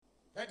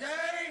Today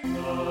is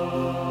Christmas.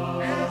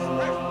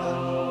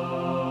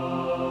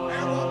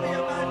 There will be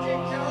a magic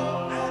show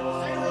at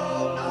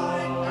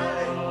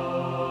 0930.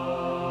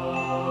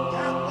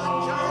 Chaplain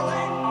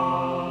Charlie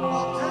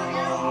will tell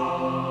you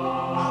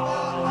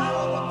about how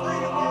the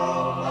free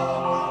world will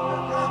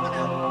conquer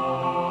communism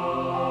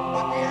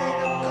with the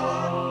aid of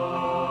God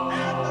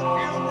and the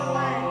few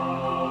Marines.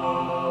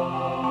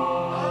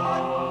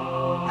 God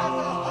has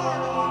a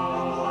heart-on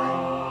for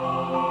Marines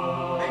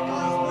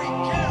because we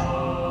kill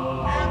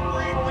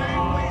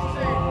everything we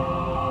see.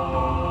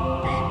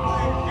 He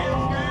plays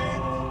his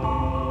games,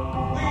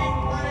 we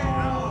play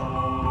ours.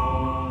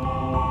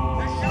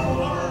 To show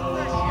our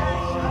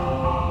appreciation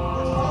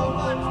for so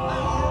much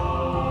power,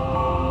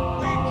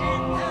 we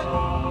keep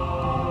heaven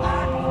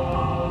packed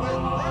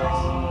with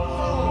fresh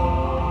souls.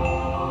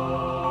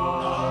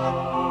 God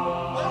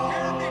was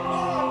here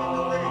before the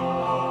Marine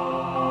Corps,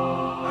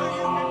 so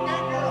you can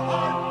give your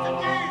heart to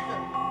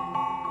Jesus,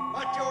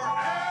 but your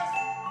ass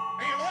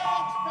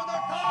belongs to the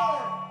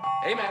Corps.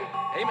 Amen.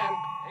 Amen.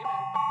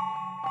 Amen.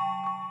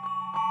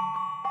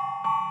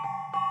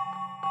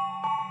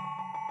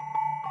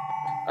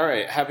 All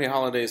right. Happy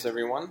holidays,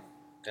 everyone,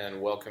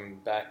 and welcome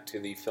back to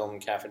the Film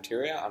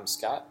Cafeteria. I'm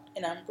Scott.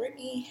 And I'm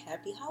Brittany.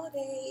 Happy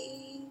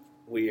holidays.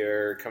 We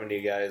are coming to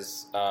you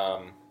guys.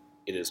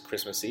 It is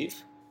Christmas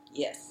Eve.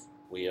 Yes.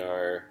 We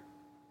are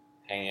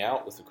hanging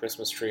out with the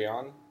Christmas tree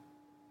on.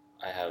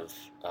 I have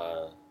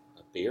a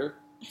beer.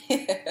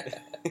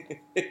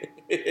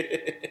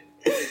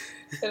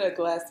 And a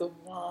glass of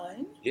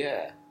wine.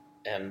 Yeah,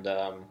 and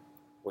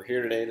we're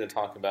here today to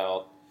talk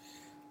about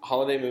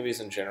holiday movies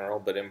in general,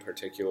 but in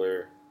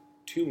particular,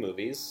 two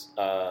movies.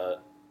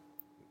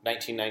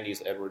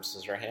 1990s Edward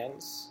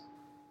Scissorhands,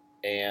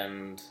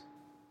 and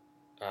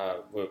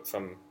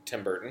from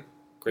Tim Burton,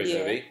 great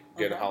movie,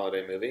 good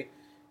holiday movie,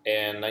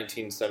 and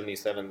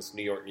 1977's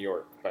New York, New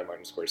York by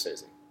Martin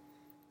Scorsese.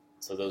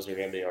 So those are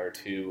going to be our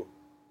two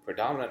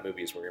predominant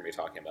movies we're going to be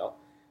talking about.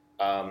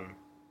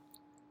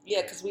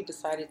 Yeah, because we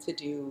decided to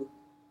do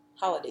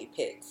holiday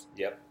picks.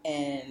 Yep.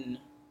 And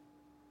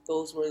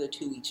those were the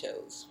two we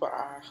chose for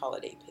our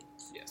holiday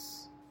picks.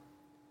 Yes.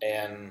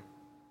 And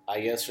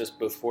I guess just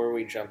before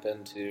we jump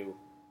into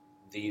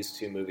these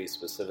two movies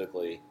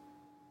specifically,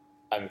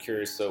 I'm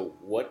curious, so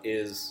what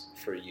is,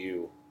 for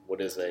you,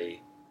 what is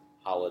a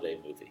holiday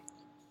movie?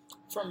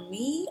 For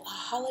me, a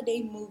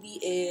holiday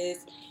movie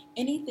is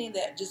anything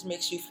that just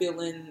makes you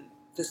feel in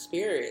the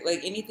spirit.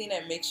 Like anything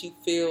that makes you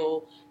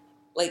feel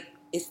like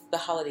it's the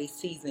holiday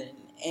season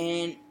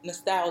and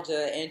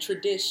nostalgia and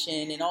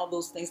tradition and all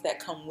those things that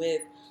come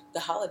with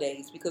the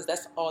holidays, because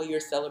that's all you're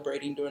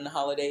celebrating during the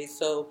holidays.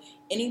 So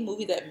any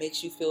movie that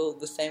makes you feel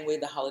the same way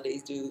the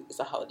holidays do is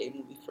a holiday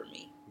movie for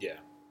me. Yeah.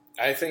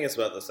 I think it's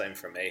about the same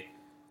for me.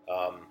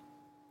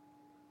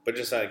 But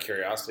just out of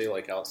curiosity,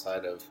 like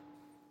outside of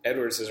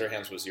Edward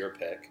Scissorhands was your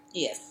pick.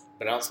 Yes.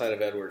 But outside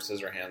of Edward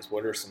Scissorhands,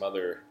 what are some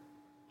other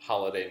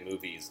holiday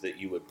movies that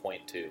you would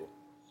point to?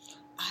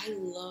 I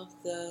love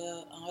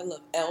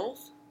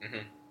Elf.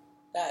 Mm-hmm.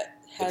 That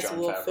has Jon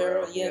Will Favreau,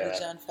 Ferrell. yeah. The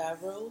Jon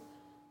Favreau.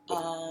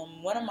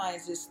 One of mine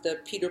is just the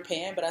Peter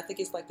Pan, but I think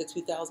it's like the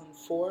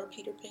 2004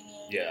 Peter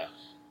Pan. Yeah.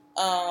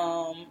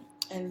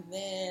 And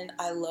then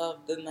I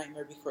love The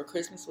Nightmare Before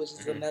Christmas, which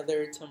is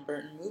another Tim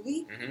Burton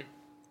movie.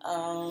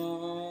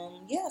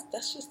 Mm-hmm. Yes,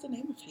 that's just to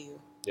name a few.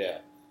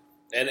 Yeah.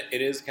 And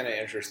it is kind of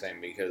interesting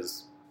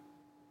because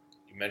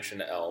you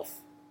mentioned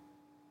Elf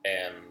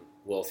and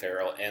Will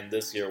Ferrell, and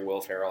this year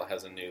Will Ferrell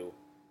has a new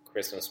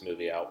Christmas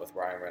movie out with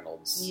Ryan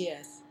Reynolds.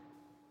 Yes.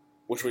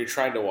 Which we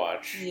tried to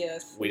watch.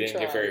 Yes. We didn't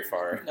get very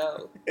far.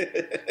 No.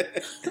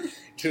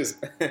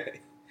 Just,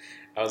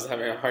 I was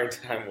having a hard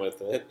time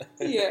with it.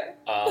 Yeah.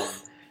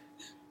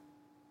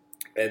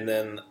 And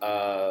then,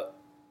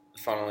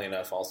 funnily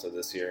enough, also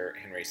this year,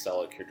 Henry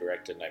Selick, who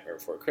directed Nightmare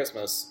Before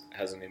Christmas,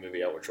 has a new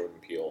movie out with Jordan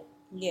Peele.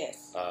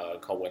 Yes.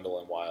 Called Wendell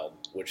and Wild,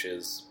 which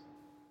is,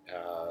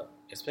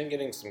 it's been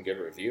getting some good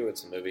review.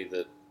 It's a movie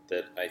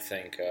that I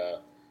think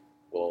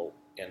we'll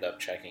end up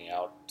checking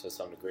out to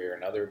some degree or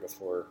another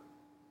before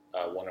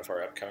one of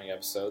our upcoming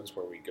episodes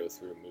where we go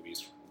through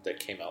movies that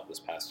came out this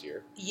past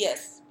year.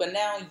 Yes, but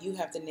now you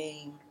have to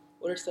name,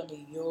 what are some of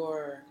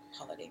your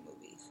holiday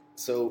movies?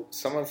 So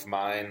some of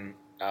mine,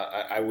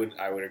 I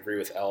would agree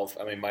with Elf.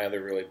 I mean, my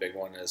other really big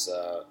one is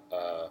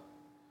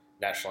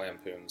National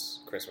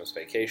Lampoon's Christmas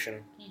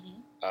Vacation.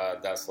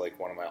 Mm-hmm. That's like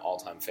one of my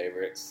all-time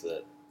favorites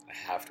that I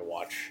have to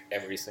watch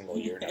every single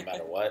year, no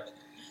matter what.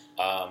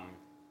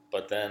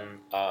 But then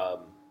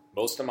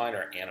most of mine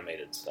are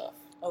animated stuff.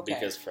 Okay.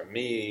 Because for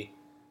me,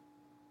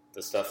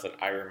 the stuff that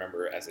I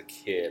remember as a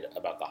kid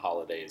about the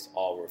holidays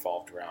all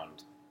revolved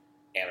around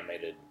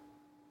animated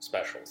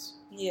specials.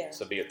 Yeah.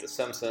 So be it The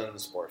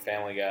Simpsons or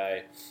Family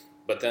Guy.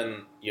 But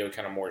then,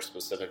 kind of more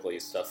specifically,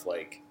 stuff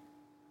like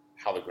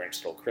How the Grinch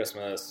Stole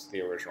Christmas,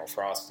 the original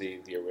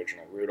Frosty, the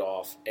original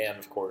Rudolph, and,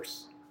 of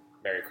course,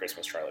 Merry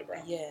Christmas, Charlie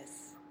Brown.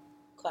 Yes.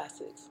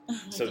 Classics.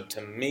 So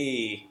to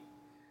me,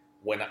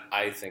 when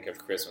I think of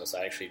Christmas,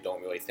 I actually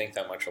don't really think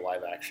that much of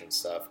live-action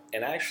stuff.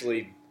 And I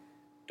actually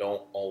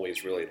don't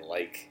always really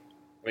like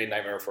I mean,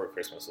 Nightmare Before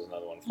Christmas was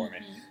another one for me.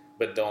 Mm-hmm.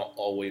 But don't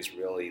always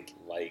really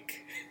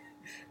like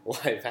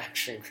live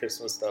action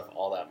Christmas stuff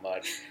all that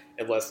much,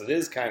 unless it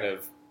is kind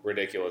of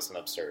ridiculous and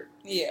absurd.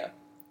 Yeah.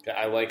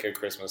 I like A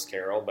Christmas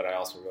Carol, but I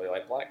also really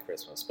like Black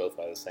Christmas, both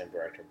by the same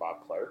director,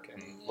 Bob Clark,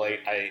 and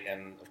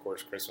and of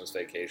course Christmas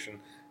Vacation.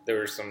 There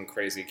were some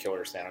crazy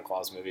killer Santa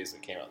Claus movies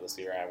that came out this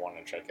year I want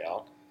to check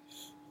out.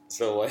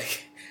 So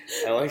like,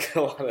 I like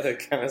a lot of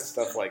kind of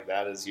stuff like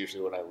that is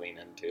usually what I lean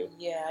into.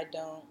 Yeah, I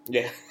don't.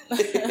 Yeah.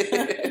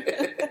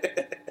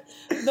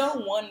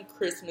 The one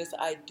Christmas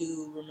I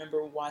do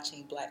remember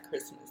watching Black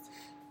Christmas.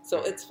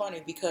 So it's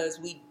funny because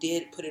we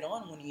did put it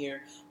on one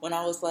year when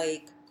I was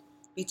like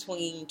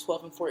between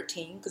 12 and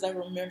 14, because I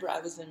remember I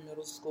was in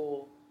middle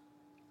school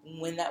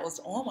when that was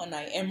on one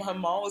night, and my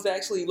mom was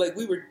actually like,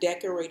 we were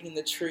decorating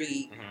the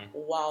tree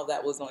while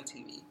that was on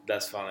TV.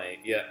 That's funny.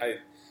 Yeah,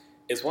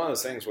 it's one of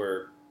those things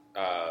where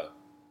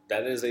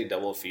that is a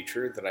double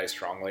feature that I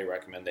strongly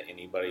recommend to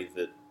anybody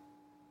that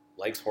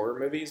likes horror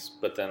movies,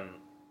 but then,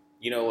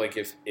 you know, like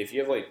if you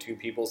have like two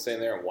people sitting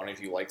there and one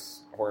of you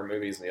likes horror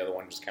movies and the other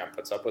one just kind of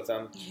puts up with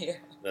them,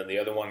 then the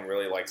other one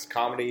really likes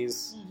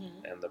comedies,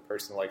 and the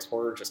person who likes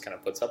horror just kind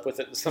of puts up with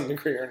it to some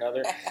degree or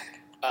another.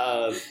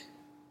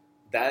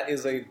 That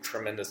is a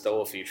tremendous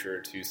double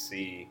feature to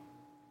see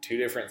two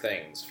different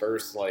things.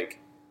 First, like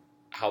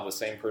how the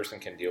same person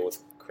can deal with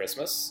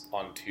Christmas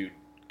on two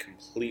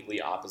completely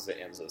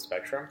opposite ends of the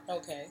spectrum.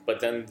 Okay. But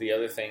then the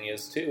other thing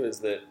is too is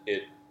that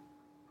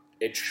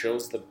it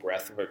shows the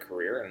breadth of a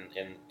career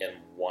in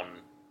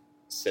one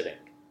sitting,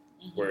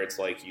 where it's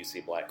like you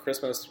see Black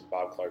Christmas.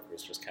 Bob Clark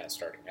was just kind of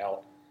starting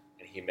out,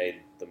 and he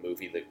made the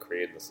movie that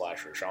created the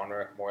slasher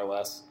genre more or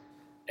less,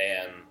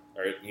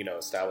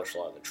 established a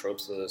lot of the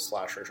tropes of the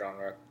slasher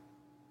genre.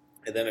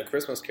 And then A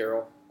Christmas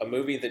Carol, a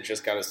movie that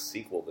just got a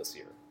sequel this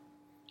year.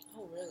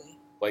 Oh, really?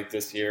 Like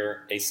this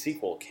year, a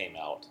sequel came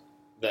out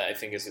that I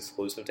think is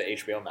exclusive to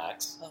HBO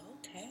Max. Oh,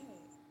 okay.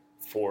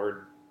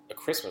 For A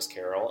Christmas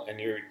Carol, and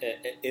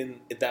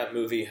that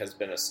movie has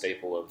been a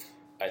staple of,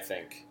 I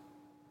think,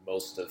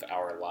 most of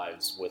our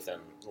lives within,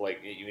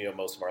 like,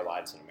 most of our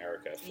lives in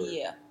America.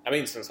 I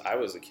mean, since I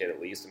was a kid,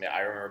 at least. I mean, I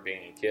remember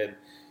being a kid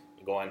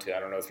going to, I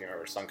don't know if you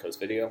remember Suncoast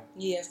Video.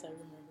 Yes, I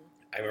remember.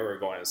 I remember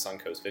going to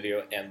Suncoast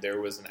Video, and there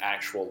was an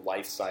actual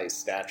life-size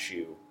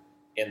statue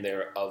in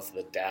there of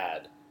the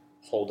dad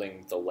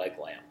holding the leg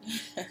lamp.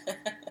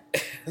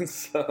 and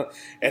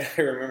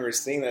I remember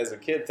seeing that as a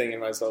kid, thinking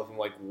to myself, I'm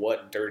like,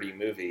 what dirty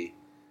movie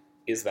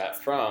is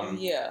that from?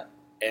 Yeah.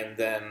 And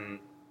then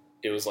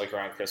it was like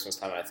around Christmas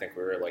time, I think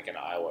we were like in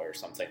Iowa or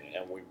something,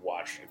 and we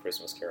watched A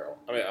Christmas Carol.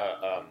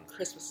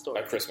 Christmas Story.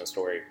 A Christmas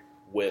Story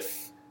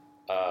with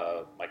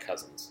my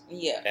cousins.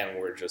 Yeah. And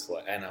we're just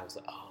like, and I was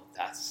like, oh,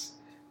 that's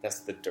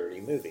the dirty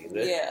movie.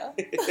 Yeah.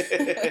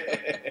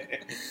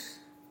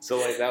 So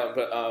like that,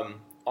 but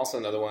also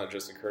another one that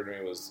just occurred to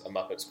me was A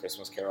Muppet's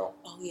Christmas Carol.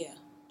 Oh yeah,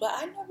 but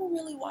I never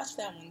really watched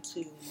that one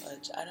too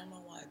much. I don't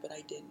know why, but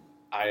I didn't.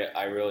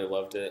 I really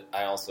loved it.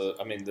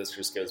 This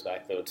just goes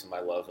back though to my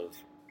love of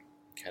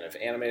kind of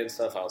animated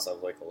stuff. I also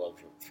have like a love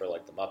for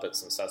like the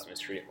Muppets and Sesame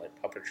Street and like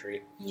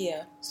puppetry.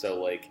 Yeah.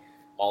 So like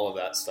all of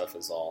that stuff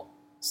is all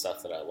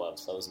stuff that I love.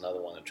 So that was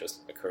another one that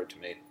just occurred to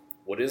me.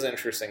 What is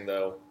interesting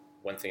though,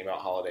 when thinking about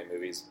holiday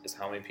movies, is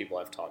how many people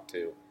I've talked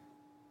to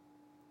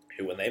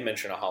who, when they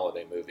mention a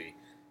holiday movie,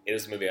 it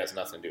is a movie that has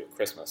nothing to do with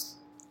Christmas.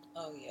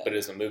 Oh, yeah. But it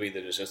is a movie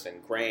that is just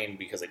ingrained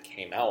because it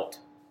came out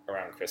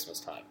around Christmas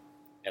time.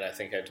 And I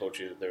think I told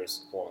you that there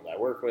was a woman that I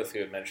work with who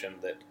had mentioned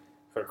that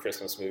her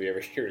Christmas movie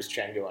every year is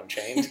Django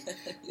Unchained.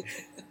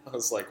 I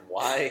was like,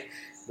 why?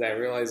 Then I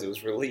realized it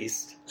was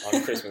released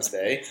on Christmas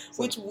Day.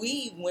 So which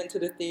we went to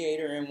the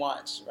theater and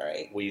watched,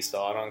 right? We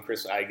saw it on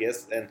Christmas, I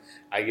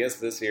guess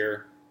this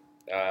year,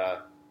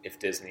 if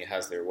Disney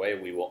has their way,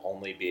 we will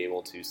only be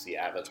able to see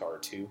Avatar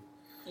 2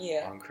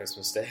 on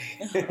Christmas Day.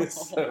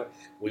 So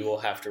we will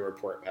have to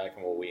report back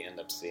on what we end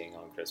up seeing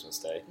on Christmas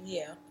Day.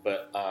 Yeah.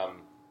 But,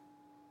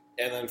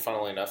 and then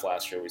funnily enough,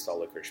 last year we saw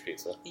Licorice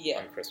Pizza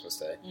on Christmas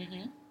Day.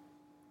 Mm-hmm.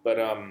 But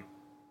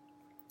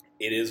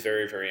it is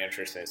very, very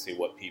interesting to see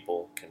what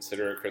people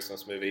consider a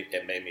Christmas movie.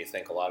 It made me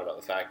think a lot about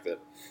the fact that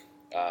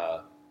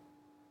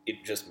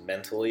it just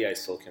mentally, I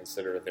still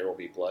consider There Will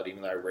Be Blood,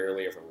 even though I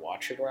rarely ever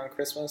watch it around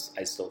Christmas,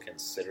 I still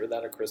consider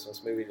that a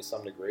Christmas movie to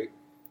some degree.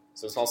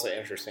 So it's also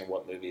interesting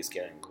what movies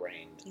get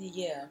ingrained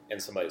in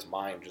somebody's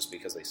mind just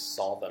because they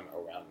saw them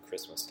around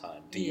Christmas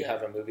time. Do you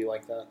have a movie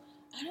like that?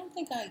 I don't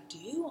think I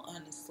do,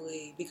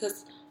 honestly,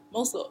 because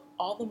most of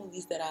all the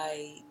movies that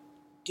I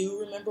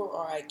do remember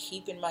or I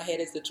keep in my head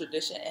as a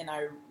tradition and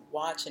I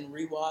watch and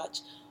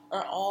rewatch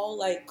are all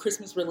like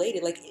Christmas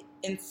related. Like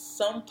in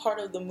some part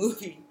of the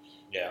movie,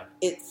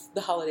 it's the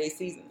holiday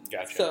season.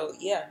 Gotcha. So,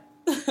 yeah.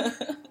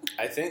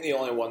 I think the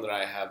only one that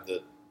I have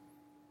that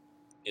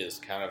is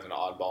kind of an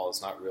oddball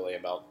is not really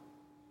about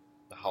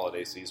the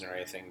holiday season or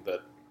anything,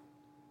 but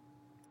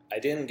I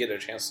didn't get a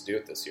chance to do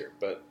it this year.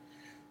 But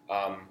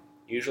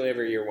usually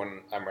every year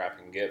when I'm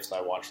wrapping gifts,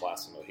 I watch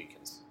Last of the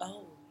Mohicans.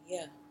 Oh,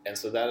 yeah. And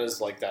so that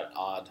is like that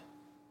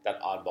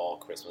oddball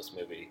Christmas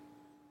movie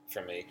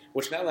for me.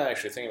 Which now that I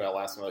actually think about it,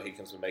 Last of the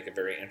Mohicans would make a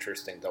very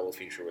interesting double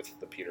feature with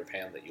the Peter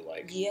Pan that you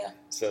like. Yeah.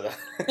 So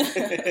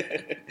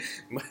that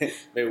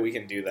maybe we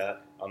can do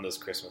that on this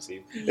Christmas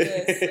Eve.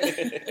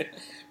 Yes.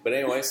 But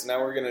anyway, so now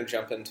we're going to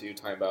jump into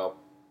talking about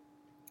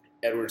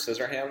Edward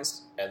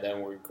Scissorhands, and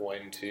then we're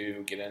going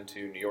to get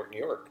into New York, New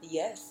York.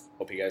 Yes.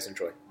 Hope you guys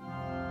enjoy.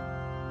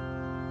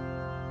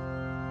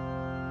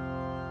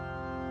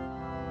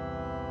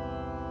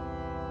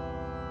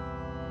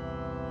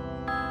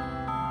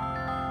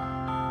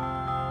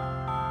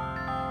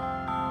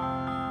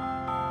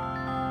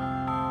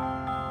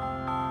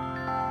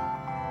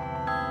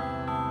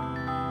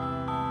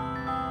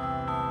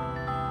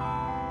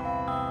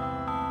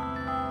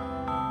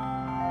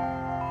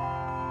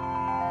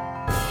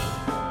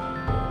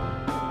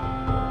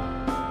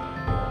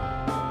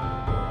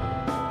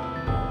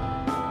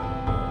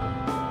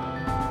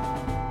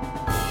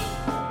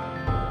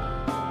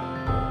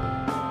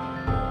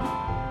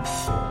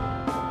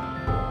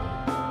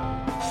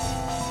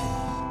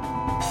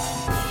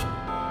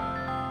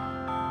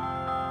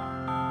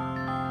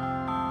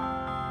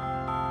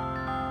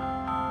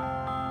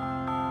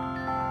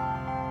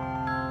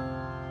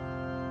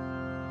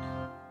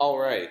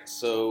 Alright,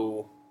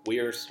 so we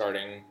are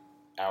starting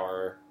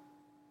our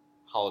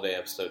holiday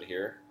episode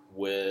here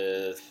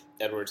with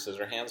Edward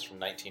Scissorhands from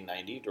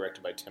 1990,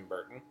 directed by Tim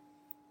Burton.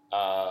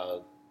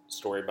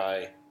 Story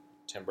by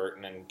Tim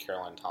Burton and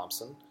Caroline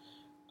Thompson.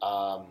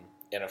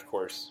 And of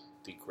course,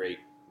 the great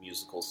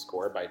musical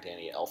score by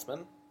Danny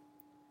Elfman.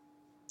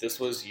 This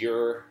was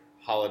your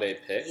holiday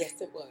pick. Yes,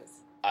 it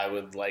was. I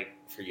would like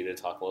for you to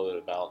talk a little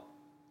bit about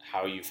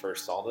how you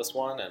first saw this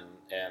one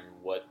and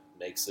what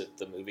makes it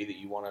the movie that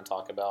you want to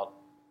talk about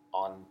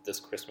on this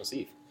Christmas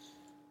Eve.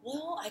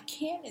 Well, I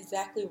can't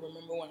exactly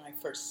remember when I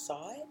first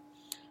saw it,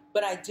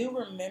 but I do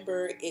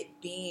remember it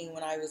being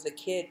when I was a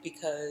kid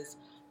because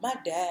my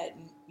dad,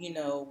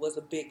 was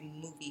a big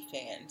movie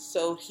fan.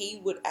 So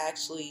he would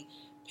actually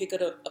pick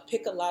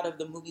a lot of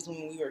the movies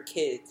when we were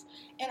kids.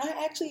 And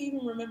I actually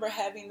even remember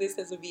having this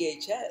as a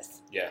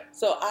VHS. Yeah.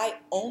 So I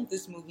owned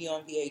this movie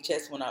on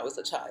VHS when I was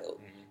a child.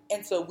 Mm-hmm.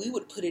 And so we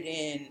would put it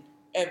in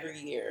every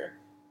year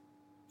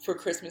for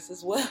Christmas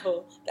as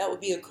well. That would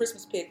be a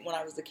Christmas pick when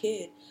I was a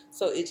kid.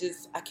 So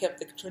I kept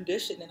the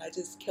tradition and I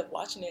just kept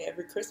watching it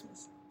every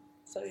Christmas.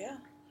 So yeah.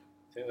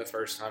 I think the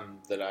first time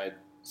that I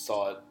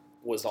saw it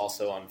was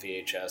also on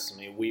VHS. I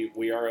mean,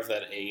 we are of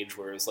that age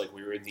where it's like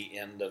we were at the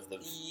end of the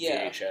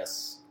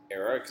VHS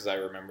era, because I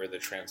remember the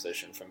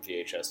transition from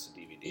VHS to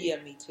DVD. Yeah,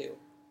 me too.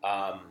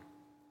 I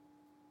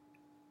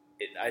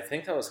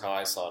think that was how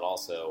I saw it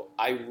also.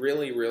 I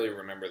really, really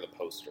remember the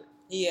poster.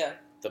 Yeah.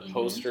 The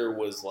poster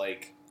was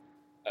like,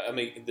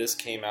 this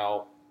came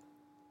out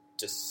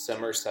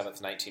December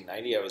 7th,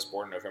 1990. I was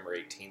born November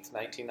 18th,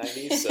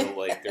 1990. So,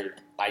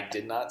 I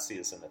did not see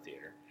this in the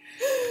theater.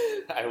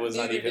 I was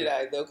Neither not even... did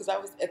I, though, because I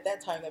was, at that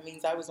time, that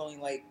means I was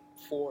only,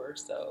 4,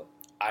 so...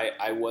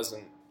 I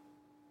wasn't...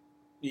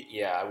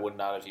 Yeah, I would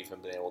not have even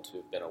been able to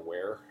have been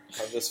aware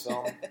of this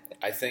film.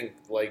 I think,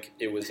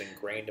 it was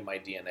ingrained in my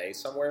DNA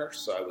somewhere,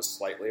 so I was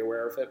slightly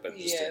aware of it, but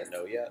just didn't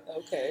know yet.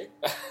 Okay.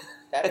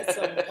 That is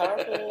some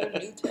powerful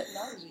new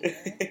technology,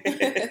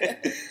 man.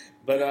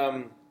 But,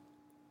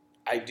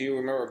 I do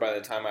remember by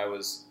the time I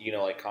was,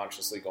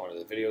 consciously going to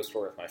the video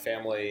store with my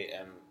family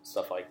and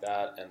stuff like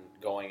that, and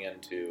going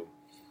into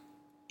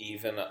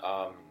even,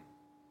 I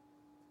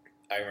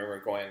remember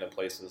going into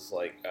places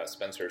like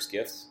Spencer's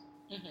Gifts,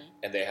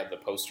 and they had the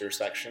poster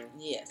section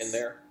in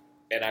there.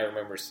 And I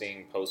remember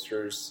seeing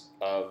posters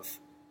of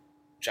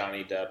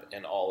Johnny Depp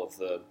in all of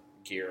the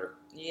gear.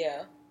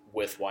 Yeah.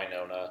 With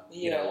Winona,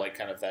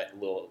 kind of that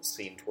little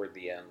scene toward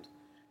the end.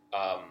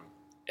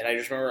 And I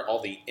just remember all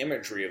the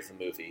imagery of the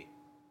movie.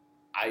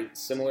 I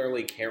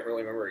similarly can't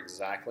really remember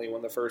exactly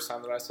when the first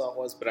time that I saw it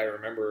was, but I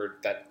remember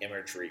that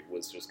imagery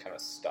was just kind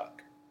of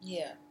stuck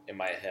in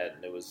my head.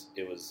 And it was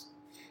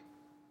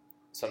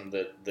something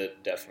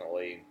that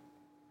definitely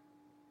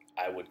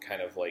I would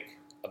kind of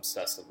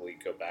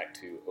obsessively go back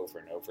to over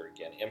and over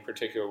again. In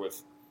particular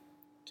with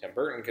Tim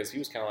Burton, because he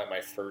was kind of my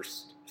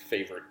first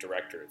favorite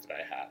director that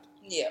I had.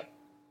 Yeah.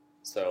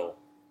 So,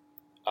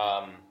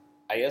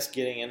 I guess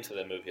getting into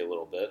the movie a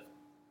little bit,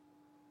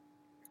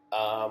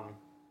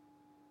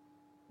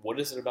 what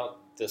is it about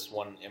this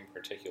one in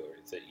particular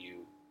that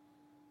you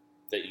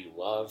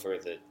love, or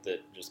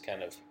that just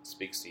kind of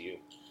speaks to you?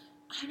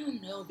 I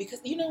don't know,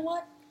 because you know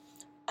what?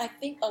 I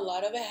think a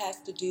lot of it has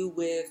to do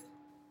with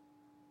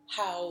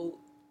how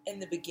in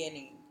the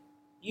beginning,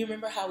 you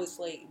remember how it's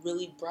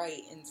really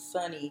bright and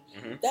sunny.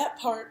 Mm-hmm. That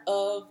part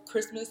of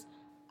Christmas,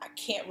 I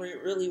can't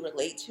really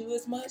relate to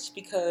as much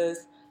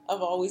because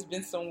I've always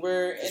been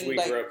somewhere and we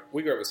grew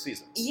up with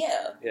seasons.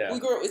 Yeah, we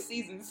grew up with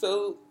seasons,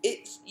 so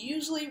it's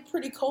usually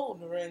pretty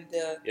cold during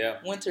the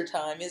winter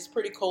time. It's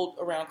pretty cold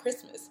around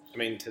Christmas. I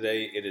mean,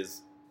 today it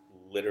is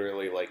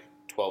literally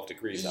 12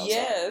 degrees outside.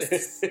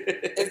 Yes,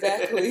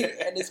 exactly,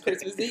 and it's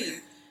Christmas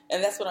Eve.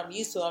 And that's what I'm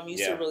used to. I'm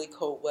used to really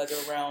cold weather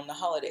around the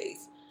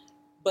holidays.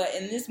 But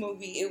in this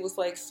movie, it was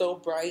like so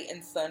bright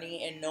and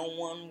sunny, and no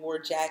one wore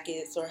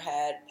jackets or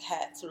had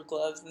hats or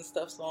gloves and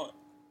stuff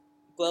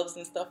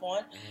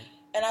on.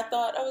 And I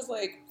thought, I was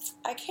like,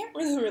 I can't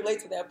really relate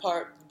to that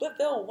part. But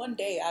though one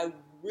day I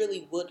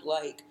really would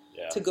like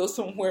to go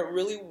somewhere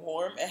really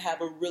warm and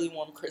have a really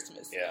warm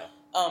Christmas. Yeah.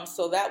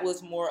 So that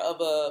was more of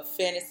a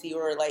fantasy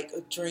or like a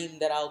dream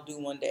that I'll do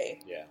one day.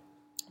 Yeah.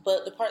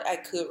 But the part I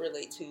could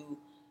relate to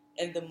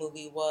in the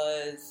movie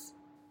was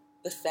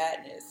the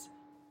sadness.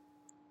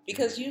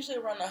 Because usually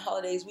around the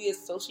holidays, we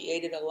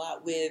associate it a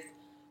lot with,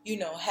 you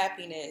know,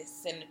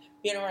 happiness and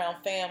being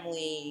around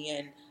family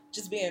and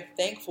just being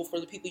thankful for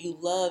the people you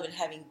love and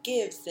having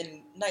gifts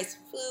and nice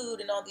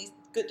food and all these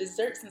good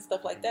desserts and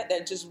stuff like that.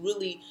 That just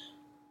really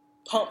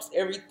pumps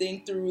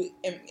everything through,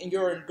 and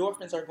your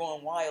endorphins are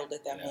going wild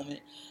at that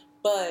moment.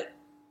 But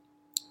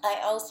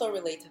I also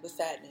relate to the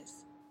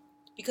sadness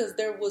because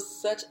there was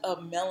such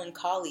a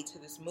melancholy to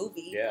this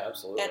movie. Yeah,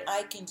 absolutely. And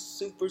I can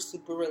super,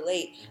 super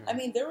relate. Mm-hmm. I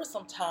mean, there were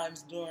some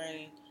times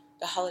during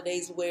the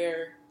holidays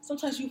where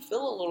sometimes you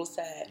feel a little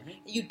sad. Mm-hmm.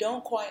 You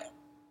don't quite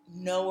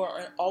know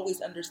or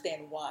always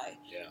understand why.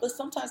 Yeah. But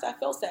sometimes I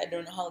felt sad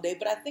during the holiday,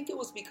 but I think it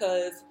was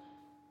because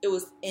it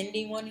was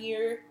ending one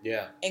year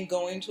and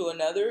going to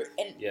another,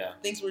 and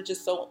things were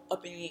just so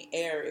up in the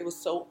air. It was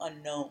so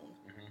unknown.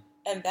 Mm-hmm.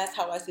 And that's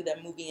how I see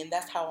that movie, and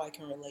that's how I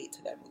can relate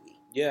to that movie.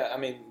 Yeah, I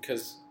mean,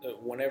 because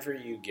whenever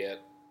you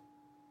get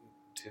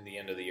to the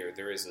end of the year,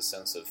 there is a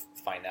sense of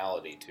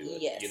finality to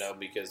it. Yes. You know,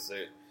 because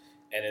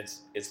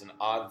it's an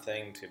odd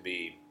thing to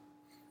be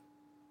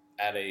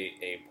at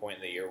a point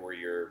in the year where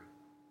you're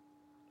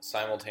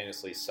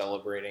simultaneously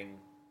celebrating,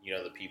 you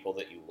know, the people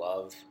that you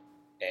love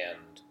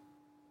and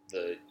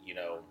the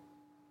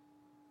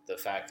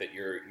fact that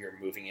you're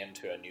moving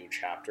into a new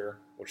chapter,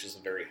 which is a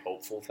very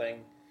hopeful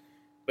thing.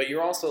 But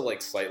you're also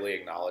like slightly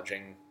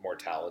acknowledging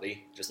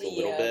mortality just a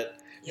little bit.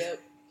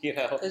 Yep. You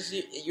know, because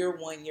you're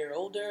 1 year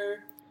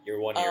older. You're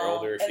 1 year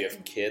older. If you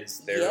have kids,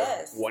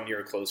 they're 1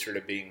 year closer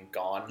to being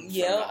gone from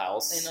the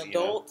house. And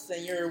adults,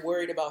 and you're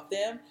worried about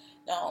them.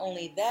 Not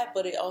only that,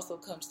 but it also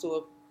comes to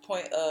a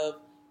point of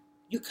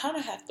you kind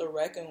of have to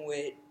reckon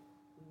with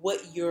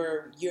what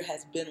your year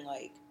has been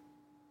like.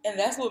 And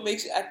that's what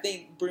makes you, I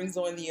think, brings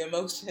on the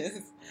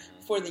emotions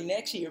for the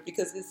next year,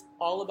 because it's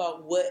all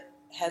about what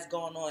has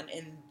gone on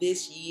in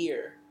this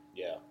year.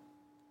 Yeah.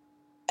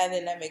 And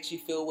then that makes you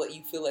feel what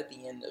you feel at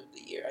the end of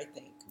the year, I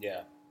think.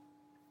 Yeah.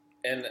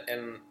 And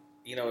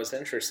you know, it's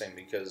interesting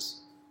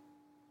because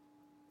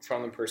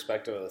from the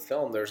perspective of the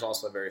film, there's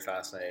also a very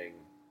fascinating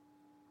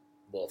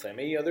little thing. I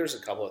mean, you know, there's a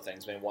couple of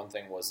things. I mean, one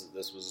thing was that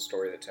this was a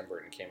story that Tim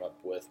Burton came up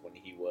with when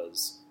he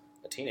was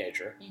a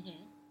teenager.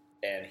 Mm-hmm.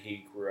 And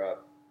he grew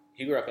up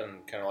in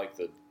kind of like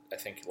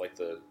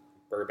the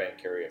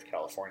Burbank area of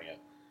California.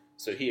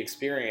 So he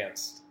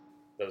experienced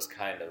those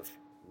kind of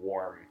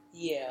warm,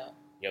 you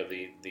know,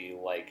 the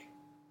like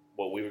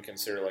what we would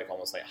consider like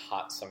almost like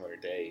hot summer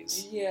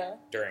days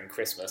during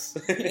Christmas.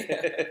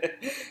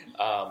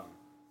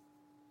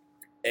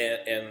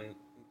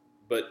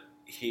 But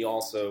he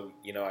also,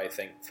 you know, I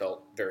think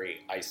felt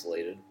very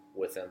isolated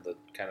within the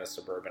kind of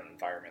suburban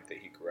environment that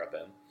he grew up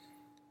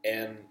in.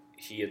 And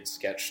he had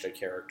sketched a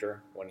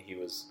character when he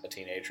was a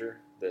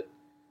teenager that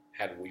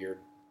had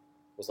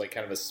was like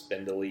kind of a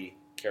spindly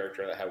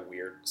character that had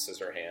weird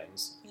scissor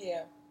hands.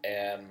 Yeah.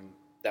 And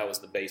that was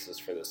the basis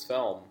for this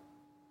film.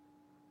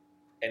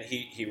 And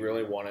he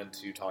really wanted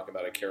to talk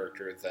about a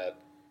character that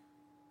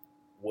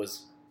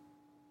was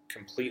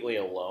completely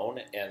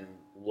alone and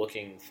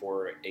looking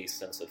for a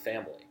sense of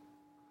family.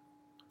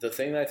 The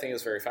thing that I think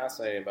is very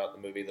fascinating about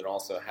the movie that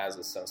also has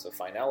a sense of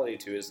finality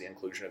to is the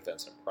inclusion of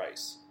Vincent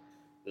Price.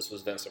 This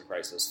was Vincent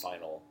Price's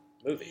final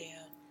movie.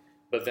 Yeah.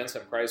 But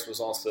Vincent Price was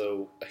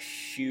also a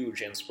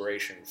huge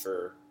inspiration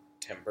for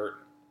Tim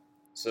Burton.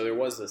 So there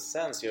was this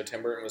sense, you know,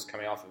 Tim Burton was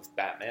coming off of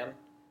Batman.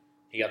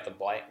 He got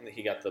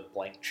the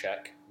blank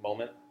check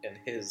moment in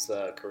his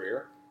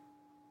career.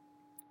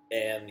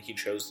 And he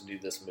chose to do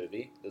this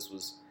movie. This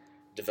was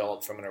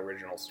developed from an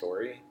original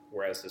story,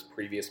 whereas his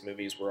previous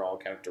movies were all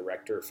kind of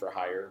director for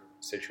hire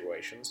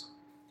situations.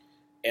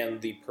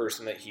 And the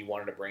person that he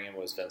wanted to bring in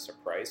was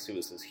Vincent Price, who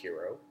was his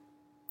hero.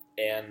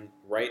 And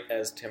right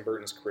as Tim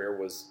Burton's career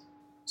was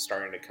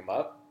starting to come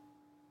up,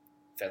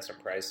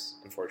 Vincent Price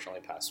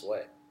unfortunately passed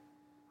away.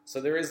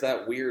 So there is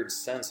that weird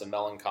sense of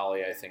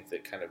melancholy, I think,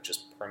 that kind of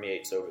just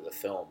permeates over the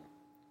film.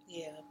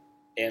 Yeah.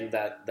 And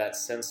that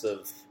sense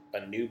of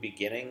a new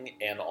beginning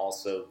and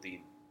also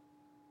the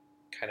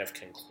kind of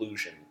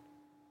conclusion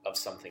of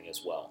something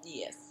as well.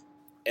 Yes.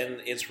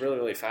 And it's really,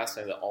 really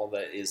fascinating that all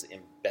that is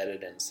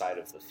embedded inside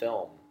of the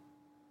film.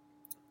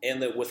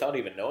 And that without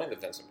even knowing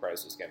that Vincent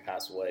Price was going to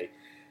pass away,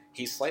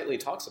 he slightly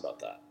talks about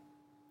that.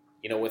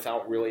 You know,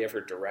 without really ever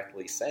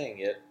directly saying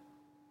it,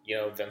 you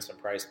know, Vincent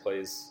Price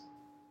plays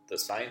the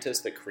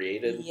scientist that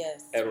created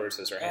Edward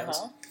Scissorhands.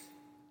 Uh-huh.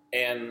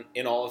 And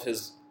in all of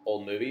his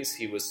old movies,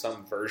 he was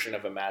some version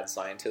of a mad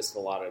scientist a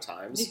lot of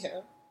times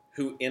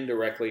who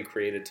indirectly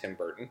created Tim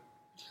Burton.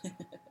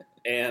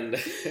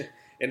 And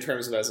in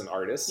terms of as an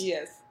artist.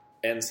 Yes.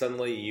 And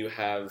suddenly you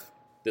have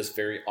this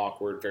very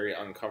awkward, very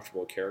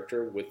uncomfortable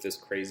character with this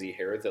crazy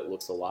hair that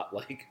looks a lot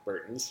like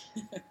Burton's,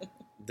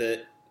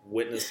 that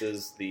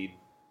witnesses the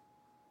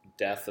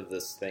death of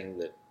this thing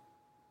that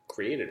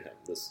created him,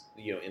 this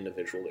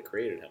individual that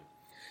created him.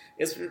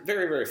 It's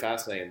very, very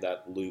fascinating,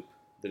 that loop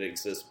that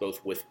exists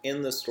both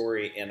within the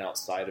story and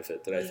outside of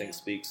it, that I think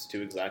speaks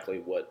to exactly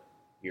what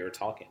you're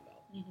talking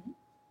about.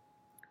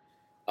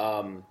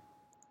 Mm-hmm.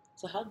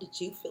 So how did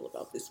you feel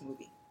about this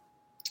movie?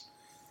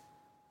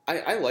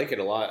 I like it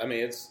a lot. I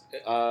mean,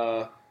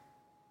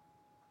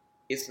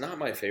 it's not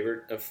my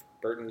favorite of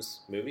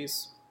Burton's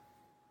movies,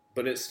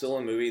 but it's still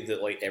a movie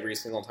that, like, every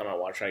single time I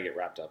watch it, I get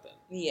wrapped up in.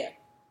 Yeah.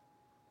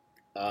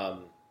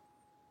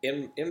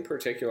 In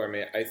particular, I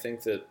mean, I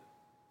think that,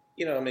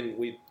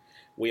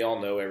 we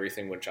all know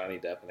everything with Johnny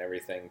Depp and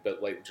everything,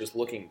 but, like, just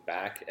looking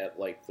back at,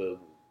 like, the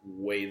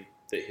way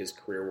that his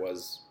career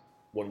was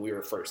when we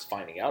were first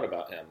finding out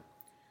about him,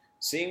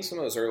 seeing some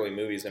of those early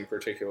movies, in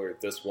particular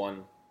this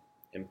one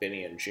and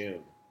Benny and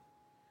June,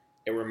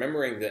 and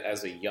remembering that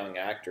as a young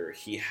actor,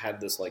 he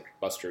had this, like,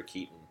 Buster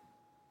Keaton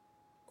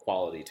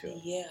quality to him.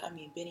 Yeah, I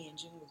mean, Benny and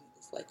June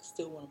is, like,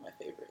 still one of my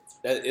favorites.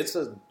 It's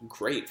a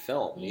great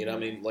film, Mm-hmm. I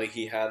mean, like,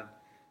 he had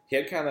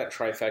kind of that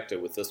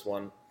trifecta with this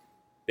one,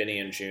 Benny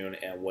and June,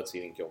 and What's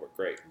Eating Gilbert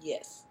Grape.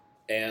 Yes.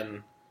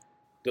 And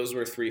those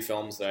were three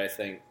films that I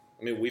think,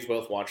 I mean, we've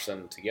both watched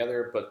them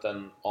together, but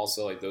then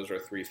also, like, those are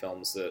three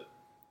films that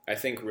I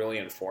think really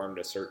informed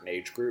a certain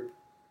age group.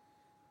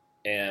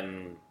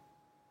 And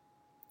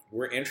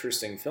were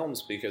interesting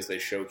films because they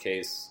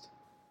showcased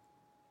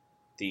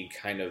the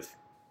kind of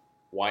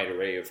wide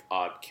array of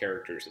odd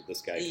characters that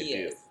this guy could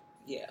do.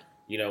 Yeah.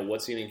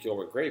 What's Eating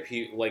Gilbert Grape?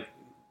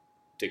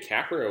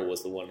 DiCaprio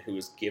was the one who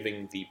was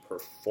giving the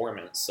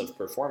performance of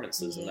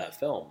performances in that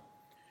film.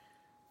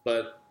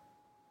 But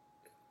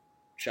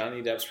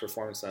Johnny Depp's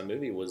performance in that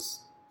movie was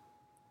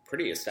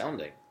pretty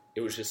astounding.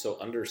 It was just so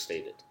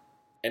understated.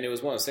 And it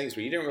was one of those things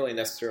where you didn't really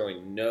necessarily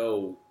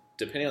know,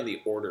 depending on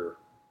the order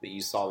that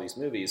you saw these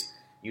movies,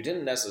 you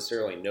didn't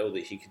necessarily know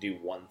that he could do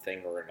one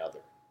thing or another.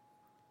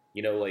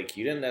 You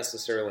didn't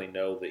necessarily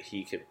know that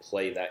he could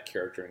play that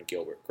character in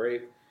Gilbert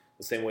Grape,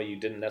 the same way you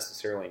didn't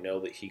necessarily know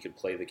that he could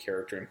play the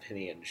character in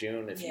Penny and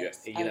June. I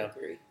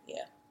agree.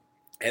 Yeah.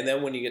 And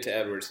then when you get to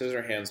Edward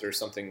Scissorhands, there's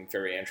something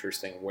very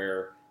interesting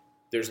where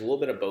there's a little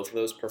bit of both of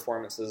those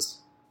performances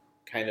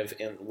kind of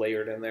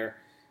layered in there.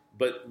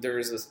 But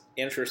there's this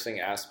interesting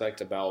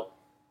aspect about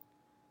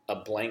a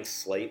blank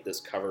slate that's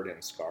covered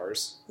in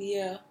scars.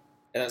 Yeah.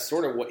 And that's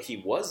sort of what he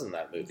was in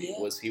that movie.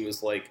 Yeah. He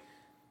was like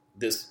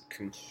this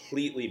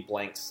completely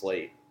blank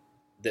slate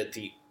that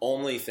the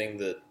only thing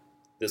that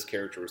this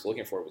character was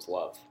looking for was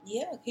love.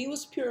 Yeah, he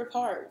was pure of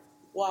heart,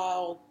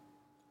 while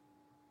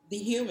the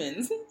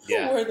humans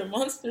were the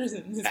monsters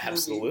in this movie.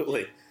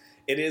 Absolutely.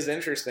 It is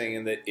interesting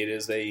in that it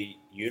is a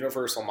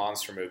universal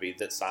monster movie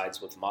that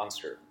sides with the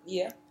monster.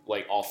 Yeah.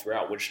 Like, all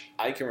throughout, which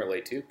I can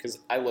relate to, because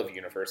I love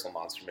universal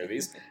monster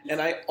movies,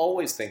 and I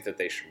always think that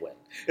they should win.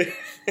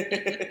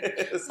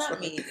 Not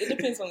me. It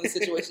depends on the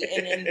situation.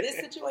 And in this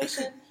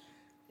situation,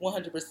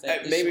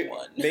 100% maybe, should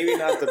won. maybe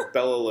not the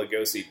Bela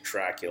Lugosi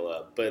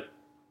Dracula, but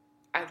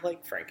I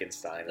like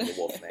Frankenstein and the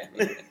Wolfman.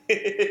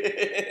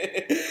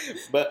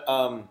 But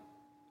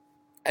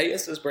I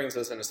guess this brings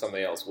us into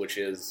something else, which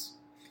is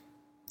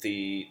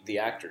the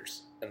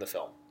actors in the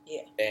film.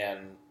 Yeah.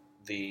 And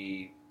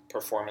the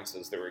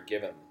performances that were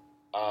given.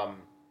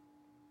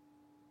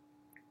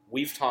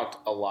 We've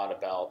talked a lot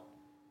about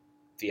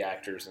the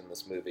actors in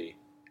this movie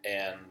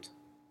and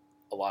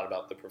a lot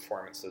about the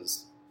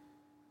performances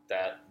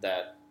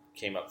that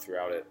came up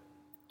throughout it.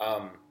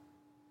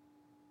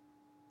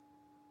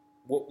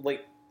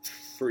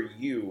 For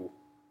you,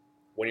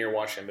 when you're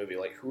watching a movie,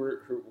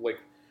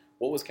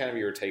 what was kind of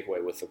your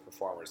takeaway with the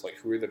performers? Like,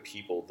 who are the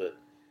people that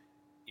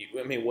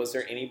was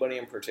there anybody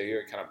in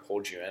particular that kind of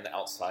pulled you in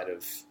outside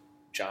of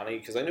Johnny?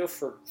 Because I know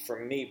for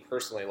me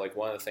personally, like,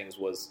 one of the things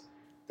was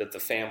that the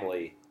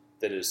family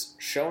that is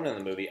shown in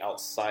the movie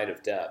outside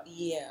of Depp.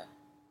 Yeah.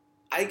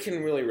 I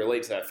can really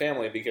relate to that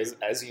family because,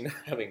 as you know,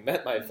 having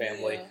met my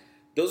family,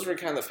 those were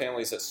kind of the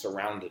families that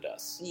surrounded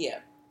us. Yeah.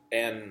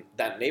 And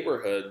that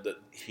neighborhood that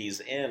he's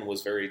in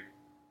was very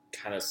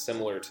kind of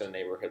similar to the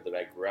neighborhood that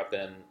I grew up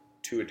in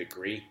to a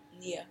degree.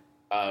 Yeah.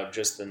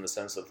 Just in the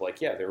sense of,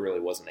 like, yeah, there really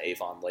was an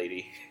Avon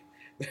lady.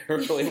 There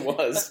really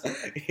was,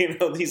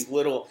 these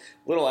little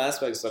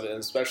aspects of it, and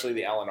especially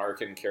the Alan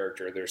Arkin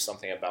character. There's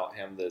something about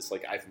him that's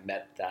like, I've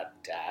met that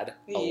dad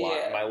a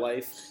lot in my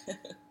life.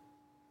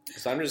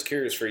 So I'm just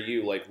curious for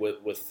you, like,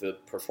 with the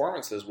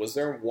performances, was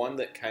there one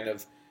that kind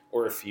of,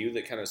 or a few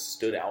that kind of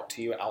stood out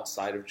to you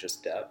outside of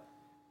just Depp?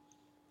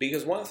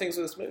 Because one of the things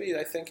with this movie,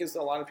 I think, is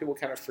that a lot of people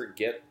kind of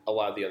forget a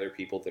lot of the other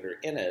people that are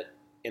in it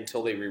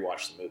until they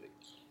rewatch the movie.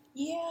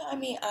 Yeah, I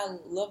mean, I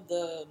love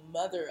the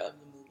mother of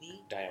the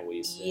movie. Diane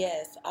Weiss.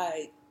 Yes,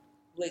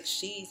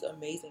 she's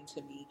amazing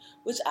to me,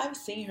 which I've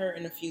seen her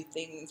in a few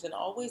things and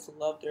always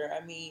loved her.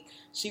 I mean,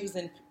 she was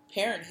in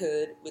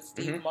Parenthood with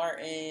Steve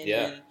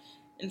Martin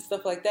and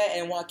stuff like that,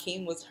 and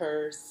Joaquin was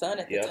her son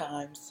at the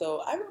time.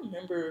 So I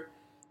remember,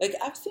 Like,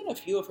 I've seen a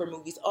few of her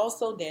movies.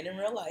 Also, Dan in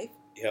Real Life.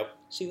 Yep.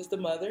 She was the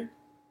mother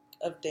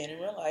of Dan in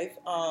Real Life.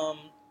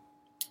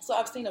 So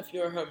I've seen a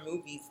few of her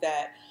movies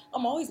that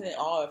I'm always in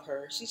awe of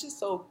her. She's just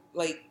so,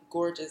 like,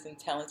 gorgeous and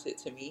talented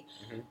to me.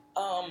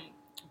 Mm-hmm.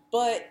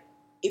 But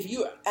if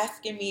you're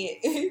asking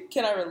me,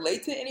 can I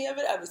relate to any of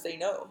it? I would say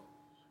no.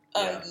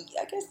 Yeah.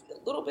 I guess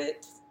a little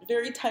bit,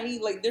 very tiny.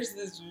 Like, there's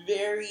this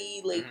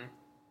very, like, Mm-hmm.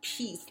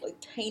 piece, like,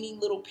 tiny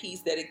little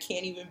piece that it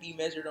can't even be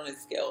measured on a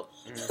scale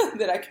Mm-hmm.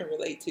 that I can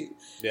relate to.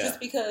 Yeah. Just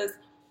because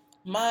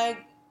my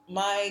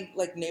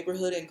like,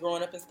 neighborhood and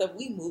growing up and stuff,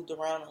 we moved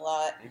around a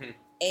lot.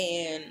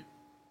 Mm-hmm.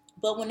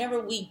 But whenever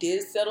we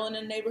did settle in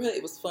a neighborhood,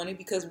 it was funny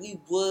because we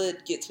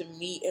would get to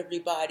meet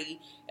everybody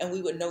and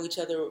we would know each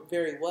other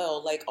very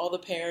well. Like, all the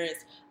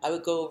parents, I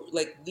would go,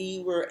 like,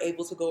 we were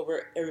able to go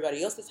over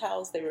everybody else's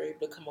house. They were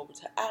able to come over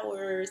to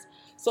ours.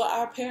 So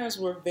our parents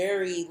were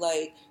very,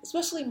 like,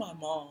 especially my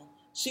mom.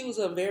 She was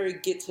a very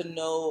get to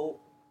know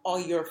all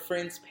your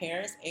friends'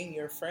 parents and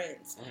your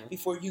friends Mm-hmm.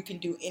 before you can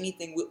do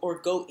anything or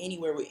go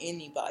anywhere with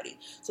anybody.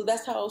 So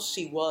that's how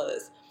she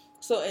was.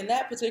 So in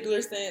that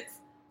particular sense,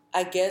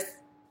 I guess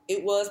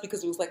it was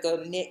because it was like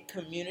a knit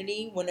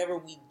community whenever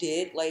we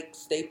did, like,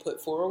 stay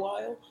put for a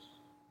while.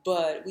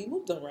 But we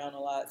moved around a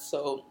lot.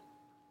 So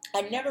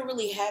I never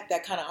really had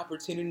that kind of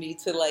opportunity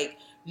to, like,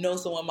 know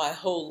someone my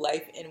whole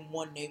life in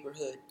one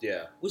neighborhood.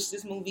 Yeah. Which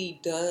this movie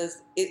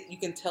does. You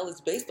can tell it's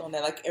based on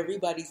that. Like,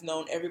 everybody's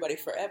known everybody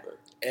forever.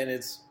 And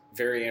it's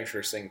very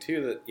interesting,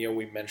 too, that, you know,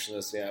 we mentioned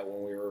this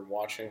when we were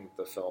watching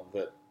the film,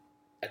 that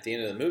at the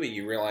end of the movie,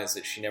 you realize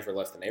that she never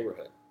left the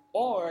neighborhood.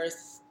 Or it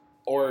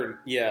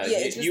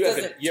just you have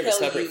doesn't a tell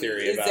separate you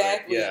theory about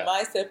exactly. it. Yeah.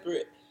 My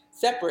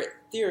separate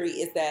theory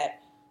is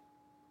that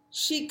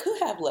she could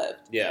have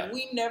left. Yeah.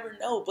 We never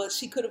know, but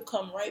she could have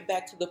come right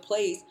back to the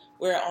place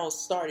where it all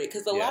started.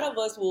 Because a lot of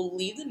us will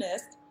leave the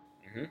nest,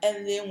 Mm-hmm.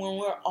 and then when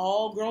we're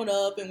all grown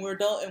up and we're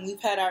adult and we've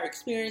had our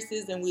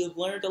experiences and we've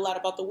learned a lot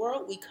about the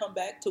world, we come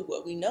back to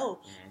what we know,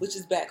 Mm-hmm. which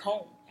is back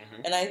home.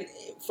 Mm-hmm. And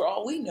for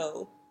all we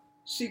know,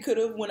 she could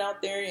have went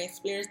out there and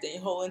experienced the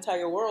whole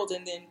entire world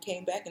and then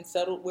came back and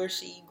settled where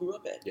she grew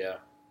up at. Yeah.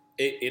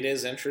 It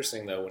is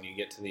interesting, though, when you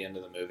get to the end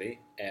of the movie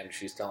and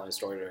she's telling a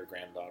story to her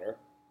granddaughter.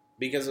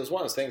 Because it was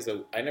one of those things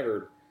that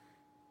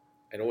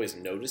I'd always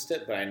noticed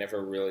it, but I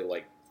never really,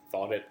 like,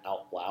 thought it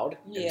out loud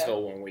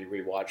until when we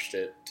rewatched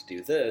it to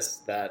do this,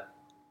 that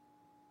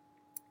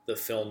the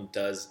film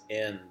does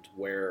end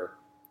where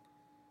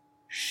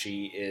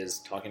she is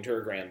talking to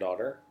her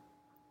granddaughter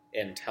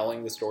and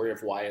telling the story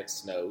of why it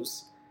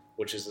snows,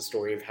 which is the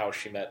story of how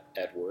she met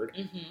Edward.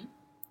 Mm-hmm.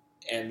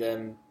 And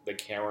then the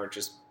camera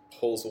just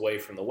pulls away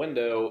from the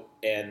window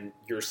and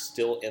you're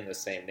still in the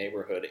same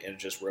neighborhood and it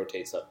just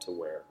rotates up to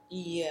where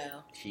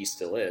he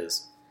still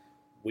is.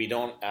 We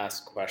don't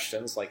ask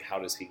questions like, how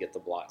does he get the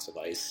blocks of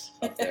ice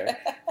up there?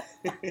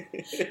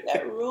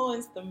 That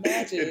ruins the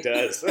magic. It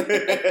does.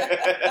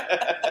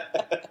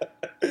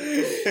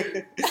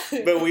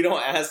 But we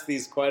don't ask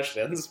these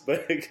questions,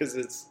 but because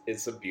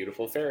it's a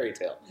beautiful fairy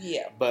tale.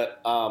 Yeah.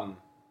 But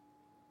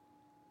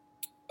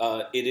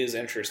it is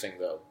interesting,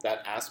 though,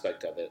 that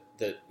aspect of it,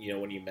 that, you know,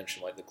 when you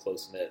mention, like, the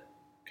close-knit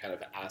kind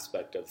of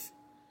aspect of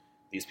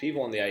these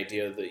people and the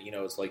idea that, you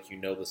know, it's like you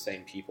know the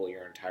same people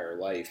your entire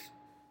life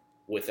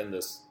within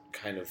this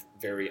kind of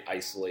very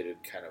isolated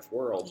kind of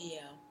world,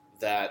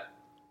 that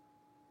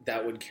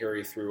would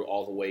carry through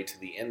all the way to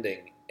the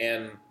ending.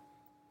 And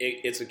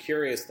it's a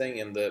curious thing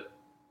in that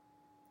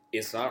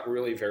it's not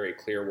really very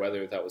clear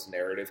whether that was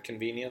narrative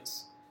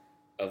convenience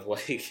of,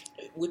 like...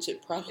 Which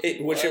it probably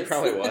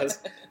was.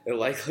 It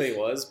likely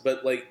was.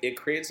 But, like, it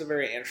creates a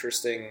very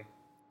interesting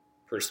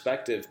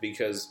perspective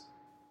because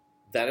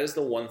that is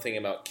the one thing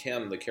about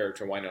Kim, the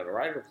character Winona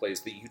Ryder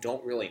plays, that you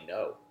don't really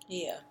know.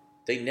 Yeah.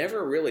 They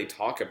never really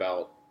talk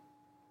about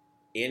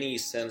any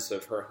sense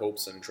of her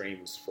hopes and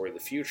dreams for the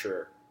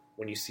future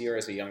when you see her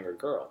as a younger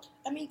girl.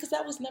 I mean, because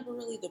that was never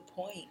really the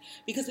point.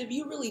 Because if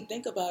you really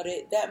think about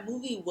it, that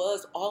movie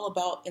was all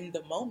about in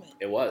the moment.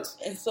 It was.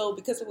 And so,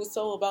 because it was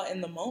so about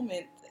in the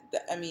moment,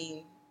 I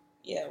mean,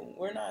 yeah,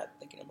 we're not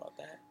thinking about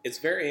that. It's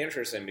very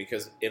interesting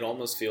because it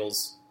almost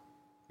feels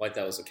like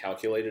that was a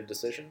calculated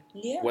decision.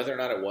 Yeah. Whether or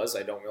not it was,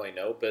 I don't really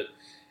know. But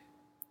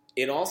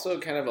it also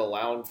kind of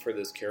allowed for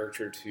this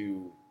character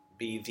to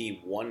be the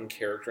one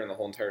character in the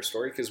whole entire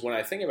story. Because when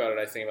I think about it,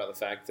 I think about the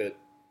fact that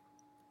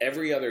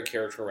every other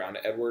character around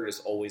Edward is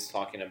always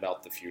talking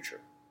about the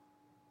future.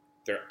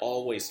 They're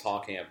always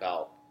talking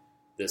about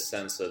this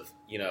sense of,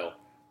 you know,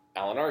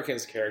 Alan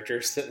Arkin's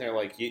character sitting there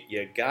like,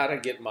 you gotta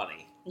get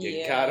money.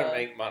 You gotta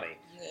make money.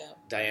 Yeah.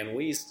 Diane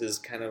Wiest is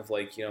kind of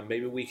like, you know,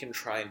 maybe we can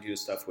try and do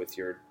stuff with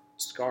your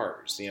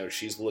scars. You know,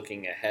 she's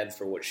looking ahead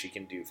for what she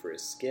can do for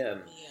his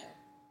skin. Yeah.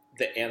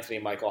 The Anthony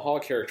Michael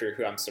Hall character,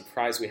 who I'm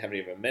surprised we haven't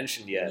even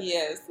mentioned yet,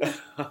 Yes.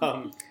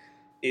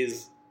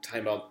 is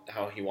talking about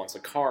how he wants a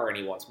car and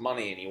he wants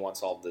money and he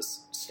wants all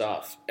this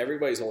stuff.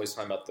 Everybody's always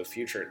talking about the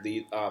future.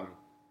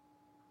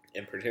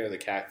 In particular,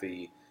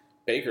 the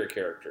Baker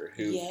character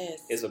who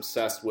Yes. is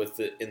obsessed with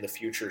in the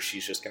future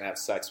she's just going to have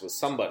sex with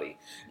somebody.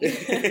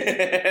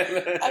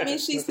 I mean,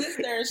 she sits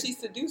there and she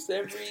seduces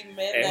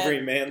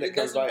every man that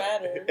comes by.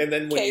 Matter. And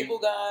then when cable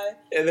guy,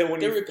 and then when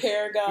the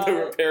repair guy. The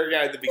repair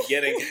guy at the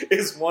beginning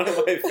is one of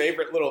my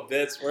favorite little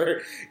bits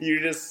where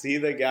you just see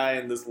the guy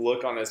and this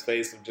look on his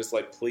face of just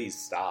like, please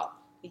stop.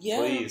 Yeah.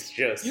 Please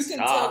just You can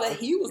stop. tell that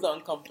he was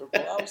uncomfortable.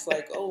 I was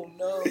like, oh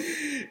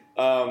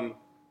no.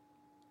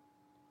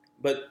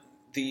 But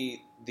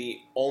the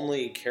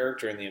only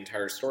character in the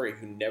entire story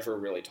who never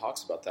really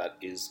talks about that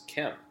is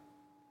Kim.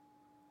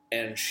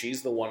 And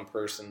she's the one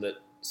person that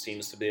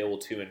seems to be able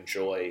to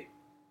enjoy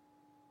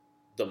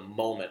the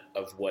moment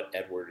of what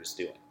Edward is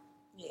doing.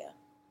 Yeah.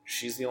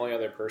 She's the only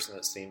other person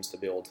that seems to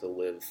be able to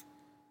live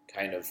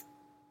kind of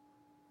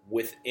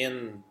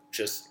within,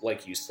 just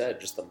like you said,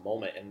 just the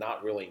moment and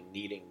not really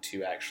needing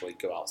to actually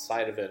go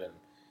outside of it and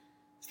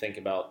think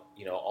about,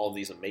 all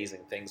these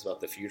amazing things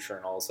about the future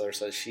and all this other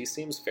stuff. She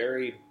seems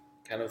very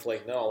kind of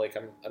like, no, like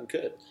I'm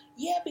good.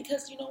 Yeah,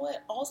 because you know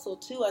what? Also,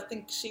 too, I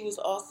think she was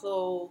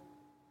also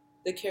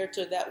the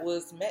character that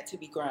was meant to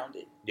be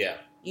grounded. Yeah.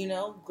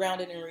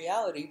 Grounded in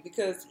reality.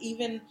 Because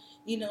even,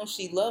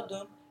 she loved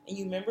him. And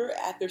you remember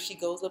after she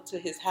goes up to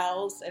his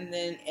house and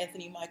then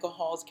Anthony Michael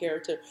Hall's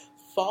character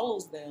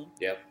follows them.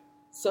 Yep.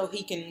 So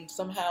he can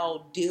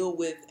somehow deal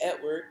with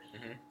Edward.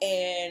 Mm-hmm.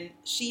 And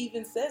she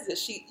even says that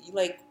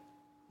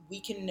we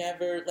can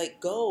never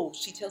go.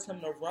 She tells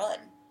him to run.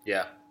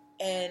 Yeah.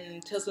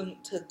 And tells him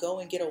to go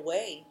and get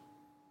away.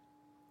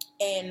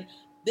 And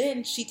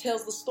then she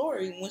tells the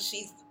story when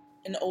she's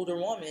an older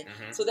woman.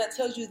 Mm-hmm. So that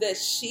tells you that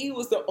she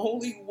was the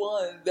only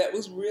one that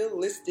was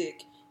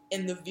realistic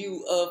in the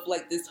view of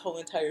this whole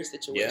entire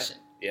situation.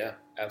 Yeah,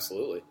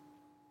 absolutely.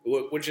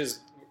 Which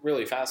is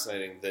really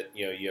fascinating that,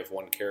 you have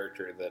one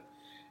character that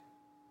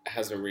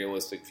has a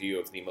realistic view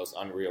of the most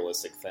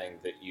unrealistic thing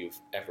that you've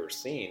ever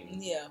seen.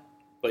 Yeah.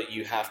 But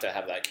you have to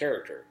have that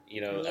character,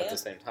 at the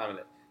same time. And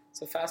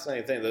it's a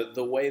fascinating thing.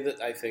 The way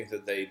that I think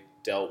that they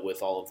dealt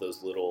with all of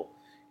those little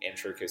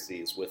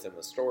intricacies within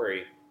the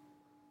story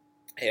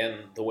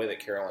and the way that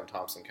Carolyn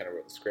Thompson kind of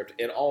wrote the script,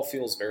 it all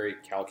feels very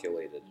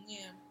calculated.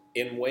 Yeah.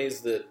 In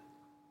ways that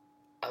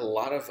a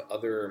lot of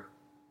other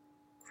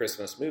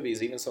Christmas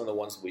movies, even some of the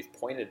ones that we've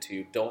pointed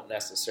to, don't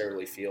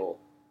necessarily feel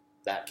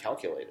that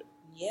calculated.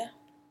 Yeah.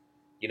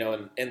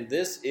 And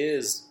this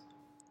is,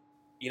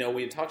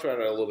 we had talked about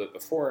it a little bit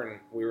before, and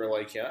we were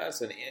like,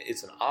 it's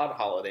an odd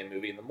holiday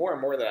movie. And the more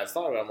and more that I've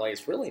thought about it, I'm like,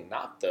 it's really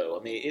not, though.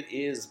 I mean, it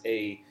is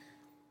a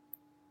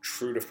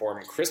true to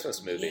form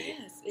Christmas movie.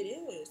 Yes, it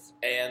is.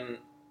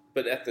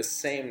 But at the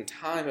same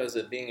time as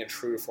it being a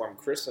true to form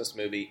Christmas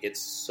movie,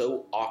 it's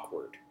so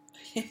awkward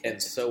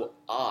and so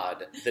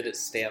odd that it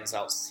stands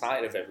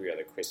outside of every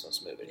other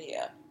Christmas movie.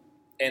 Yeah.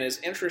 And it's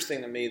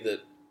interesting to me that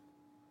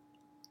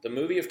the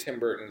movie of Tim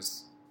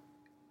Burton's,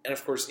 and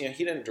of course, he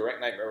didn't direct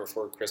Nightmare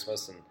Before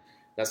Christmas, and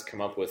that's come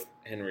up with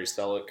Henry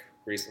Selick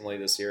recently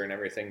this year and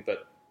everything,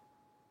 but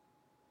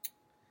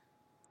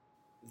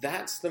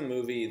that's the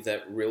movie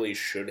that really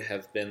should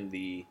have been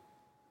the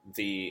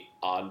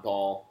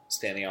oddball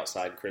standing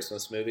outside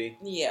Christmas movie.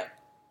 Yeah.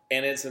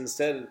 And it's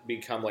instead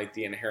become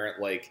the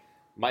inherent,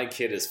 my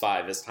kid is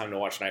 5, it's time to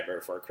watch Nightmare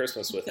Before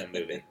Christmas with him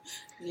movie.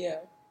 Yeah.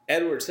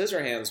 Edward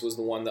Scissorhands was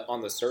the one that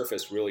on the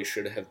surface really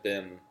should have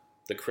been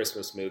the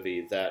Christmas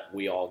movie that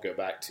we all go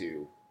back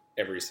to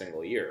every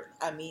single year.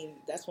 I mean,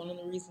 that's one of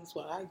the reasons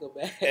why I go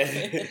back.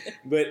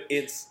 But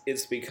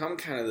it's become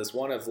kind of this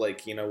one of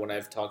when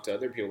I've talked to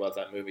other people about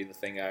that movie, the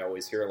thing I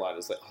always hear a lot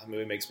is the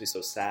movie makes me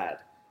so sad.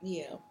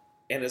 Yeah.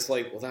 And it's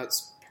well,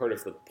 that's part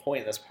of the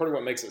point. That's part of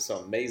what makes it so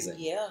amazing.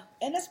 Yeah.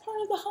 And that's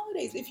part of the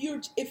holidays.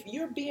 If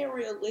you're being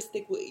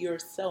realistic with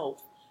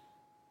yourself,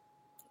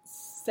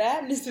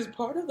 sadness is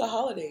part of the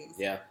holidays.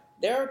 Yeah.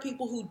 There are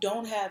people who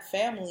don't have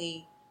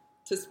family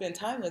to spend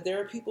time with. There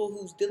are people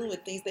who's dealing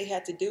with things they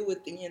had to do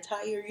with the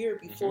entire year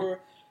before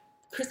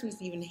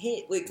Christmas even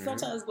hit.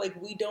 Sometimes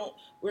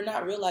we're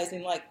not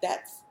realizing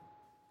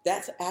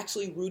that's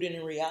actually rooted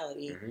in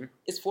reality.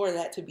 It's for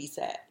that to be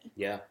sad.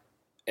 Yeah.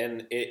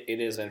 And it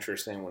is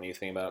interesting when you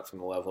think about it from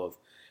the level of,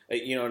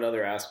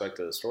 another aspect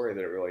of the story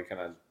that it really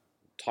kind of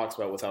talks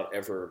about without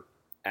ever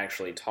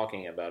actually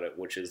talking about it,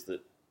 which is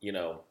that,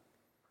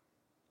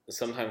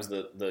 sometimes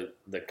the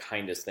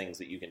kindest things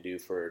that you can do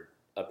for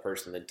a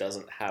person that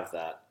doesn't have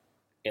that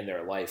in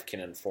their life can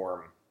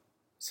inform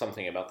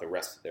something about the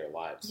rest of their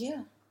lives.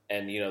 Yeah.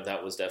 And,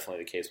 that was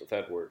definitely the case with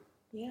Edward.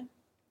 Yeah.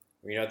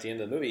 At the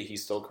end of the movie,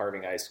 he's still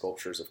carving ice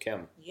sculptures of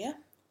Kim. Yeah.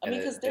 I mean,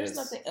 because there's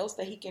nothing else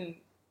that he can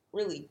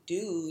really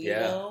do, you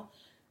know?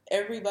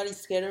 Everybody's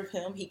scared of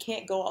him. He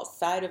can't go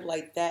outside of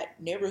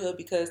that neighborhood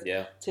because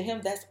to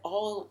him that's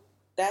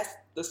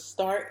the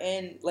start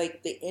and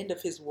the end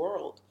of his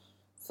world.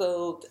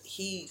 So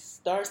he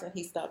starts and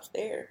he stops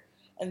there.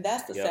 And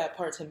that's the sad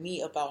part to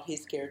me about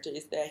his character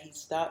is that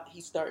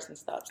he starts and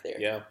stops there.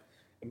 Yeah.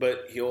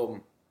 But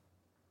he'll,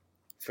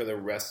 for the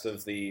rest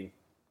of the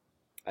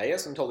I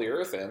guess until the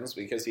Earth ends,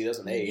 because he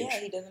doesn't age. Yeah,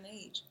 he doesn't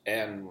age.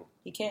 And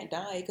he can't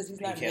die because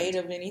he's not made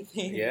of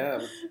anything.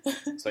 Yeah.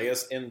 So I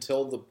guess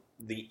until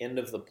the end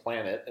of the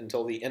planet,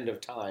 until the end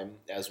of time,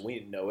 as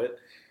we know it,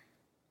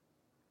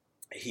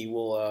 he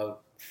will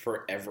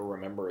forever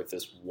remember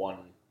this one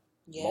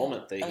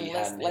moment that he had in his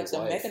life. Unless,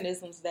 the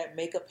mechanisms that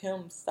make up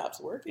him stops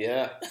working.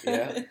 Yeah.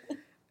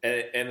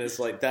 And it's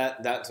like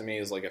that to me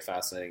is like a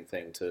fascinating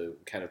thing to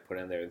kind of put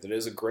in there. That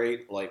is a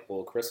great, like,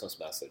 little Christmas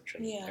message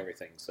and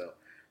everything. So,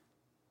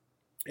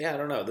 yeah, I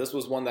don't know. This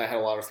was one that I had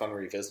a lot of fun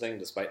revisiting,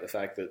 despite the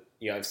fact that,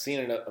 I've seen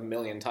it a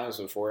million times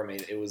before. I mean,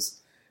 it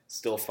was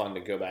still fun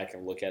to go back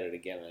and look at it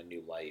again in a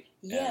new light.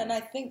 Yeah, and I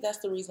think that's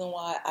the reason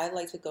why I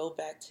like to go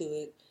back to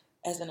it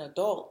as an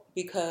adult,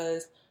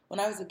 because when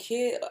I was a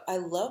kid, I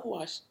loved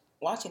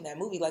watching that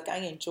movie. Like, I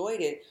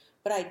enjoyed it,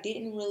 but I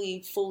didn't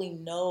really fully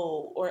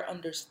know or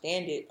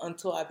understand it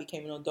until I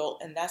became an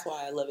adult, and that's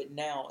why I love it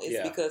now.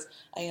 It's because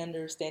I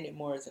understand it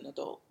more as an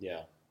adult.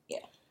 Yeah.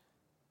 Yeah.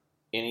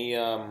 Any,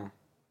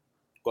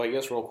 well, I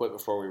guess real quick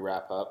before we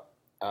wrap up,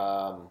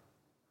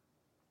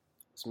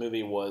 this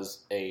movie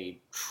was a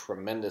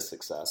tremendous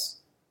success.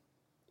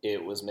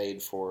 It was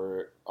made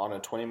on a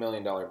 $20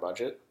 million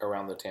budget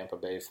around the Tampa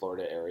Bay,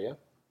 Florida area,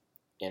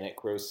 and it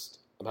grossed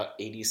about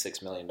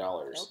 $86 million.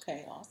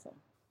 Okay, awesome.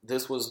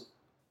 This was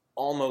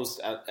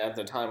almost, at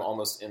the time,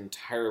 almost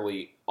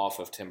entirely off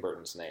of Tim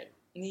Burton's name.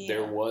 Yeah.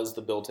 There was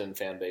the built-in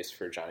fan base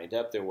for Johnny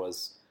Depp. There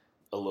was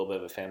a little bit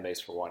of a fan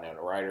base for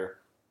Winona Ryder.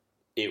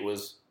 It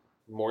was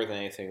more than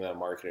anything that I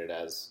marketed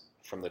as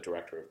from the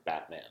director of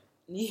Batman.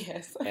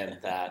 Yes. And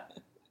that,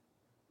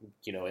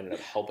 ended up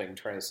helping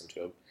turn this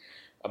into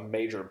a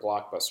major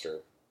blockbuster,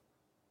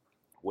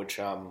 which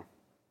I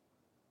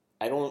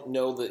don't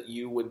know that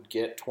you would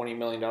get $20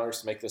 million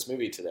to make this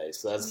movie today.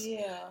 So that's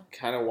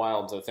kind of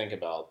wild to think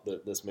about,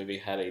 that this movie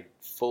had a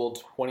full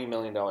 $20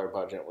 million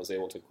budget and was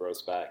able to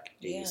gross back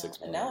 $86 million.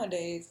 And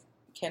nowadays,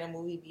 can a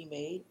movie be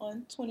made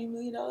on $20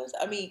 million?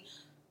 I mean,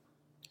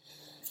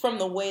 from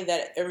the way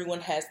that everyone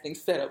has things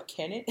set up,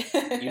 can it?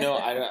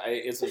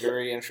 It's a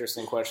very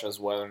interesting question as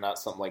to whether or not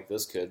something like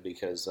this could,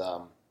 because,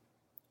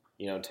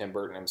 Tim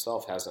Burton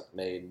himself hasn't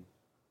made,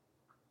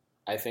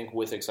 I think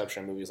with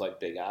exception of movies like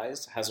Big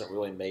Eyes, hasn't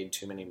really made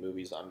too many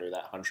movies under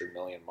that 100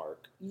 million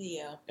mark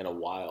in a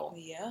while.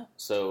 Yeah.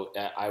 So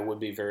I would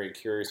be very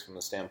curious from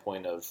the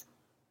standpoint of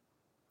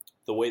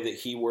the way that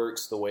he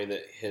works, the way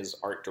that his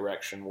art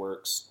direction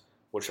works,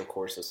 which of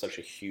course is such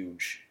a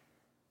huge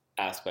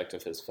aspect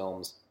of his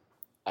films.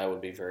 I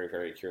would be very,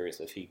 very curious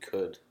if he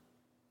could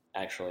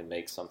actually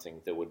make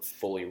something that would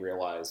fully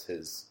realize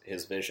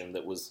his vision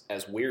that was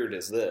as weird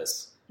as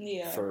this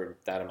for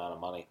that amount of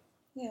money.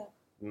 Yeah.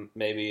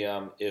 Maybe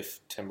if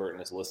Tim Burton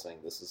is listening,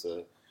 this is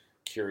a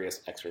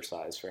curious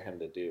exercise for him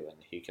to do, and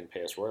he can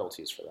pay us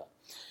royalties for that.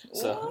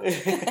 So,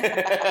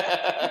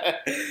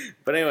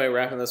 but anyway,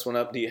 wrapping this one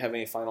up, do you have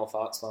any final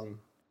thoughts on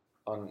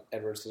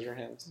Edward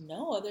Scissorhands?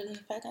 No, other than the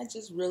fact I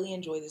just really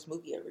enjoy this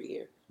movie every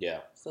year. Yeah.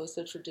 So it's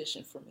a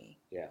tradition for me.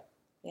 Yeah.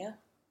 Yeah.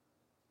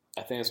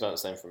 I think it's about the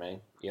same for me,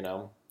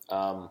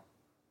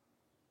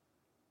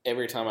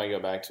 Every time I go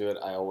back to it,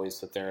 I always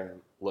sit there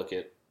and look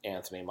at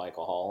Anthony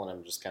Michael Hall, and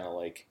I'm just kind of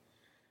like,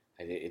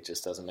 it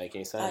just doesn't make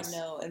any sense. I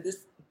know, and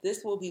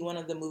this will be one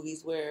of the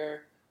movies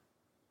where,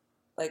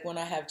 like, when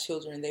I have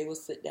children, they will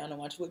sit down and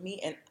watch with me,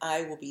 and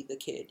I will be the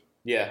kid.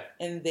 Yeah.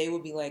 And they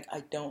will be like,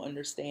 I don't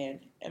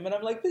understand. And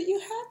I'm like, but you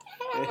have to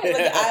have.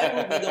 Like, I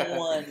will be the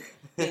one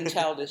being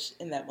childish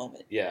in that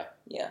moment. Yeah.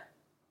 Yeah.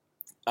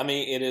 I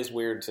mean, it is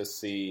weird to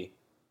see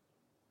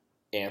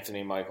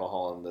Anthony Michael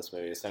Hall in this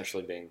movie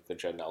essentially being the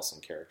Judd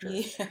Nelson character.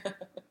 Yeah.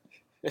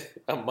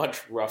 A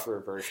much rougher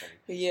version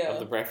of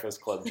the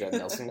Breakfast Club Judd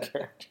Nelson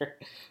character.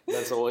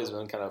 That's always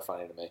been kind of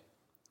funny to me.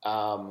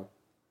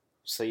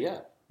 So yeah,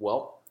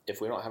 well, if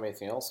we don't have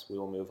anything else, we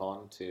will move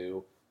on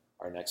to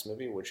our next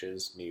movie, which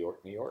is New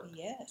York, New York.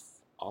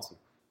 Yes. Awesome.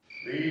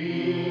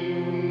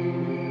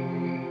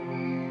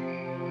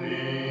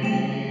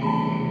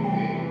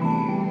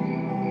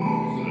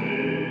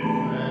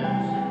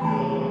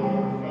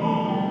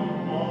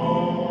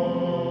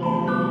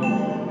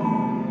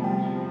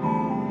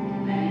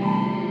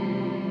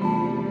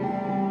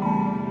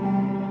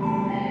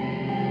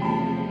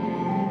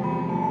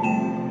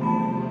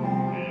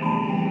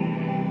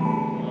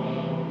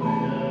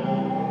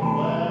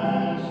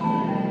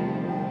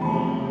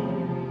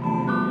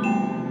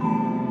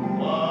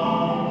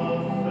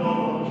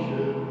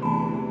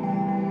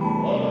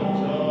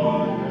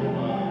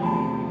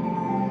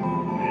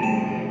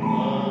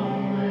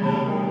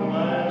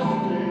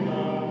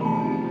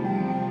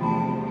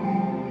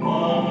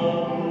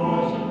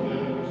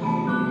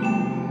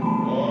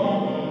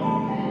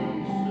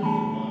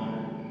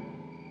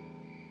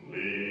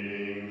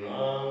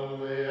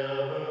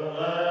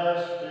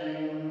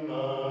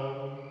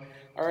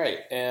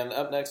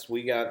 Next,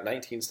 we got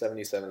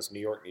 1977's New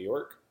York, New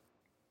York,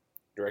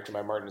 directed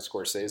by Martin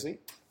Scorsese,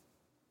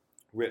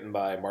 written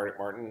by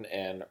Martin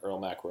and Earl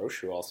Mac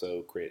Roche, who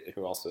also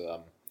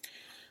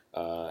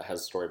has a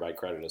story by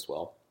credit as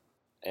well.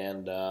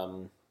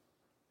 And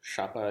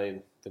shot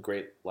by the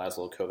great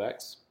Laszlo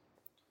Kovacs,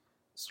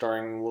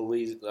 starring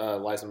Liza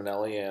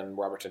Minnelli and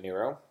Robert De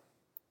Niro.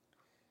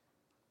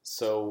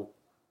 So,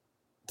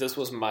 this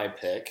was my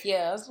pick.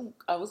 Yeah,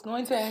 I was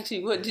going to ask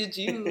you, what did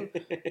you,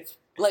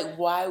 like,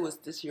 why was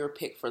this your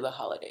pick for the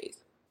holidays?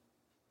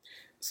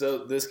 So,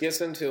 this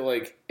gets into,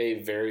 like,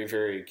 a very,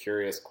 very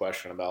curious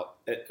question about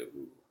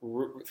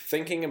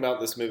thinking about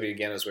this movie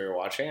again as we were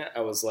watching it.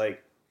 I was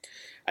like,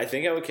 I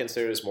think I would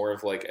consider this more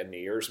of, like, a New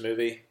Year's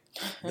movie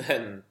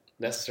than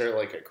necessarily,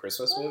 like, a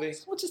Christmas movie.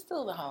 Which is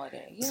still the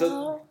holiday, you so,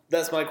 know?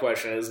 that's my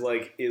question, is,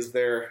 like, is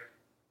there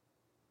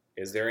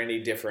any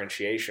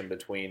differentiation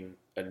between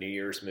a New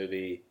Year's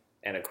movie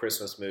and a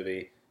Christmas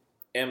movie?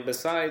 And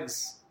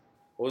besides,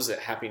 what was it,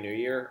 Happy New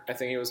Year, I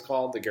think it was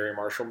called, the Gary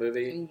Marshall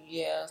movie?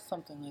 Yeah,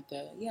 something like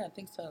that. Yeah, I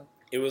think so.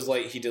 It was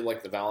like he did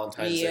like the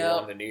Valentine's Day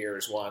one, the New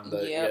Year's one,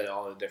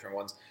 all the different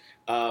ones.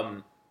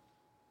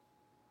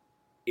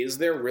 Is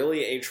there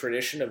really a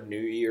tradition of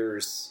New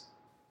Year's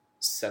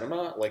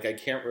cinema? Like, I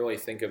can't really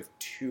think of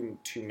too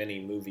many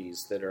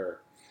movies that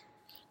are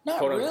not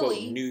quote unquote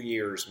really New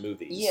Year's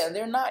movies. Yeah,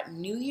 they're not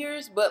New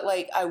Year's, but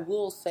like I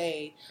will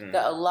say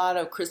that a lot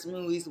of Christmas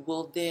movies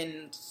will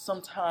then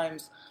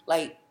sometimes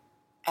like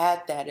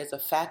add that as a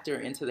factor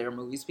into their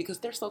movies because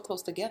they're so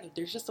close together.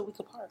 They're just a week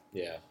apart.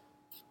 Yeah.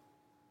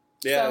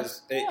 Yeah,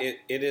 So,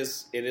 it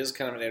is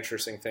kind of an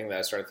interesting thing that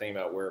I started thinking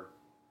about, where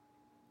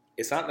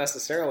it's not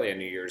necessarily a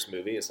New Year's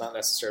movie, it's not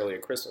necessarily a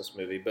Christmas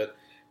movie, but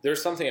there's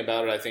something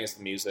about it. I think it's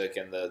the music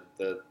and the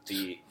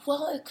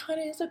Well, it kind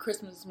of is a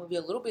Christmas movie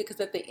a little bit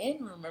because at the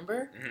end,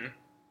 remember,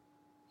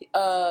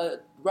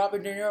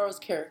 Robert De Niro's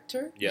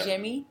character,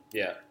 Jimmy.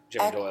 Yeah,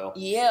 Jimmy Doyle.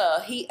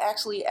 Yeah, he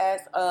actually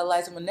asked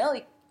Liza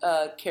Minnelli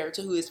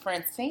character, who is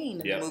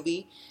Francine in the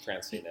movie.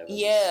 Francine Evans.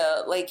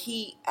 Yeah, like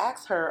he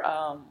asked her,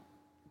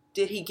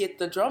 did he get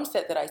the drum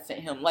set that I sent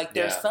him, like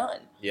their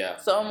son? Yeah.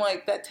 So I'm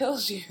like, that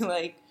tells you,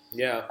 like,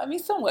 yeah. I mean,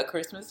 somewhat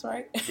Christmas,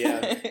 right?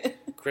 Yeah.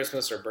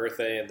 Christmas or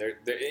birthday, and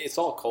it's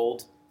all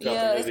cold.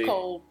 Yeah, it's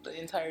cold the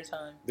entire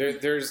time.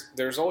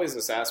 There's always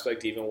this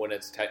aspect, even when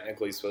it's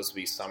technically supposed to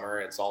be summer,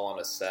 it's all on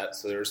a set,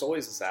 so there's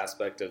always this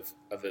aspect of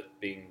it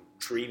being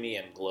dreamy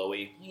and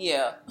glowy.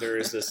 Yeah. There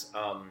is this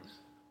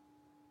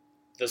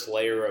this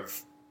layer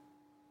of,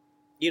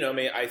 I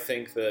mean, I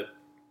think that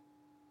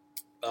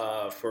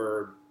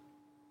for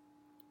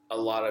a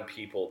lot of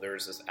people,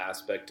 there's this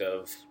aspect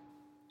of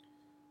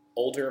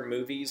older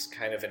movies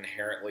kind of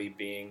inherently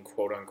being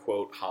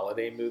quote-unquote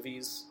holiday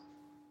movies.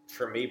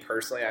 For me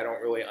personally, I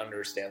don't really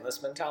understand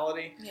this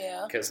mentality.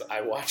 Yeah. Because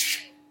I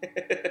watch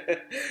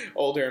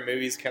older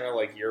movies kind of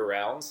like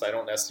year-round, so I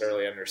don't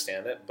necessarily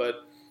understand it.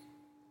 But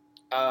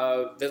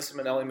Vincent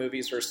Minnelli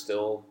movies are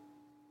still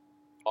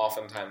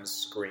oftentimes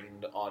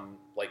screened on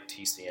like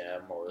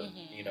TCM or,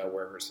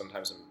 wherever,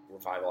 sometimes in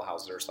revival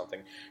houses or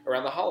something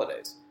around the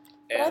holidays.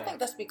 But I think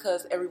that's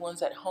because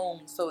everyone's at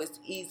home, so it's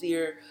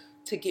easier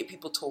to get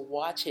people to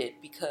watch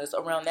it because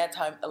around that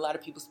time, a lot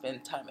of people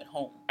spend time at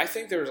home. I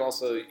think there's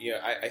also,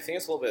 I think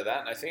it's a little bit of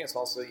that, and I think it's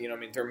also, I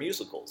mean, they're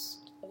musicals.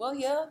 Well,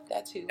 yeah,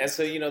 that too. And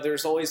so,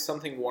 there's always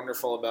something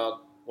wonderful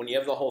about when you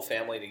have the whole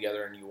family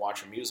together and you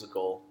watch a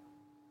musical.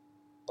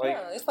 Like,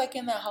 yeah, it's like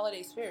in that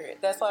holiday spirit.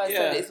 That's why I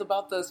said it's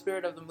about the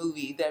spirit of the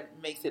movie that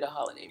makes it a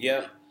holiday movie.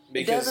 Yeah,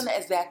 it doesn't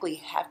exactly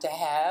have to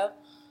have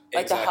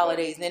like the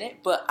holidays in it,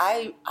 but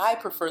I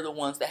prefer the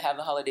ones that have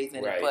the holidays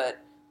in it.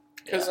 But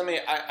because I mean,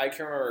 I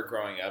can remember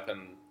growing up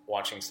and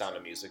watching Sound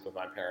of Music with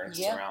my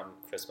parents around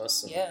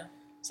Christmas. And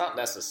it's not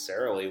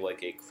necessarily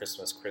like a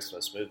Christmas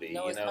movie.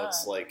 No,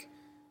 it's like,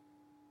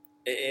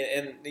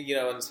 and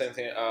the same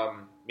thing.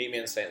 Meet Me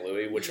in St.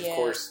 Louis, which of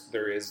course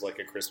there is like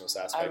a Christmas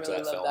aspect to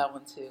that film. I really love that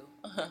one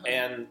too.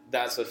 And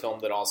that's a film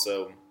that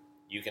also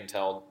you can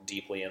tell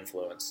deeply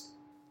influenced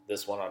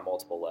this one on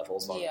multiple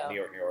levels, on New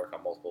York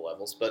on multiple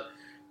levels. But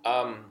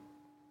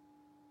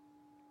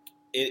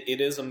it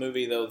is a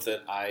movie though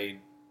that I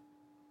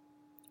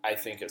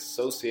think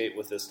associate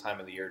with this time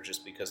of the year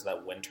just because of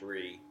that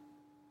wintry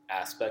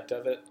aspect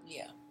of it.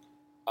 Yeah.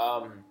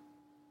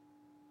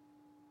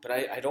 But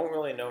I don't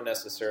really know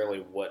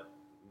necessarily what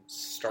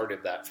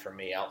started that for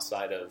me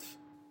outside of,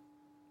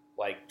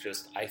 like,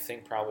 just, I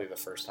think probably the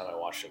first time I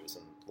watched it was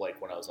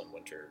when I was on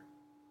winter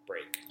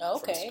break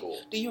from school.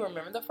 Do you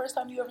remember the first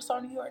time you ever saw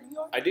New York?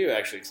 I do,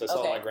 actually, because I saw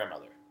it with my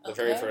grandmother. The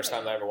very first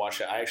time I ever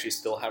watched it. I actually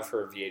still have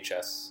her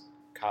VHS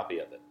copy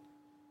of it.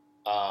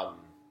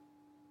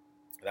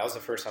 That was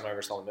the first time I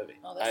ever saw the movie.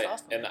 Oh, that's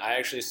awesome. And I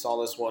actually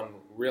saw this one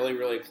really,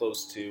 really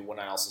close to when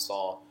I also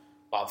saw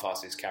Bob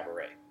Fosse's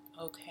Cabaret.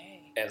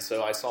 Okay. And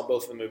so I saw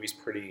both of the movies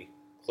pretty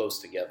close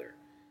together.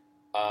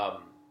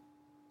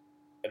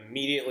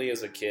 Immediately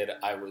as a kid,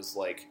 I was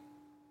like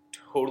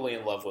totally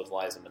in love with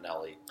Liza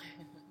Minnelli.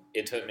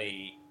 It took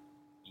me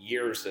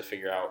years to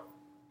figure out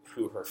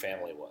who her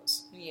family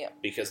was. Yeah.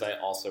 Because I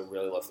also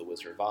really love The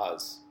Wizard of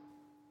Oz.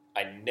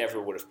 I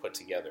never would have put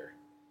together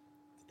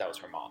that was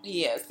her mom.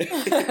 Yes. Judy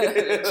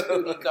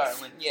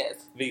Garland,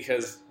 yes.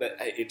 Because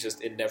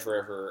it never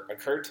ever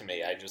occurred to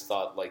me. I just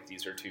thought, like,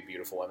 these are two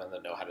beautiful women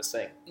that know how to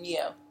sing.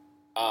 Yeah.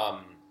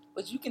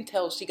 But you can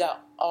tell she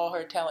got all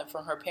her talent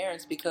from her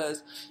parents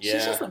because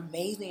she's just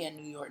amazing in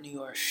New York, New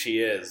York. She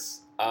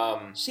is.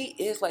 She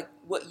is like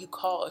what you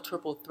call a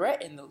triple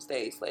threat in those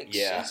days. Like,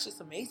 she's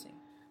just amazing.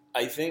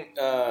 I think,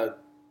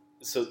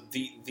 so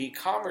the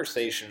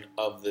conversation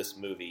of this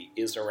movie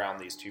is around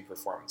these two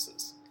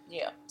performances.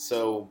 Yeah.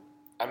 So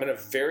I'm going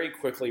to very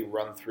quickly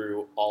run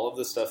through all of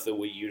the stuff that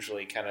we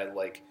usually kind of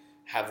like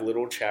have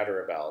little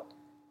chatter about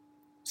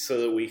so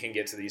that we can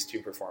get to these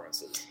two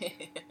performances.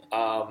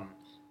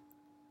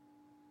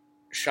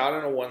 Shot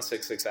in a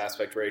 1:6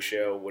 aspect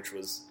ratio, which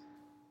was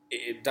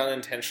done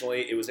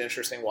intentionally. It was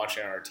interesting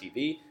watching on our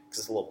TV because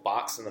it's a little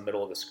box in the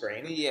middle of the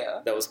screen.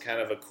 Yeah. That was kind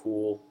of a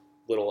cool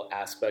little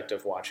aspect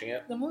of watching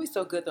it. The movie's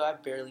so good, though, I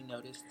barely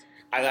noticed.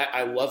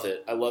 I love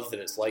it. I love that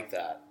it's like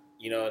that.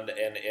 You know, and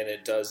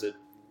it does, it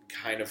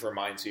kind of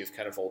reminds you of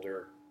kind of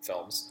older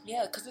films.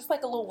 Yeah, because it's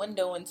like a little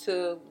window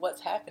into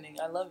what's happening.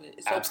 I love it.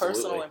 It's so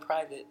personal and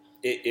private.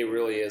 It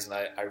really is, and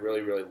I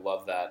really, really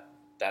love that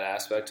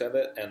aspect of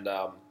it. And,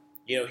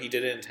 you know, he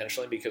did it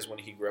intentionally because when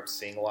he grew up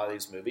seeing a lot of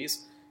these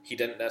movies, he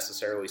didn't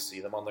necessarily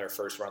see them on their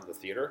first run of the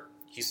theater.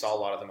 He saw a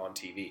lot of them on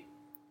TV.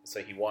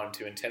 So he wanted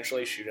to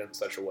intentionally shoot it in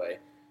such a way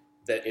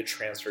that it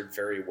transferred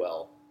very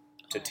well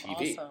to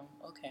TV. Awesome.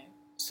 Okay.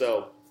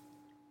 So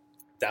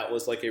that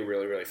was like a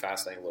really, really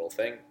fascinating little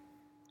thing.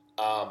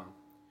 The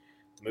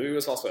movie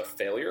was also a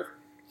failure.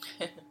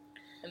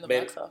 In the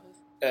box office?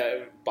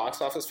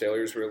 Box office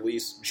failures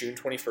released June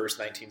 21st,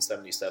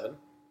 1977.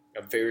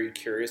 I'm very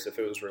curious if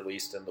it was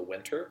released in the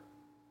winter.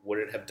 Would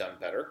it have done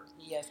better?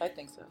 Yes, I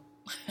think so.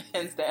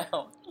 Hands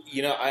down.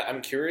 You know,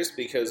 I'm curious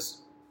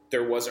because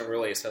there wasn't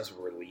really a sense of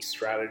release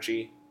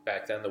strategy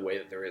back then the way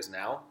that there is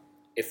now.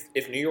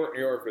 If New York,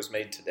 New York was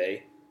made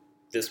today,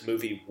 this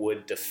movie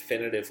would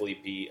definitively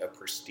be a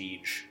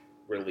prestige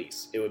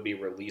release. It would be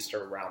released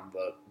around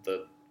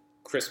the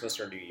Christmas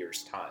or New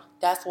Year's time.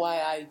 That's why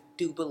I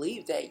do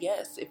believe that,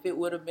 yes, if it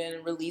would have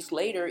been released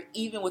later,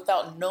 even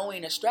without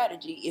knowing a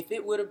strategy, if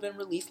it would have been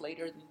released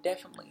later, then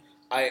definitely.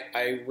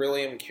 I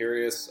really am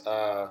curious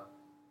at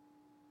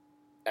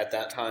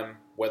that time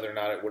whether or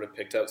not it would have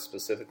picked up,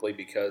 specifically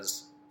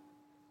because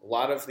a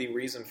lot of the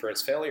reason for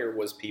its failure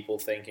was people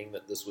thinking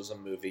that this was a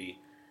movie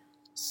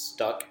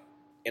stuck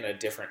in a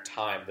different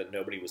time that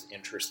nobody was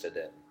interested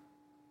in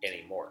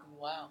anymore.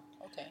 Wow,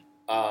 okay.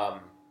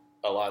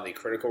 A lot of the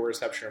critical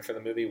reception for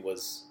the movie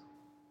was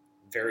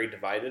very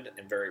divided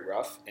and very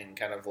rough, and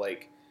kind of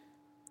like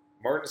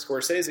Martin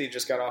Scorsese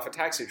just got off a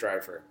Taxi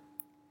Driver,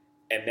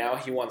 and now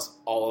he wants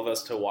all of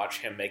us to watch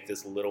him make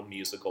this little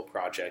musical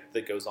project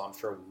that goes on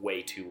for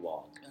way too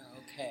long.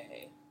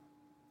 Okay.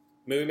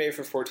 Movie made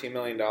for $14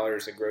 million. It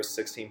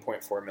grossed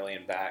 $16.4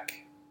 million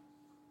back.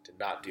 Did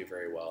not do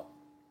very well.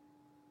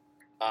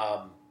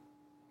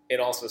 It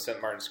also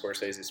sent Martin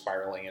Scorsese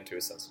spiraling into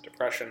a sense of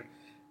depression,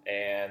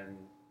 and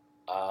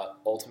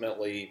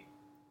ultimately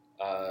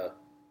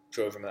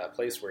drove him to that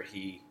place where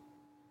he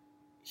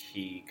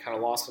kind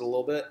of lost it a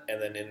little bit,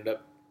 and then ended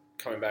up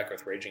coming back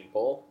with Raging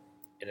Bull.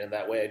 And in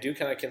that way, I do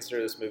kind of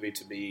consider this movie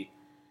to be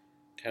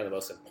kind of the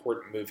most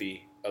important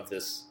movie of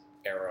this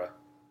era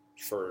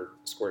for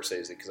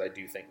Scorsese, because I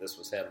do think this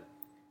was him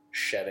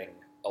shedding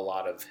a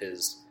lot of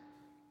his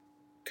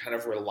kind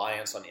of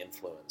reliance on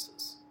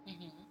influences.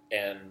 Mm-hmm.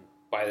 And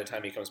by the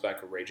time he comes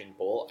back with Raging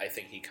Bull, I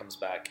think he comes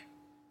back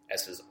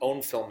as his own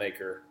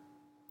filmmaker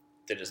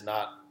that is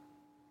not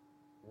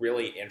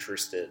really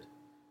interested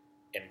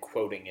in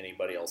quoting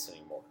anybody else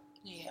anymore.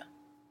 Yeah.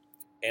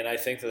 And I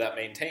think that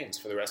maintains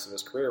for the rest of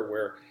his career,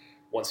 where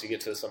once you get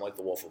to something like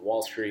The Wolf of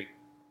Wall Street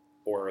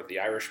or The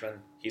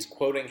Irishman, he's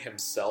quoting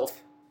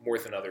himself more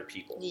than other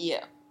people.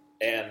 Yeah.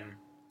 And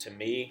to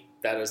me,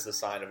 that is the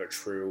sign of a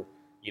true,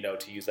 you know,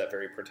 to use that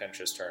very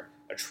pretentious term,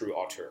 a true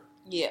auteur.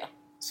 Yeah.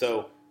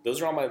 So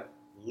those are all my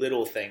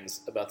little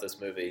things about this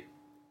movie,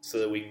 so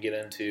that we can get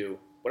into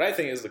what I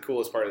think is the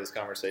coolest part of this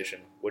conversation,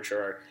 which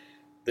are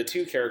the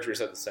two characters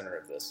at the center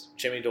of this,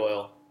 Jimmy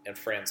Doyle and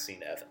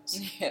Francine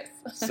Evans. Yes.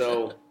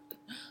 So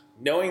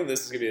knowing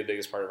this is going to be the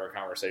biggest part of our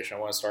conversation, I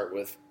want to start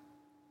with,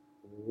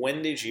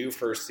 when did you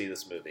first see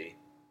this movie?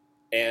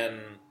 And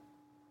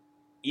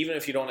even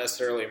if you don't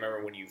necessarily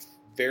remember when you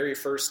very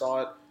first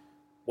saw it,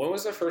 when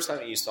was the first time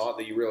that you saw it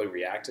that you really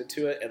reacted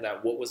to it, and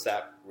what was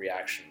that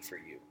reaction for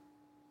you?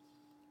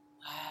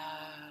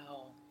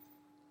 Wow.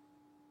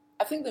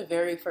 I think the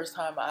very first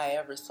time I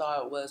ever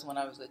saw it was when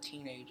I was a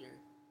teenager.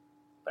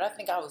 But I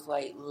think I was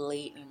like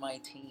late in my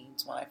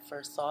teens when I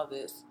first saw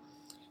this.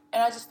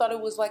 And I just thought it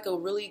was like a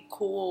really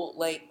cool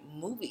like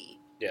movie.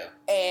 Yeah.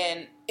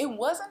 And it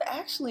wasn't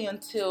actually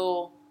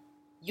until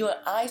you and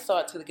I saw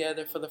it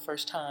together for the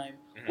first time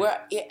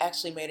where it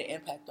actually made an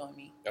impact on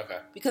me. Okay.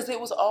 Because it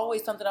was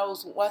always something I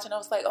was watching. I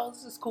was like, oh,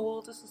 this is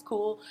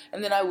cool.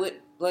 And then I would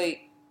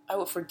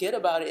forget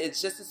about it.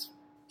 It's just as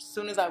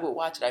soon as I would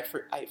watch it,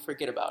 I'd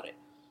forget about it.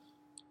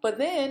 But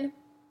then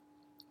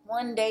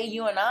one day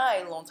you and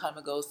I, a long time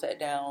ago, sat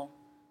down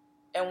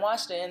and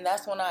watched it. And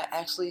that's when I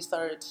actually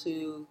started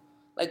to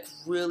like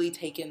really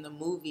take in the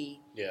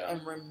movie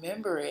and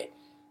remember it.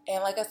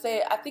 And like I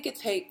said, I think it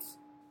takes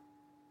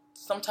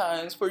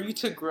sometimes for you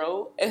to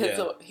grow as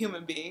Yeah. a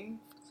human being,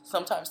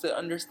 sometimes to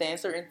understand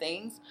certain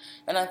things.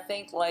 And I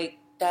think, like,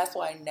 that's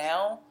why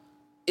now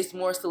it's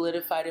more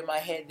solidified in my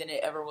head than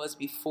it ever was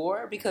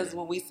before. Because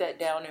when we sat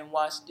down and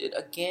watched it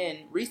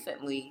again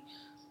recently,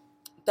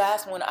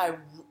 that's when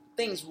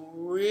things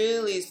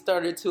really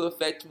started to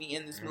affect me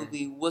in this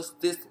movie, was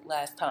this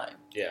last time.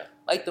 Yeah.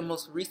 Like, the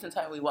most recent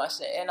time we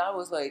watched it. And I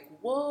was like,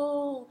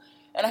 whoa.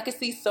 And I could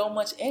see so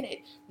much in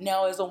it.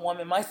 Now, as a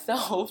woman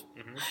myself,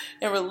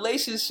 in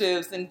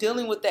relationships and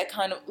dealing with that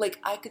kind of, like,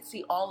 I could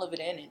see all of it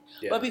in it.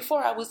 Yeah. But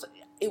before,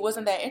 it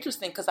wasn't that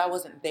interesting because I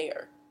wasn't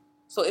there.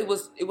 So it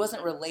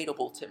wasn't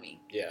relatable to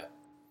me. Yeah.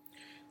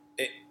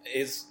 It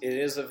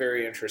is a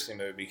very interesting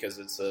movie because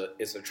it's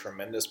a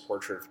tremendous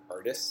portrait of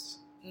artists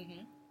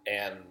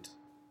and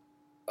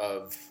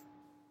of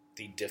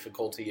the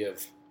difficulty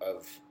of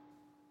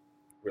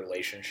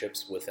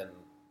relationships within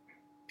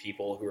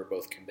people who are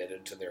both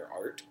committed to their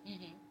art.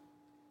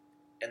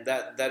 And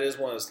that is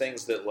one of those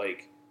things that,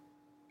 like,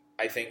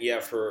 I think,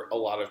 for a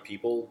lot of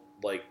people,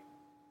 like,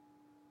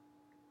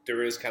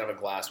 there is kind of a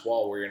glass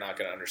wall where you're not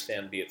going to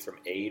understand, be it from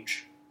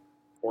age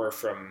or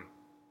from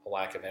a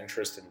lack of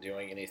interest in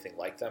doing anything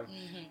like them.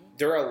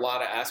 There are a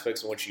lot of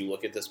aspects in which you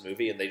look at this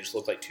movie and they just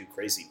look like two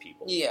crazy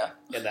people. Yeah.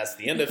 And that's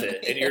the end of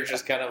it. And you're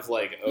just kind of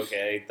like,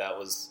 okay,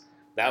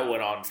 that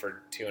went on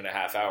for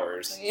 2.5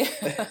 hours.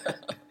 Yeah.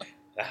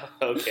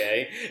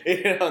 Okay.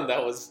 And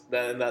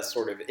that's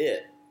sort of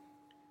it.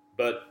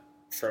 But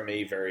for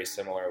me, very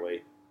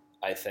similarly,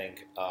 I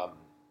think,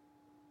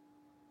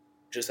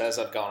 just as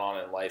I've gone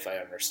on in life, I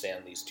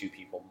understand these two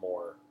people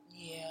more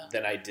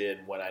than I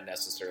did when I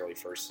necessarily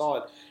first saw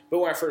it. But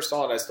when I first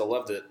saw it, I still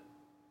loved it.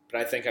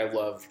 But I think I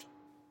loved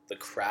the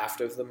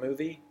craft of the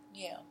movie.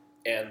 Yeah.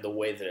 And the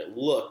way that it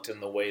looked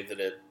and the way that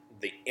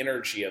the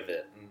energy of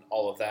it and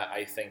all of that.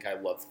 I think I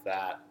loved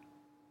that.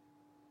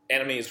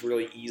 And I mean, it's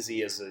really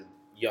easy as a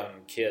young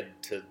kid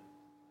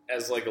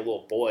as like a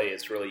little boy,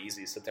 it's really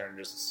easy to sit there and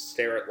just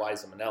stare at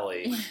Liza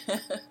Minnelli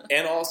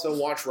and also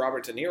watch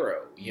Robert De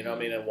Niro, you know what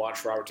I mean? And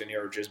watch Robert De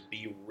Niro just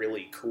be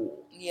really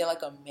cool. Yeah,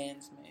 like a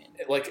man's man.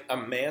 Like a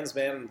man's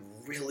man,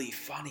 really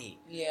funny.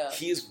 Yeah.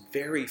 He is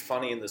very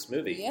funny in this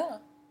movie. Yeah.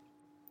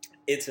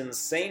 It's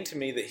insane to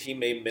me that he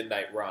made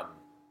Midnight Run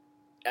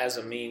as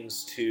a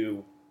means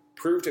to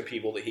prove to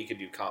people that he could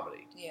do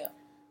comedy. Yeah.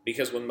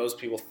 Because when most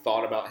people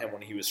thought about him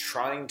when he was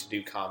trying to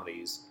do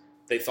comedies,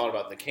 they thought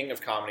about the king of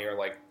comedy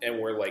and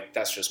we're like,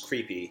 that's just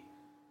creepy.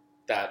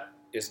 That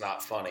is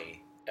not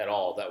funny at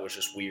all. That was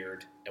just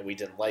weird, and we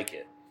didn't like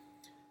it.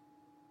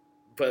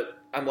 But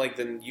I'm like,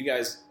 then you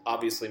guys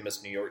obviously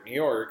missed New York, New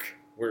York,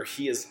 where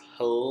he is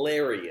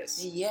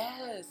hilarious.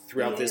 Yes.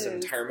 Throughout this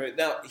entire movie.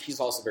 Now, he's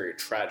also very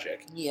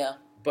tragic. Yeah.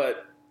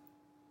 But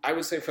I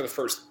would say for the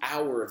first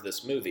hour of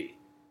this movie,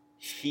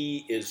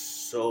 he is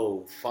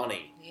so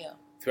funny. Yeah.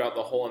 Throughout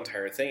the whole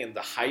entire thing, and the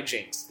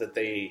hijinks that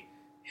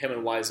him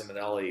and Liza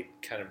Minnelli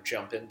kind of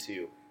jump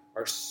into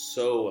are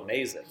so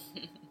amazing.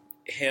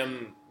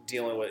 Him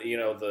dealing with,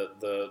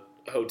 the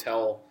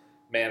hotel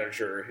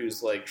manager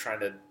who's like trying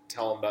to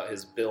tell him about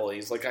his bill.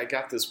 He's like, I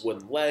got this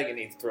wooden leg, and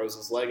he throws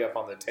his leg up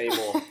on the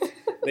table.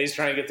 And he's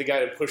trying to get the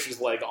guy to push his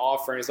leg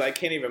off for him. He's like, I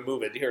can't even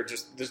move it. Here,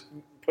 just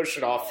push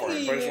it off for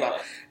him. Push it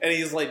off. And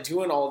he's like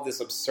doing all of this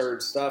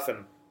absurd stuff,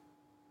 and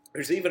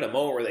there's even a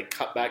moment where they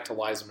cut back to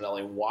Liza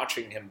Minnelli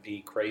watching him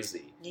be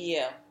crazy.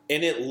 Yeah.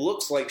 And it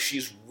looks like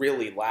she's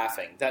really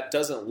laughing. That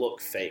doesn't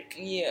look fake.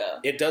 Yeah.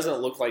 It doesn't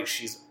look like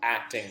she's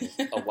acting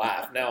a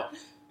laugh. Now,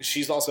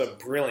 she's also a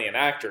brilliant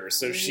actor,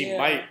 so she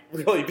might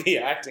really be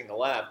acting a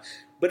laugh.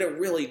 But it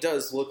really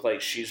does look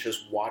like she's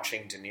just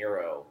watching De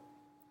Niro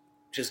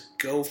just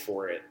go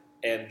for it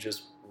and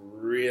just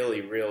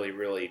really, really,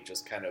 really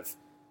just kind of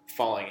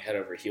falling head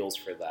over heels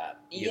for that.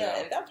 You know?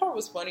 And that part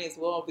was funny as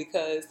well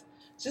because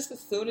just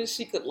as soon as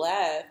she could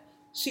laugh,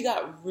 she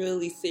got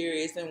really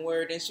serious and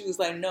worried, and she was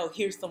like, no,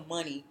 here's some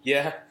money.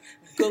 Yeah.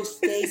 Go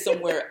stay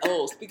somewhere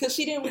else. Because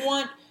she didn't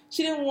want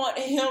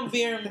him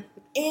being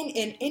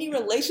in any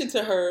relation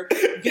to her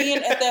being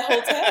at that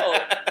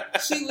hotel.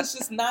 She was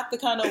just not the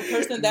kind of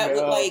person that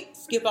would like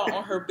skip out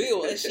on her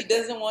bill, and she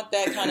doesn't want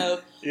that kind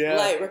of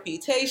like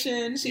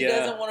reputation. She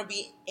doesn't want to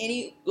be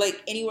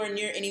anywhere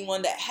near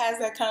anyone that has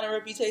that kind of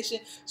reputation.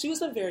 She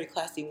was a very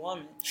classy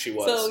woman. She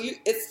was. So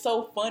it's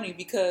so funny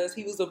because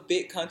he was a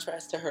big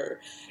contrast to her.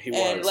 He was.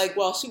 And like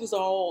while she was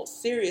all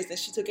serious and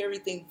she took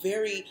everything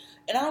very,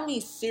 and I don't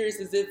mean serious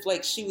as if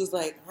like she was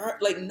like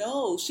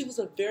no, she was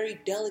a very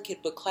delicate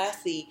but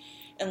classy,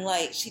 and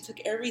like she took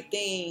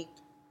everything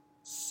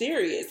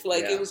serious.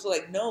 Like it was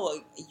like, no,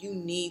 you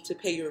need to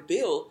pay your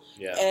bill.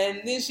 Yeah.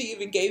 And then she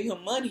even gave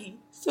him money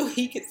so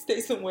he could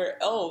stay somewhere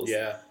else.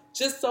 Yeah.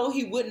 Just so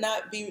he would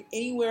not be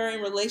anywhere in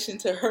relation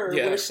to her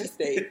where she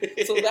stayed.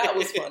 So that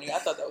was funny. I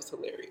thought that was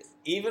hilarious.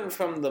 Even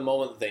from the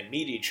moment that they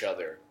meet each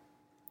other,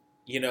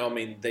 I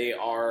mean, they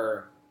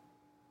are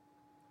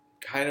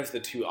kind of the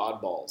two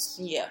oddballs.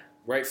 Yeah.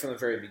 Right from the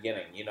very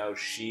beginning.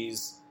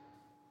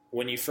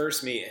 When you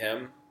first meet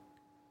him,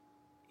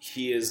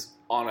 he is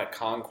on a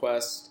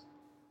conquest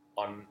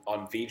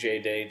on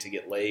VJ Day to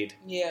get laid.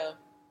 Yeah.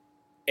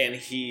 And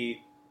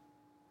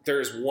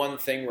there's one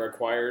thing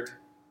required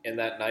in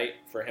that night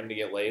for him to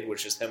get laid,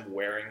 which is him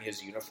wearing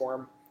his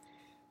uniform.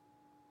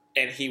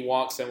 And he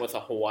walks in with a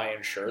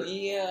Hawaiian shirt.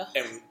 Yeah.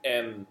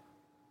 And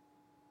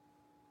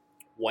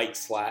white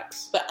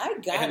slacks. But I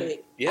got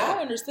it. Yeah.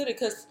 I understood it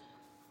because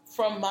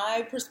from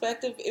my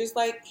perspective, it was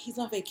like he's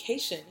on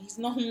vacation. He's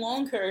no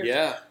longer.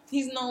 Yeah.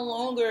 He's no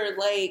longer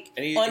like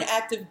on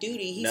active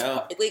duty. He's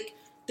like,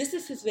 this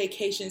is his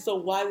vacation. So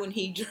why wouldn't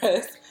he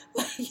dress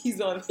like he's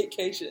on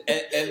vacation?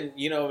 And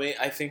you know,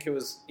 I think it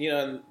was, you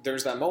know, and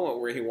there's that moment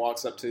where he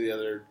walks up to the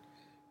other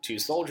two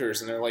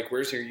soldiers and they're like,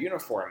 "Where's your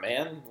uniform,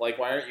 man? Like,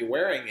 why aren't you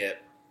wearing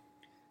it?"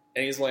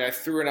 And he's like, "I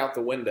threw it out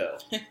the window."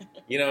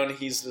 You know, and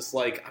he's just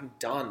like, "I'm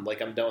done.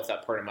 Like, I'm done with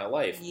that part of my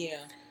life." Yeah.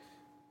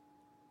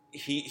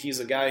 He's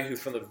a guy who,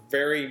 from the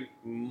very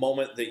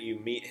moment that you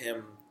meet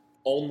him,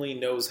 only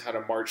knows how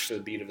to march to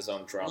the beat of his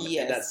own drum.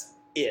 Yes. And that's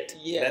it.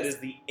 Yes. That is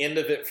the end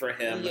of it for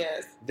him.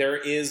 Yes. There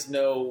is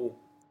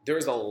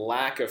a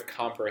lack of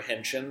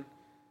comprehension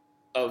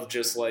of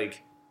just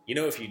like, you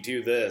know, if you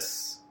do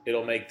this,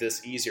 it'll make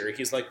this easier.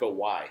 He's like, but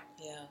why?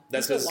 Yeah.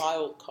 That's He's a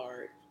wild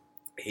card.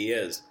 He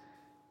is.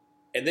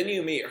 And then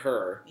you meet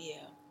her.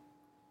 Yeah.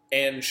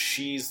 And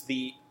she's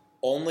the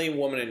only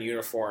woman in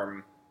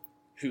uniform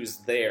who's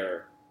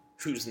there,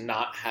 who's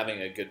not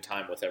having a good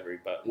time with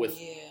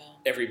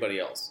everybody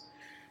else.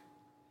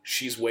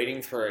 She's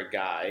waiting for a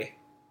guy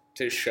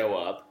to show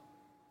up.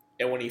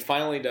 And when he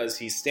finally does,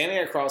 he's standing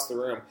across the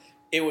room.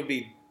 It would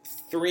be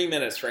 3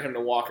 minutes for him to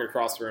walk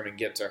across the room and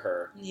get to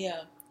her.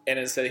 Yeah. And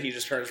instead he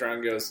just turns around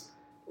and goes,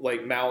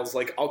 like, mouths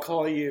like, "I'll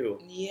call you."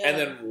 Yeah. And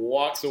then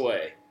walks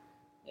away.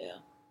 Yeah.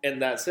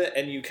 And that's it.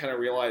 And you kind of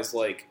realize,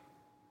 like,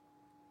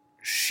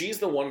 she's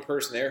the one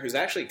person there who's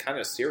actually kind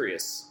of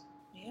serious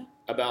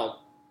about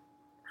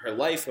her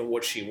life and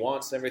what she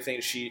wants and everything.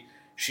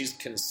 She's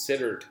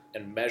considered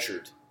and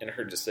measured in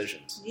her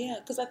decisions. Yeah,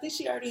 because I think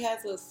she already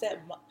has a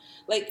set,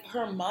 like,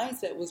 her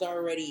mindset was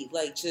already,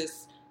 like,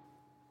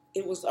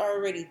 it was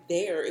already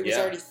there. It was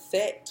already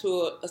set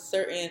to a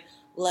certain,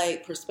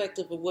 like,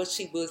 perspective of what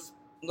she was,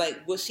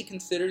 like, what she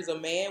considers a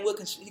man,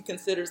 what she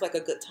considers, like, a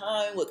good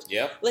time.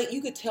 Like,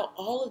 you could tell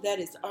all of that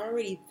is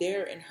already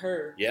there in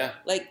her. Yeah.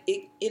 Like,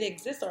 it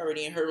exists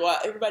already in her. While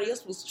everybody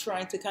else was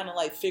trying to kind of,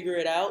 like, figure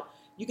it out,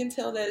 you can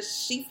tell that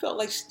she felt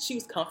like she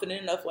was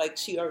confident enough, like,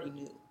 she already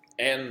knew.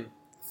 And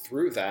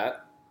through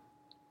that,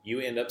 you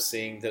end up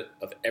seeing that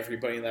of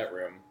everybody in that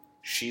room,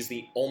 she's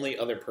the only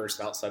other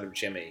person outside of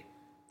Jimmy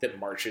that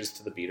marches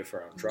to the beat of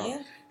her own drum.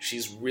 Yeah.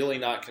 She's really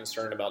not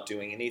concerned about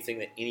doing anything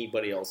that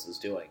anybody else is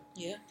doing.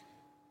 Yeah.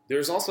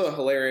 There's also a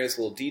hilarious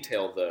little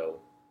detail, though,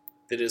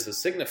 that is a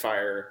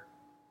signifier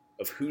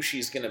of who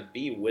she's going to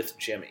be with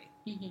Jimmy.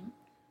 Mm-hmm.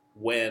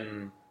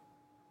 When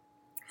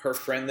her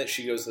friend that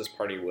she goes to this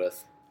party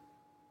with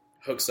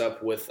hooks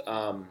up with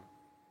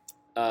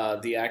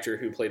the actor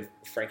who played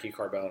Frankie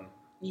Carbone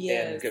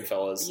in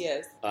Goodfellas.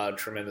 Yes.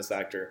 Tremendous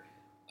actor.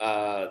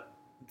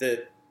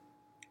 That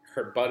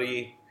her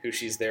buddy, who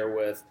she's there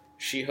with,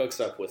 she hooks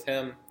up with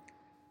him,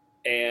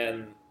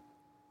 and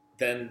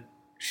then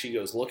she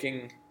goes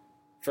looking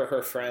for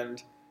her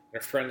friend.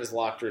 Her friend has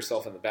locked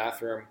herself in the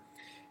bathroom.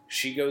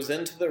 She goes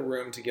into the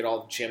room to get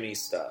all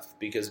Jimmy's stuff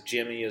because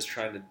Jimmy is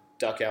trying to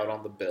duck out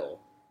on the bill,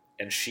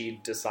 and she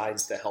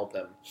decides to help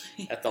him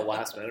at the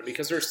last minute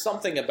because there's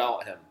something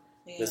about him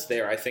that's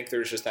there. I think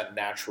there's just that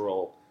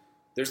natural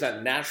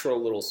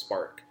little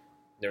spark.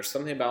 There's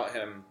something about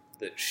him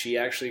that she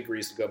actually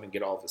agrees to go up and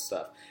get all this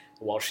stuff.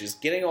 And while she's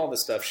getting all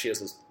this stuff, she has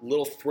this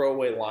little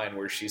throwaway line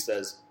where she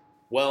says,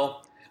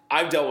 "Well,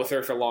 I've dealt with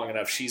her for long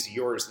enough. She's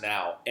yours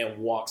now," and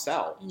walks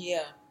out.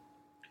 Yeah.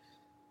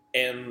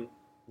 And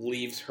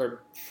leaves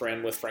her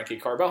friend with Frankie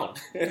Carbone.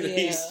 And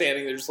he's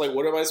standing there just like,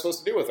 what am I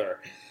supposed to do with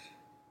her?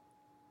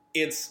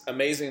 It's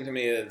amazing to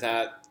me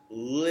that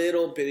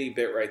little bitty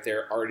bit right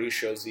there already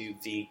shows you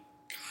the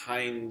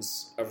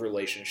kinds of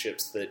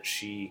relationships that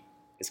she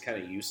is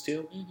kind of used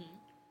to,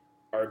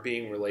 are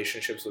being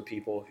relationships with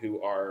people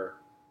who are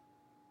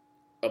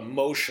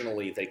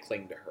emotionally, they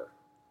cling to her.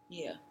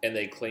 Yeah. And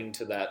they cling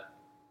to that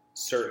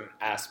certain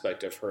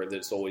aspect of her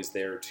that's always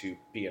there to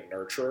be a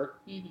nurturer.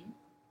 Mm-hmm.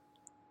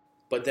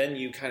 But then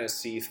you kind of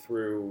see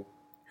through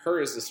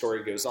her as the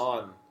story goes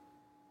on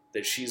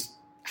that she's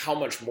how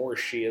much more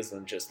she is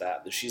than just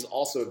that she's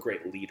also a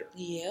great leader.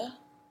 Yeah.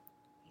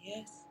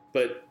 Yes.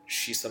 But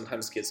she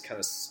sometimes gets kind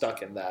of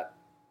stuck in that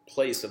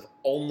place of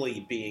only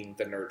being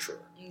the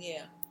nurturer.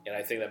 Yeah. And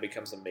I think that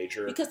becomes a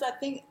major... Because I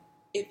think,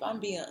 if I'm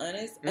being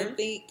honest, I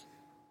think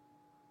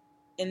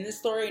in this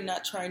story,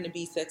 not trying to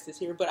be sexist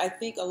here, but I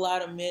think a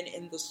lot of men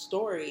in the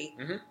story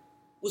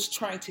was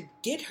trying to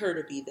get her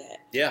to be that.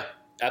 Yeah.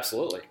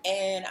 Absolutely.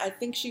 And I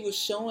think she was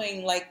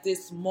showing like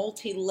this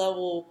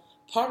multi-level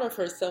part of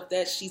herself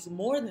that she's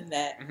more than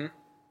that. Mm-hmm.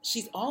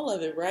 She's all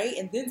of it, right?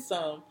 And then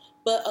some.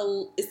 But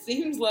it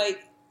seems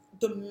like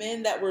the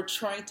men that were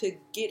trying to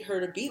get her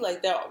to be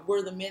like that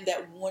were the men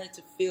that wanted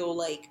to feel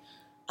like,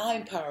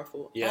 I'm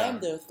powerful. Yeah. I'm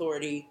the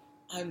authority.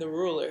 I'm the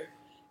ruler.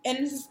 And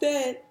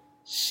instead,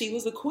 she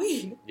was a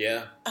queen.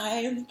 Yeah. I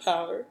am the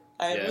power.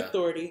 I am the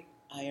authority.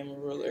 I am a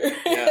ruler.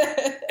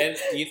 Yeah. And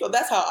so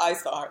that's how I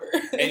saw her.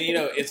 And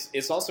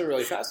it's also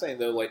really fascinating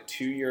though, like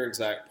to your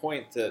exact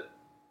point, that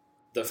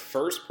the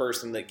first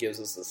person that gives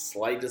us the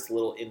slightest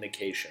little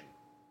indication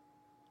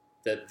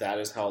that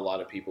is how a lot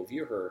of people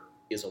view her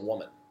is a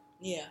woman.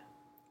 Yeah.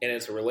 And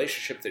it's a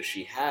relationship that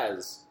she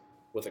has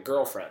with a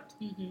girlfriend.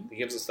 Mm-hmm. It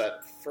gives us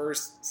that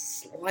first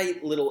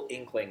slight little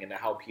inkling into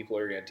how people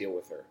are going to deal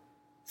with her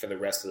for the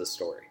rest of the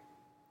story,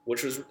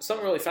 which was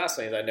something really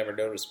fascinating that I never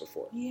noticed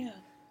before. Yeah.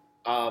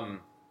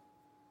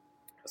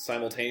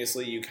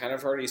 Simultaneously, you kind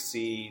of already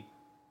see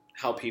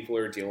how people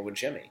are dealing with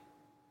Jimmy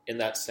in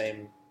that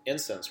same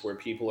instance, where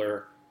people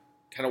are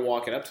kind of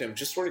walking up to him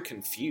just sort of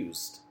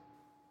confused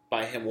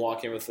by him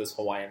walking with this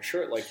Hawaiian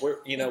shirt, like where,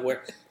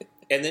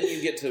 and then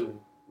you get to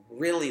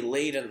really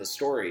late in the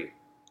story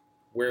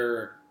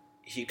where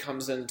he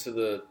comes into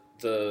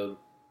the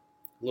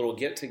little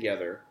get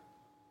together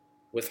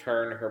with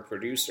her and her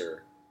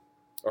producer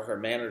or her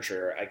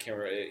manager. I can't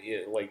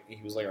remember. Like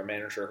he was like her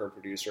manager, her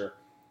producer.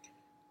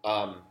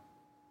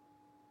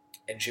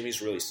 And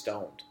Jimmy's really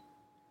stoned.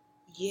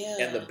 Yeah.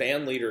 And the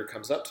band leader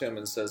comes up to him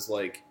and says,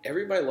 like,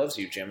 everybody loves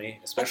you,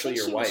 Jimmy, especially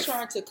your wife. She was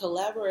trying to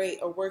collaborate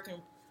or work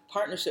in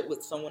partnership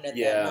with someone at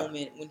that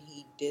moment when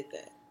he did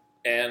that.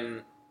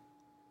 And,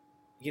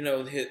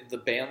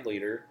 the band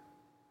leader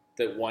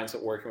that winds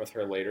up working with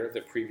her later,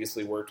 that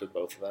previously worked with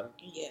both of them,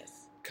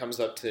 yes,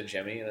 comes up to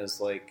Jimmy and is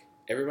like,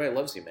 everybody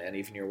loves you, man,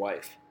 even your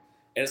wife.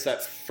 And it's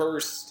that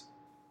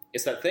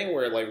thing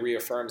where it, like,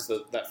 reaffirms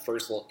that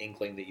first little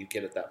inkling that you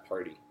get at that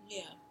party.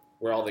 Yeah.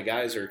 Where all the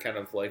guys are kind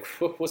of like,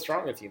 what's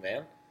wrong with you,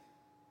 man?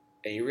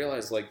 And you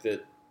realize, like,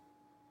 that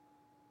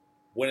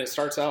when it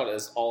starts out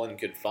as all in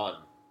good fun,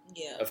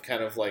 of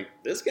kind of like,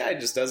 this guy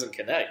just doesn't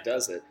connect,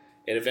 does it?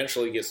 It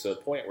eventually gets to a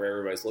point where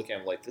everybody's looking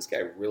at him like, this guy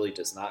really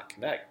does not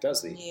connect,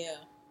 does he? Yeah.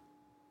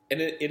 And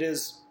it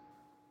is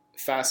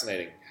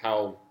fascinating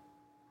how,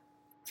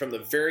 from the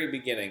very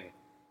beginning,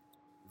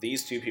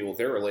 these two people,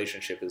 their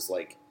relationship is,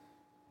 like,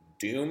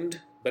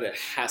 doomed, but it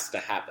has to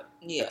happen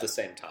at the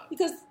same time.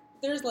 Because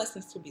there's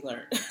lessons to be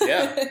learned.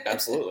 Yeah,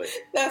 absolutely.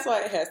 That's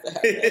why it has to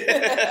happen.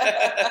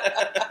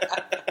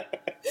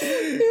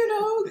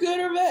 Good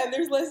or bad,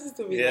 there's lessons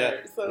to be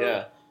learned.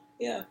 So,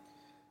 yeah.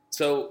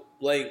 So,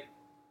 like,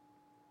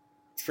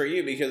 for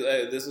you, because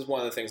this is one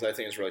of the things I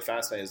think is really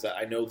fascinating, is that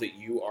I know that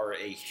you are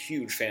a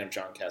huge fan of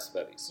John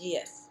Cassavetes.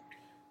 Yes.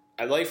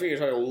 I'd like for you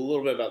to talk a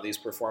little bit about these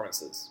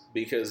performances,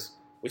 because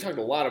we talked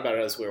a lot about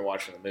it as we were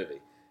watching the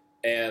movie.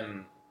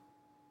 And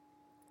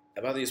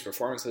about these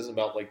performances,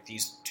 about, like,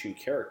 these two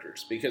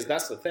characters, because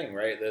that's the thing,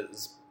 right,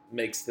 that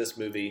makes this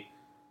movie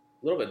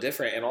a little bit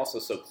different and also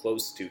so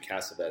close to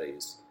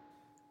Cassavetes,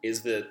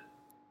 is that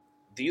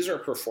these are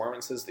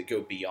performances that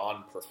go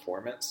beyond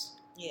performance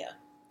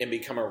and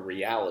become a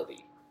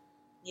reality.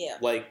 Yeah.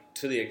 Like,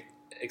 to the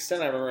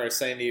extent I remember I was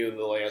saying to you,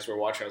 like, as we were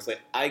watching, I was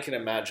like, I can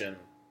imagine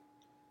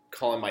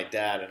calling my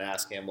dad and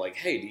asking him, like,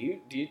 hey,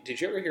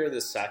 did you ever hear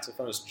this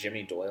saxophonist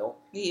Jimmy Doyle?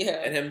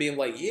 Yeah. And him being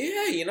like,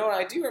 yeah,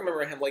 I do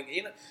remember him. Like,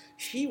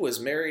 he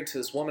was married to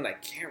this woman, I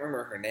can't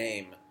remember her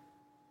name.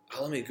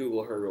 Let me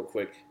Google her real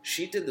quick.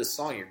 She did this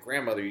song your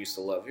grandmother used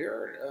to love.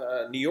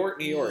 New York,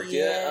 New York.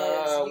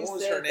 Yes, what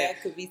was her name? That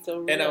could be so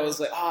real. And I was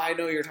like, I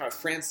know you're talking about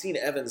Francine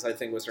Evans, I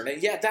think was her name.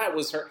 Yeah, that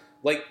was her.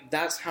 Like,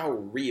 that's how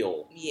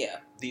real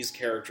these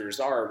characters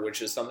are,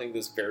 which is something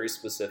that's very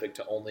specific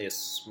to only a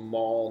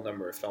small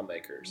number of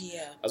filmmakers.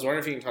 Yeah. I was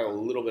wondering if you can talk a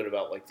little bit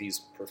about, like, these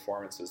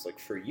performances, like,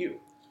 for you.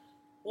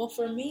 Well,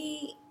 for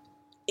me,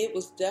 it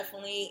was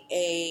definitely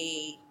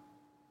a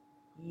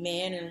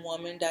man and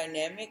woman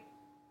dynamic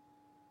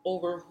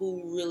over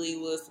who really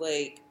was,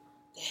 like,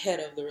 the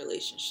head of the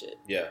relationship.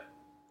 Yeah.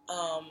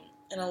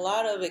 And a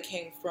lot of it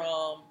came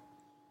from,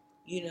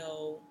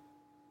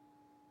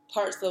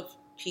 parts of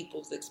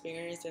people's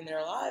experience in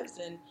their lives.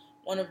 And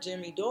one of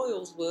Jimmy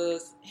Doyle's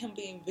was him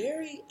being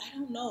very, I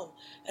don't know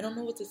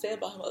what to say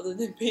about him other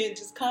than being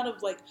just kind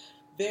of, like,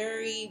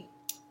 very,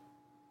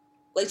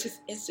 like, just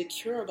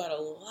insecure about a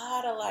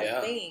lot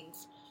of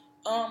things.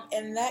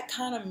 And that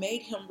kind of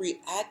made him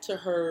react to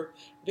her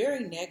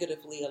very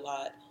negatively a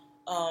lot.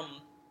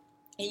 And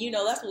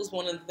that was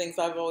one of the things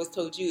I've always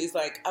told you is,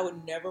 like, I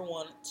would never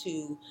want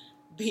to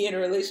be in a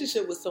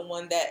relationship with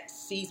someone that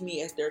sees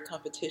me as their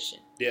competition.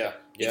 Yeah.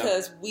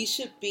 Because we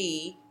should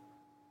be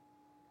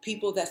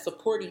people that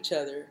support each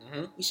other.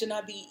 Mm-hmm. We should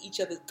not be each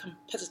other's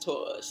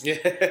competitors. Yeah.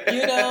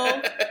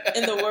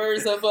 In the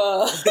words of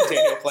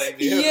Daniel Plainview.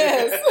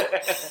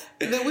 Yes.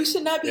 Then we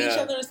should not be each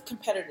other's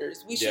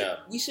competitors. We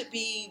should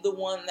be the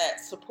one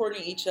that's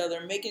supporting each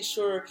other, making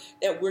sure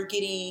that we're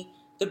getting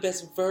the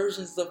best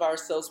versions of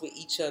ourselves with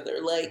each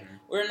other. Like,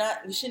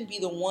 we shouldn't be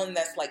the one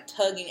that's, like,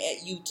 tugging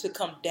at you to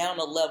come down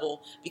a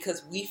level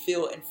because we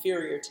feel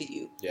inferior to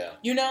you.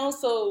 Yeah.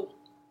 So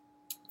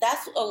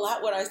that's a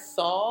lot what I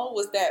saw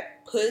was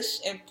that push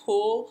and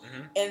pull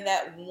and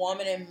that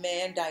woman and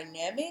man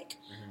dynamic.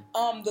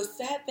 The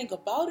sad thing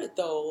about it,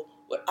 though,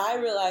 what I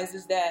realized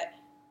is that,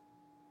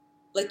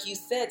 like you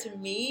said, to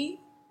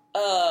me,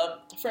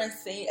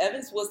 Francine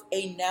Evans was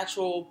a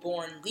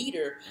natural-born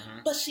leader,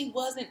 but she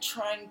wasn't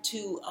trying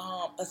to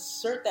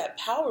assert that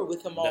power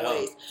with him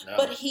always. No.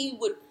 But he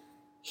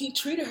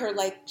treated her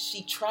like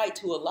she tried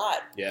to a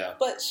lot. Yeah.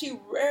 But she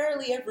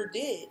rarely ever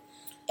did.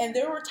 And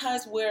there were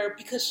times where,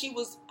 because she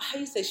was,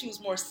 she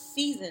was more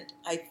seasoned,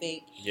 I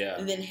think,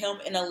 than him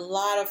in a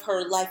lot of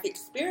her life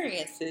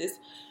experiences,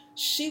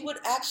 she would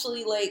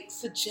actually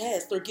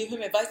suggest or give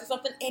him advice or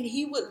something, and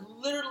he would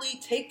literally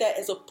take that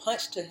as a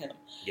punch to him.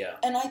 Yeah.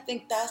 And I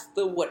think that's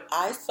what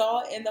I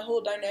saw in the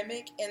whole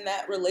dynamic in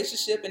that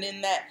relationship and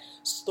in that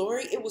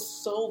story. It was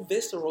so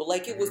visceral,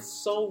 it was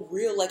so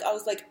real. I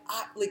was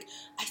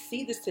I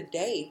see this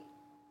today.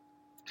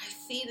 I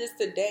see this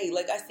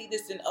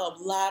in a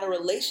lot of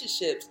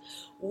relationships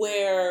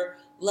where,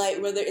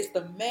 whether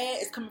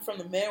it's coming from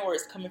the man or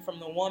it's coming from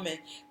the woman,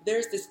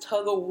 there's this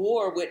tug of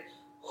war with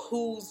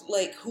who's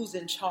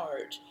in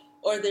charge.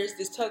 Or there's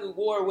this tug of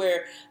war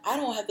where I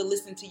don't have to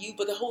listen to you,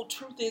 but the whole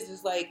truth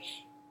is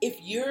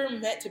if you're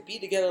meant to be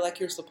together like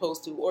you're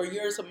supposed to, or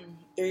you're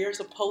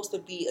supposed to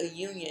be a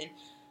union,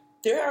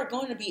 there are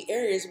going to be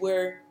areas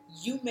where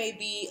you may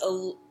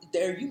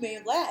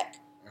lack.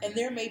 And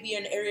there may be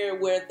an area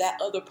where that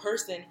other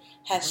person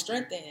has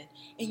strength in.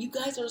 And you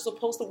guys are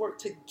supposed to work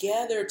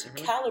together to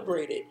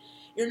calibrate it.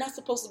 You're not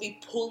supposed to be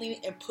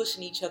pulling and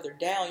pushing each other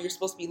down. You're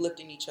supposed to be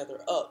lifting each other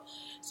up.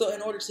 So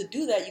in order to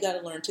do that, you got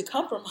to learn to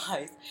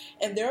compromise.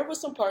 And there were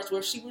some parts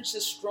where she was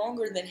just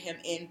stronger than him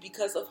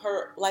because of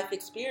her life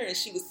experience.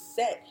 She was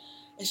set.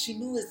 And she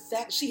knew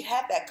she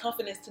had that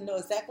confidence to know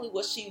exactly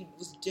what she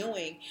was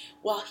doing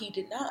while he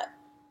did not.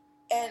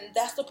 And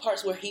that's the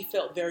parts where he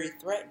felt very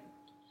threatened.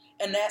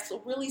 And that's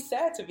really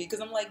sad to me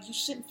because I'm you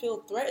shouldn't feel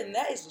threatened.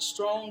 That is a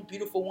strong,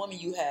 beautiful woman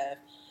you have.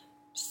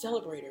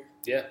 Celebrate her.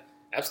 Yeah,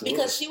 absolutely.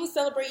 Because she would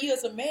celebrate you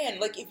as a man.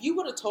 If you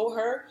would have told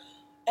her,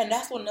 and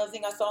that's another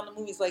thing I saw in the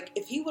movies,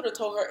 if he would have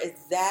told her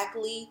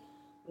exactly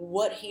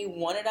what he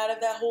wanted out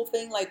of that whole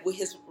thing, with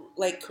his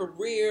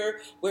career,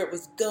 where it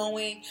was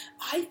going,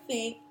 I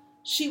think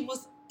she would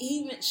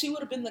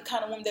have been the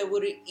kind of woman that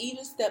would have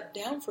even stepped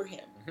down for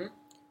him. Mm-hmm.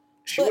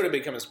 She would have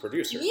become his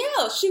producer.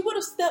 Yeah, she would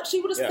have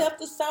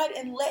stepped aside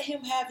and let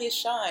him have his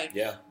shine.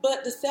 Yeah.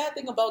 But the sad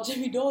thing about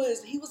Jimmy Doyle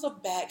is he was a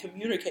bad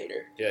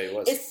communicator. Yeah, he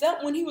was.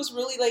 Except when he was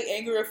really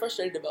angry or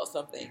frustrated about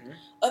something. Mm-hmm.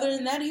 Other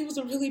than that, he was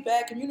a really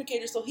bad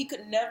communicator, so he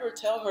could never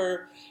tell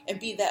her and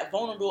be that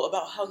vulnerable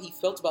about how he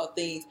felt about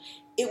things.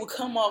 It would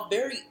come off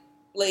very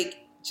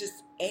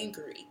just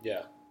angry.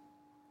 Yeah.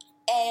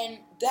 And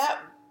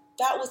that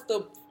was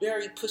the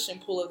very push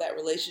and pull of that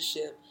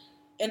relationship.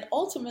 And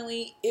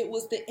ultimately, it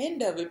was the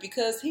end of it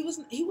because he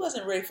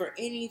wasn't ready for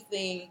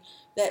anything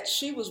that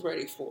she was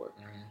ready for.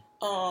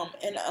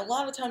 Mm-hmm. And a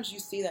lot of times you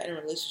see that in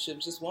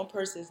relationships. Just one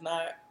person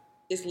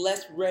is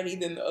less ready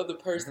than the other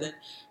person,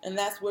 mm-hmm. and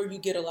that's where you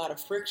get a lot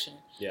of friction.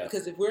 Yeah.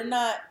 Because if we're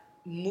not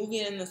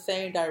moving in the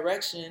same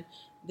direction,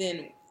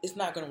 then it's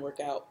not going to work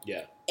out.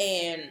 Yeah.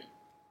 And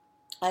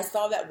I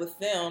saw that with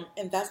them,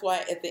 and that's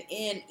why at the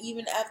end,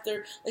 even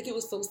after, it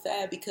was so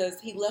sad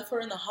because he left her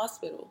in the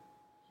hospital.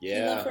 Yeah.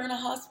 He left her in a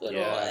hospital.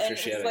 Yeah, after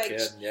she had a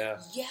kid, yeah.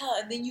 Yeah,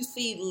 and then you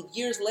see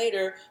years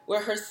later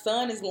where her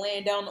son is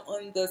laying down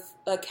on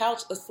the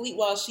couch asleep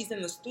while she's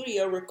in the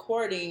studio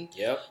recording,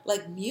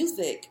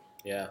 music.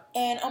 Yeah.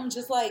 And I'm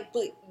just but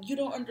you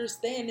don't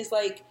understand. It's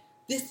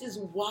this is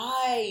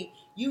why,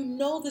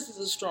 this is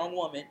a strong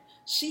woman.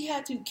 She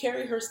had to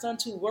carry her son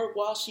to work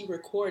while she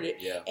recorded.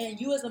 Yeah. And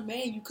you as a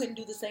man, you couldn't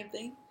do the same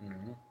thing.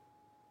 Mm-hmm.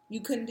 You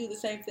couldn't do the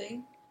same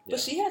thing. Yeah.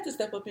 But she had to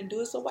step up and do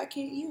it, so why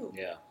can't you?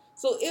 Yeah.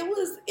 So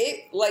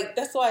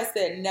that's why I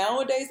said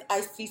nowadays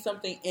I see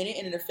something in it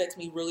and it affects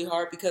me really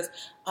hard because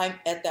I'm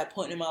at that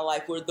point in my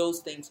life where those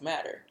things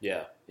matter.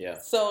 Yeah, yeah.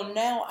 So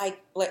now I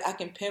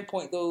can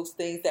pinpoint those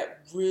things that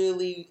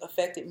really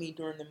affected me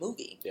during the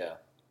movie. Yeah.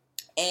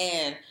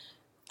 And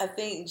I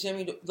think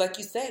Jimmy, like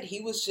you said,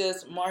 he was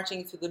just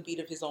marching to the beat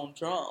of his own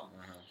drum.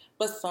 Mm-hmm.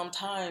 But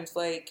sometimes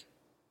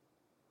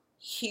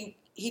he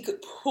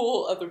could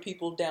pull other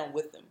people down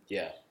with him.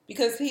 Yeah.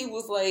 Because he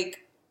was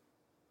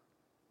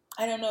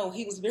I don't know.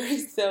 He was very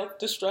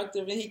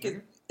self-destructive, and he could.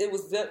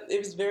 Mm-hmm. It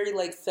was very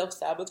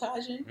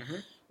self-sabotaging. Mm-hmm.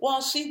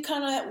 While she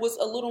kind of was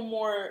a little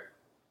more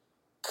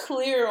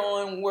clear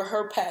on where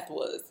her path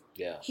was.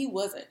 Yeah, he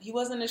wasn't. He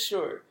wasn't as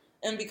sure,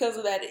 and because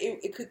of that,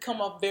 it could come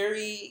off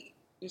very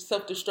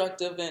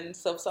self-destructive and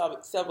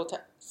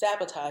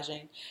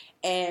self-sabotaging,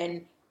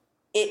 and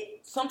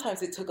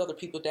sometimes it took other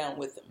people down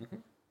with him.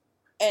 Mm-hmm.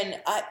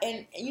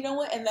 And you know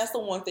what? And that's the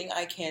one thing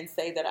I can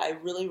say that I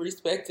really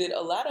respected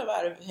a lot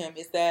about him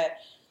is that.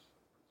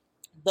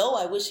 Though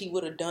I wish he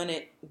would have done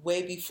it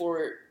way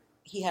before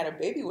he had a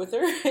baby with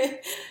her.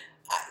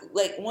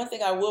 One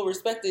thing I will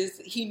respect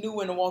is he knew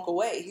when to walk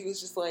away. He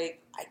was just I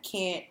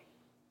can't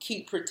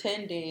keep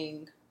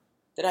pretending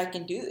that I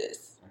can do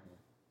this.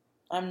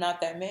 Mm-hmm. I'm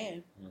not that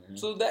man. Mm-hmm.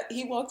 So that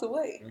he walked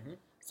away. Mm-hmm.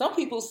 Some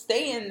people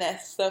stay in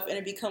that stuff and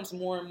it becomes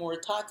more and more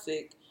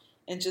toxic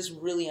and just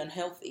really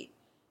unhealthy.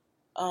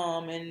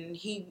 And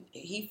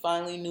he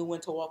finally knew when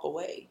to walk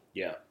away.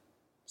 Yeah.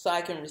 So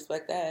I can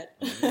respect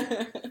that.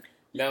 Mm-hmm.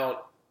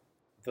 Now,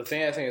 the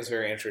thing I think is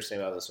very interesting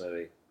about this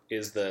movie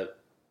is that,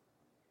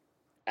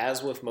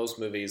 as with most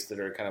movies that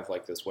are kind of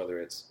like this, whether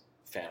it's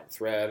Phantom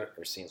Thread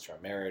or Scenes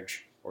from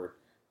Marriage or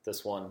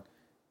this one,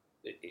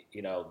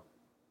 you know,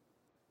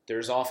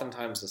 there's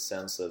oftentimes a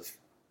sense of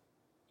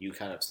you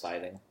kind of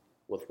siding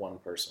with one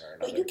person or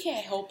another. But you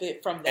can't help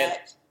it from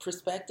that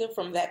perspective,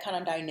 from that kind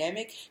of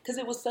dynamic, because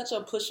it was such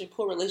a push and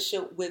pull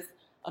relationship with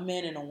a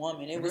man and a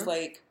woman. It was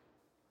like,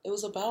 it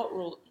was about,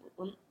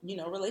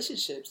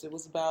 relationships. It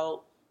was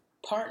about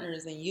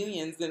partners and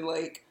unions, and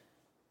like,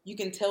 you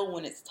can tell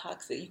when it's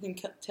toxic. You can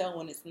tell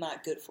when it's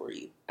not good for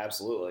you.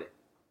 Absolutely.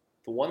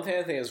 The one thing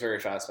I think is very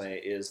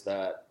fascinating is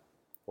that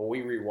when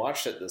we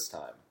rewatched it this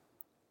time,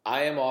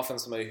 I am often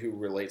somebody who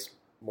relates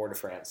more to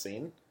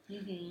Francine.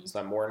 Mm-hmm. So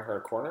I'm more in her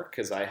corner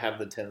because I have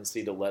the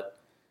tendency to let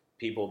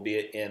people, be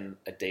it in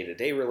a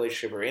day-to-day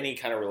relationship or any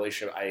kind of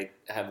relationship, I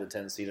have the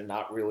tendency to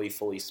not really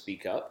fully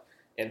speak up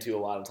and to a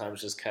lot of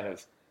times just kind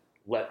of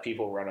let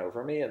people run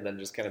over me and then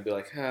just kind of be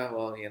like, they're a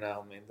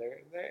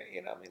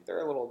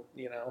little,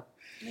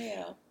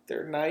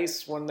 they're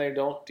nice when they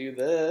don't do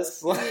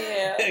this.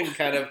 Yeah. And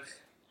kind of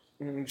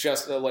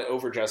just like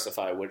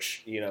over-justify,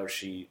 which,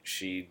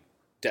 she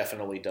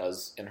definitely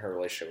does in her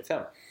relationship with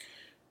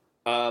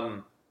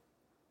him.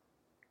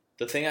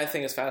 The thing I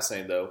think is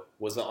fascinating, though,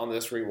 was that on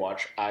this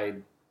rewatch, I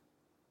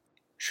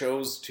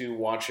chose to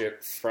watch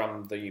it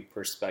from the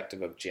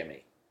perspective of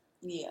Jimmy.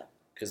 Yeah.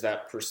 Because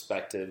that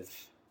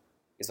perspective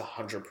is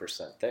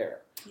 100% there.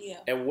 Yeah.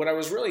 And what I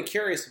was really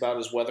curious about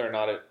is whether or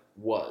not it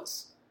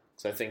was.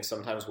 Because I think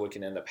sometimes what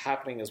can end up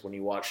happening is when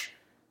you watch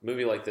a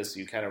movie like this,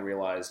 you kind of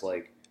realize,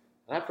 like,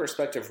 that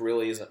perspective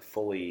really isn't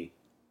fully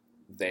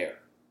there.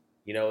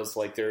 It's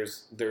like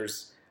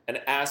there's an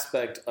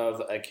aspect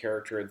of a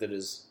character that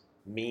is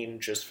mean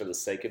just for the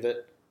sake of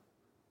it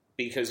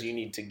because you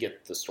need to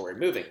get the story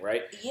moving,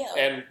 right? Yeah.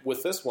 And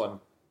with this one,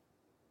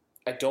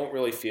 I don't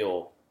really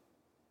feel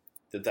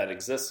that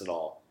exists at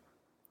all.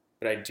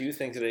 But I do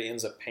think that it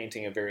ends up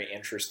painting a very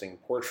interesting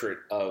portrait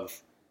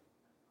of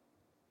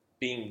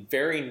being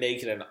very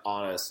naked and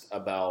honest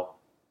about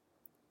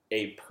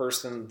a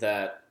person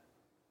that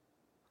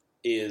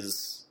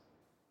is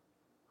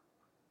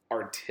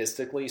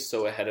artistically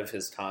so ahead of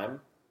his time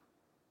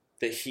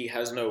that he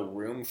has no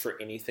room for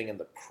anything in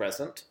the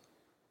present,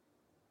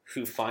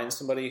 who finds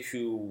somebody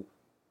who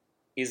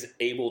is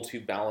able to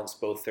balance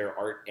both their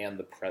art and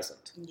the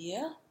present.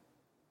 Yeah,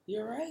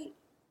 you're right.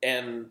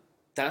 And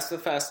that's the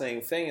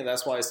fascinating thing, and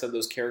that's why I said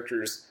those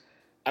characters,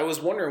 I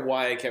was wondering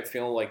why I kept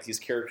feeling like these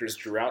characters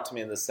drew out to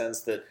me in the sense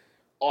that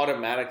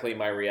automatically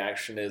my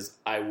reaction is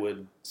I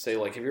would say,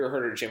 like, have you ever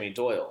heard of Jimmy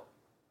Doyle?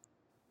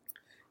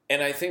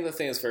 And I think the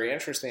thing that's very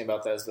interesting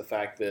about that is the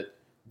fact that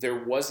there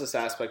was this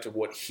aspect of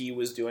what he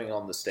was doing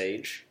on the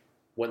stage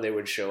when they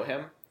would show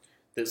him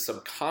that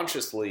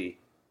subconsciously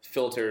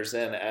filters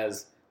in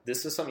as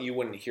this is something you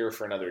wouldn't hear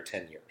for another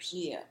 10 years.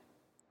 Yeah.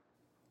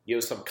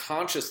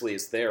 Subconsciously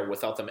it's there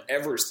without them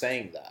ever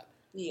saying that.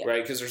 Yeah.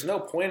 Right? Because there's no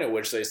point at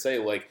which they say,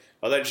 like,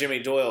 oh, that Jimmy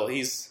Doyle,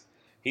 he's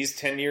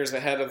 10 years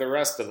ahead of the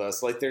rest of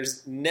us. Like,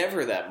 there's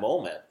never that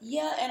moment.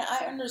 Yeah, and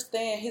I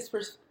understand his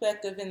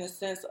perspective in the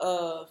sense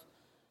of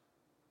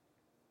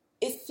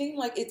it seemed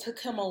like it took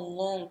him a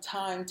long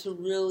time to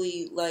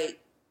really, like,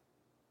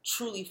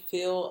 truly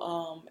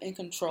feel in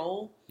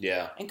control.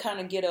 Yeah. And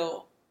kind of get a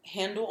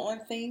handle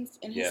on things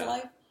in his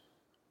life.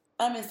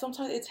 I mean,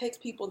 sometimes it takes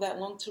people that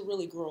long to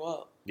really grow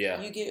up.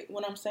 Yeah. You get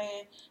what I'm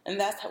saying? And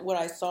that's what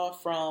I saw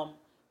from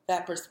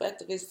that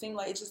perspective. It seemed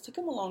like it just took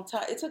him a long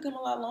time. It took him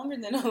a lot longer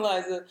than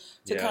Eliza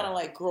to kind of,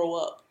 like, grow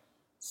up.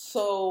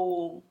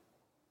 So...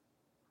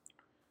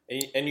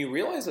 And you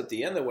realize at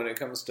the end that when it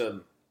comes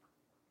to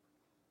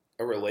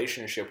a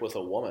relationship with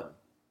a woman,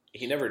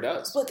 he never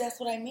does. But that's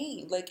what I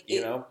mean. Like,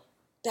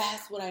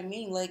 that's what I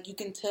mean. Like, you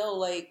can tell,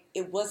 like,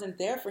 it wasn't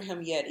there for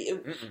him yet.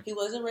 He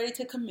wasn't ready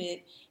to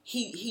commit.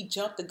 He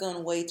jumped the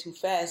gun way too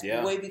fast,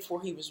 way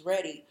before he was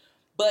ready.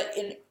 But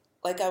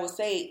like I would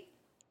say,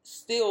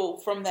 still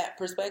from that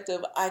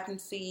perspective, I can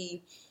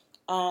see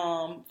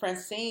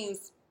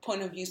Francine's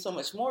point of view so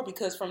much more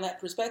because from that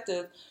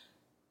perspective,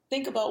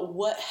 think about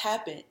what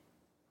happened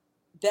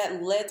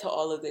that led to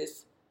all of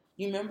this.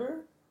 You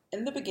remember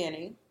in the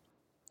beginning,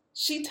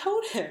 she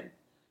told him.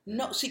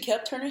 No, she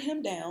kept turning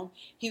him down.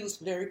 He was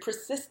very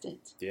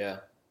persistent. Yeah.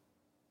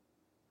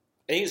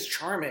 And he's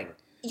charming.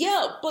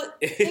 Yeah, but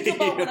think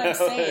about what I'm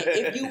saying.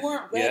 If you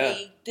weren't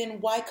ready, then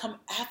why come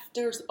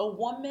after a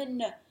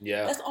woman?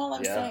 Yeah. That's all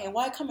I'm saying.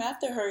 Why come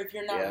after her if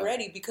you're not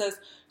ready? Because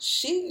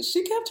she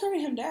kept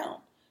turning him down.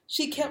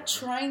 She kept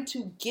trying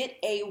to get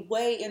a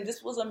way, and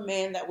this was a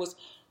man that was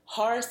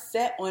hard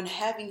set on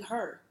having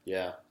her.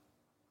 Yeah.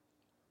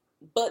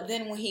 But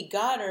then when he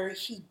got her,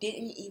 he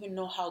didn't even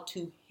know how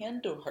to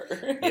handle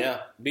her.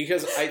 Yeah,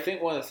 because I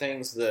think one of the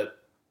things that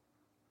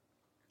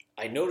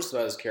I noticed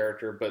about his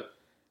character, but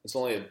it's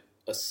only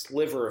a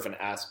sliver of an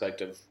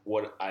aspect of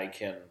what I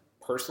can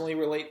personally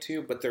relate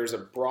to, but there's a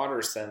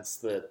broader sense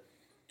that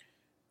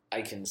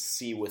I can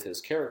see with his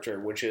character,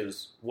 which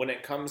is when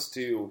it comes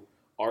to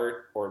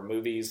art or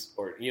movies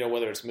or,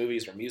 whether it's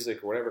movies or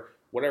music or whatever,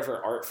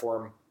 whatever art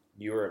form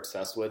you're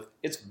obsessed with,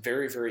 it's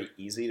very, very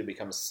easy to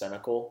become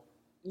cynical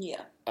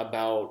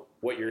about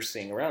what you're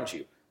seeing around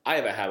you. I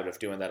have a habit of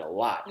doing that a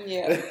lot.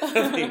 Yeah.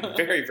 Being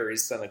very, very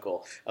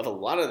cynical of a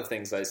lot of the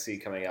things I see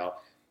coming out.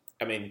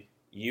 I mean,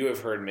 you have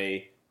heard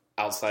me,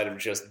 outside of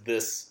just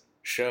this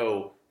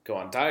show, go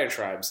on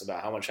diatribes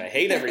about how much I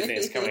hate everything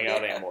that's coming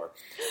out anymore.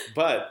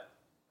 But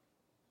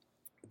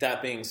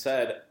that being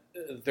said,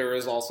 there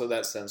is also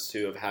that sense,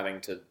 too, of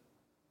having to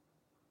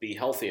be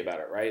healthy about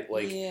it, right?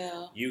 Like,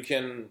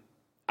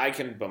 I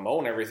can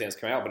bemoan everything that's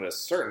coming out, but at a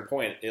certain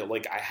point,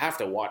 I have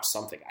to watch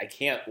something. I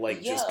can't,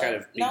 just kind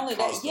of be not only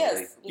that,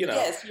 yes,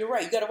 you're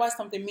right. You got to watch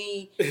something,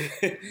 meaning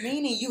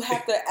you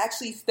have to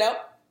actually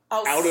step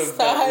outside of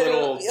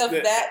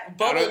that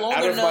bubble long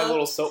enough. Out of my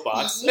little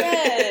soapbox.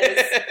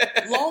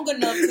 Yes. Long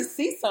enough to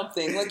see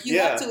something. Like, you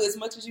have to, as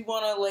much as you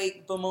want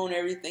to, bemoan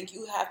everything,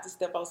 you have to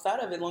step outside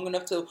of it long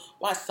enough to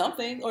watch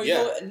something, or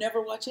you'll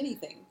never watch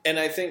anything. And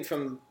I think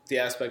from the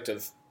aspect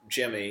of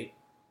Jimmy,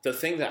 the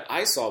thing that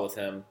I saw with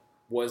him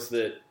was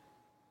that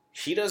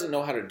he doesn't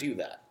know how to do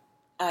that.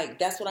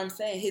 That's what I'm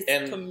saying.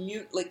 His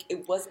commute,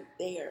 it wasn't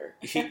there.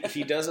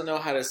 he doesn't know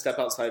how to step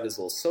outside his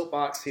little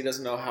soapbox. He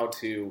doesn't know how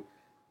to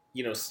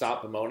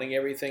stop bemoaning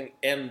everything.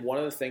 And one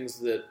of the things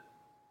that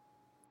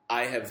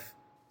I have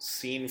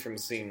seen from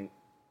seeing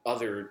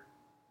other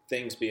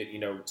things, be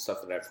it,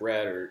 stuff that I've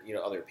read or,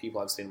 other people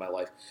I've seen in my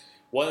life,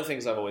 one of the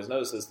things I've always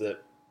noticed is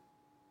that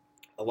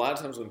a lot of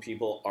times when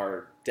people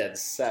are dead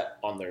set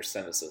on their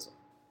cynicism,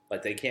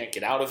 they can't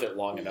get out of it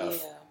long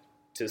enough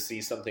to see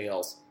something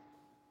else,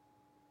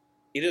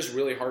 it is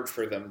really hard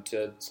for them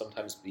to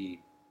sometimes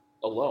be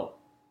alone.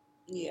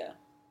 Yeah.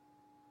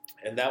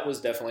 And that was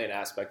definitely an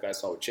aspect I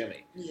saw with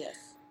Jimmy.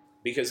 Yes.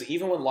 Because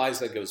even when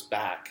Liza goes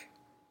back,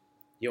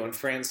 when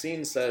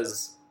Francine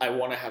says, I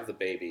want to have the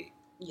baby.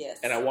 Yes.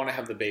 And I want to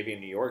have the baby in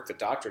New York. The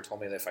doctor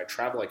told me that if I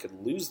travel, I could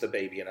lose the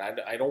baby, and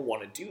I don't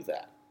want to do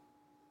that.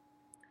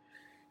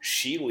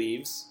 She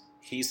leaves.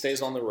 He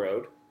stays on the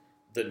road.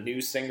 The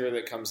new singer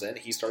that comes in,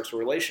 he starts a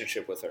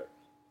relationship with her.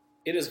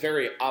 It is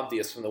very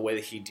obvious from the way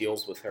that he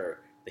deals with her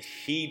that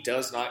he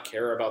does not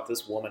care about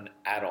this woman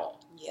at all.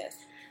 Yes.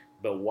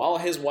 But while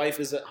his wife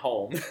is at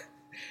home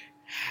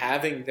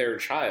having their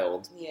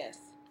child,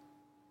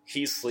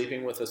 he's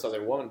sleeping with this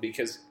other woman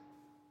because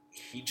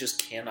he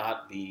just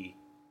cannot be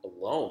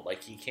alone.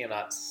 He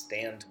cannot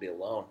stand to be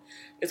alone.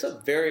 It's a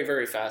very,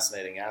 very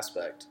fascinating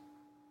aspect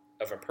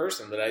of a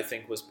person that I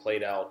think was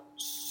played out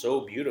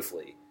so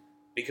beautifully,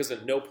 because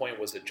at no point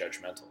was it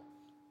judgmental.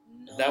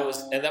 No, that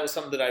was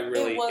something that I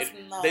really...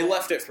 They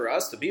left it for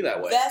us to be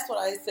that way. That's what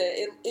I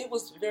said. It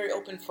was very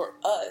open for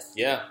us.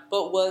 Yeah.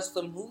 But was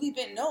the movie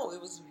been? No, it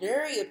was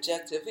very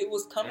objective. It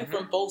was coming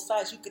from both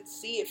sides. You could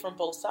see it from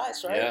both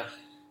sides, right? Yeah.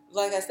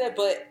 Like I said,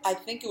 but I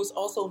think it was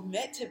also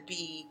meant to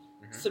be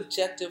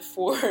subjective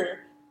for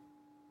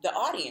the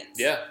audience.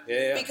 Yeah.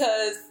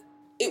 Because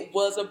it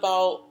was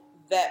about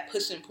that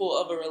push and pull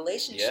of a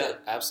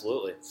relationship. Yeah,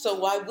 absolutely. So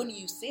why wouldn't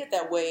you see it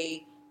that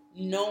way,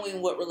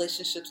 knowing what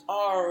relationships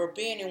are, or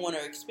being in one,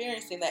 or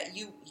experiencing that,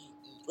 you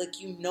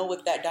know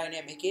what that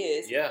dynamic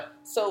is. Yeah.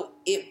 So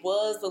it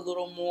was a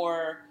little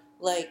more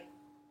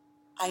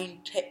I'm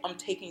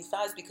taking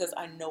sides because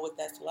I know what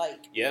that's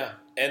like. Yeah.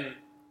 And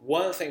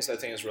one of the things I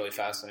think is really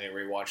fascinating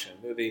rewatching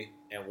a movie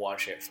and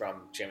watching it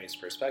from Jimmy's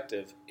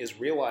perspective is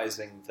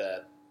realizing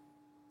that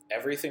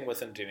everything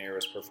within De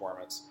Niro's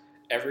performance,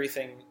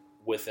 everything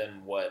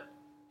within what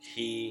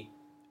he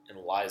and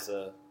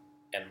Liza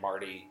and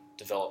Marty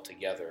developed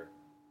together,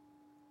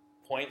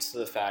 points to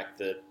the fact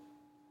that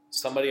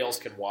somebody else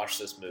can watch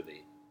this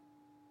movie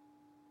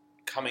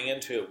coming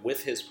into it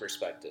with his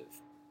perspective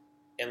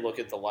and look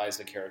at the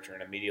Liza character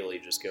and immediately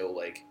just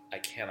go I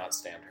cannot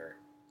stand her.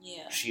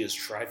 Yeah. She is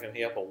driving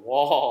me up a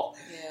wall.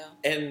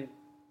 Yeah. And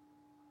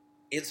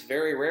it's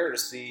very rare to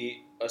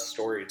see a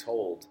story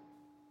told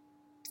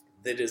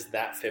that is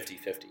that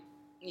 50-50.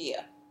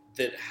 Yeah.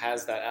 That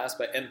has that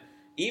aspect. And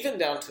even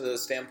down to the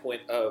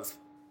standpoint of,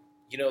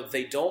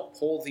 they don't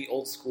pull the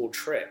old school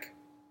trick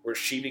where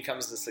she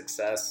becomes the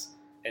success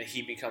and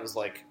he becomes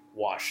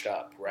washed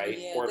up, right?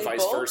 Yeah, or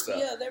vice versa.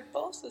 Yeah, they're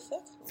both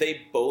successful.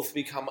 They both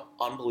become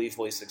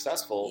unbelievably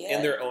successful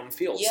in their own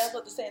fields. Yeah, I was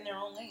about to say in their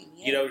own lane.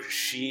 Yeah.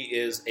 She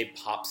is a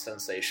pop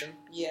sensation.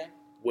 Yeah.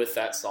 With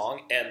that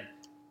song, and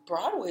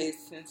Broadway's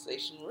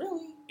sensation,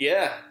 really.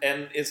 Yeah,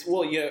 and it's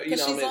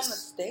she's on the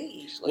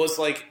stage. Was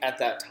at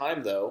that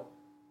time though,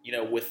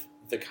 with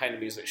the kind of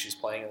music she's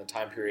playing and the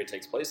time period it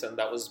takes place in,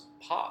 that was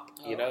pop.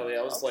 That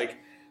was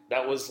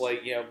that was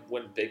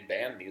when big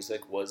band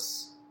music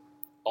was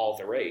all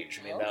the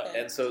rage. I mean,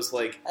 and so it's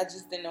I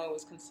just didn't know it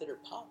was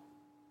considered pop.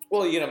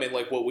 Well,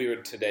 what we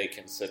would today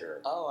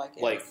consider, I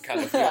guess.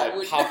 kind of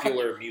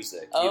popular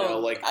music,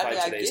 by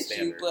today's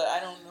standard. But I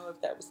don't know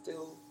if that was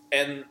still.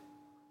 And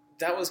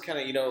that was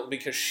kind of,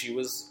 because she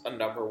was a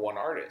number one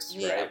artist,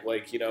 right?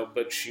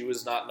 But she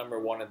was not number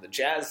one in the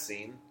jazz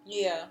scene.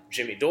 Yeah.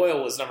 Jimmy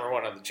Doyle was number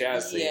one on the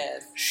jazz scene.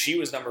 Yes. She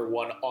was number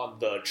one on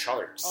the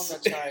charts. On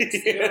the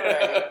charts. You're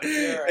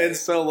right. And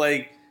so,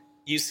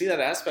 you see that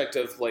aspect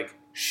of,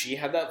 she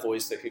had that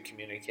voice that could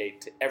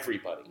communicate to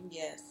everybody.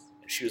 Yes.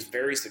 And she was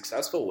very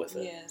successful with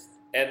it. Yes.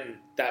 And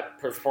that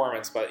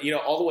performance, but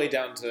all the way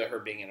down to her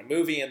being in a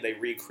movie, and they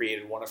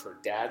recreated one of her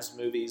dad's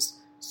movies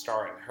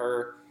starring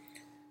her.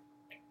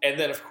 And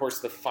then, of course,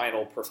 the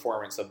final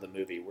performance of the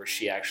movie where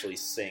she actually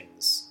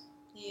sings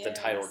the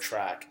title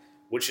track,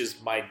 which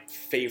is my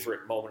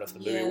favorite moment of the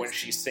movie, when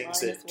she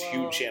sings it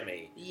to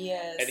Jimmy.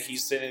 Yes. And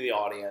he's sitting in the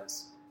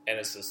audience, and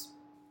it's just,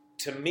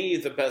 to me,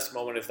 the best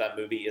moment of that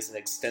movie is an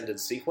extended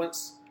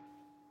sequence.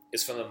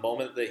 It's from the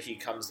moment that he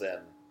comes in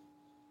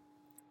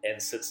and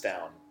sits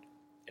down,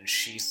 and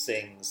she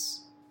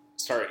sings,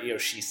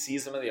 she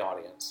sees him in the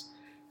audience,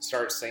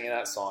 starts singing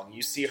that song.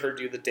 You see her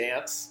do the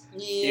dance,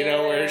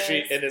 where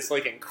and it's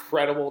like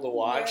incredible to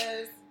watch,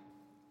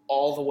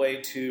 all the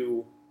way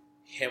to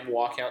him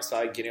walking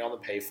outside, getting on the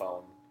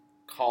payphone,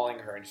 calling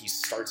her, and he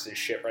starts his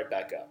shit right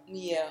back up.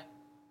 Yeah.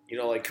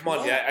 Come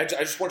on, I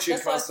just want you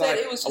to come outside.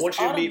 It was just I want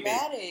you to meet me.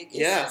 It's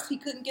just, he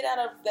couldn't get out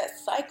of that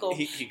cycle.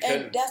 He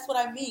couldn't. And that's what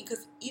I mean,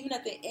 because even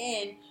at the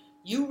end,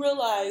 you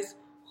realize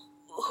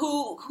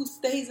who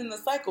stays in the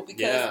cycle,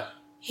 because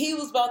he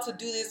was about to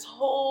do this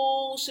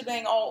whole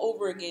shebang all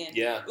over again.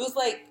 Yeah. It was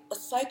like a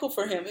cycle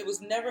for him. It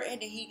was never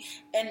ending.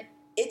 And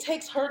it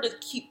takes her to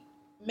keep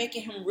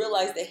making him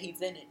realize that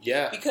he's in it.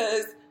 Yeah.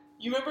 Because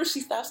you remember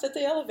she stops at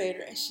the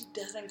elevator and she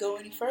doesn't go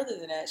any further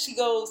than that. She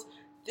goes,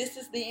 this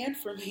is the end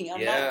for me.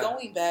 I'm not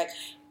going back.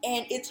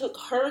 And it took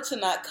her to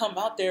not come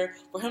out there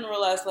for him to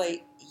realize,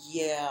 like,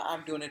 yeah,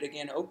 I'm doing it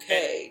again.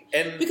 Okay.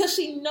 And because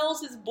she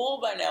knows his bull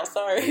by now.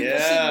 Sorry. Yeah.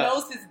 But she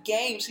knows his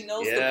game. She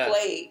knows the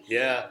play.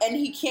 Yeah. And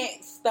he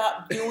can't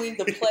stop doing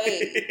the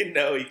play.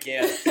 No, he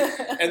can't.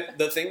 And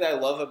the thing that I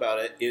love about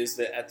it is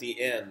that at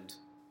the end,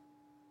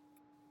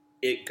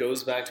 it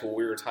goes back to what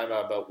we were talking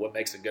about what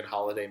makes a good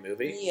holiday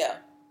movie. Yeah.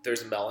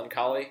 There's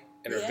melancholy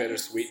and a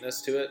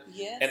bittersweetness to it.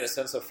 Yes. And a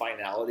sense of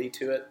finality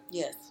to it.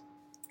 Yes.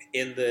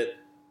 In that,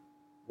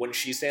 when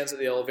she stands at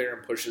the elevator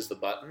and pushes the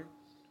button,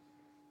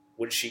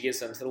 when she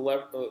gets into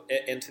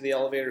the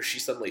elevator,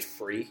 she's suddenly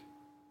free.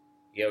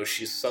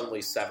 She's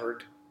suddenly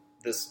severed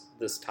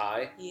this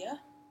tie. Yeah.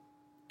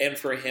 And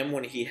for him,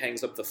 when he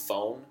hangs up the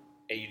phone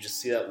and you just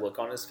see that look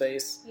on his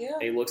face,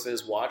 and he looks at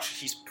his watch,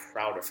 he's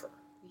proud of her.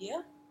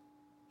 Yeah.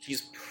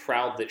 He's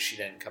proud that she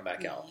didn't come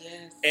back out.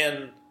 Yes.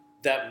 And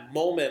that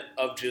moment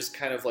of just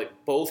kind of like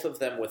both of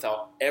them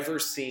without ever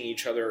seeing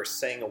each other or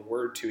saying a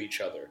word to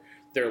each other,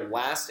 their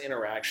last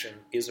interaction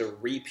is a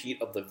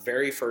repeat of the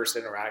very first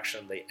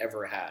interaction they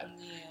ever had.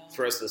 Yeah.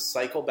 For us to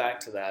cycle back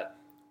to that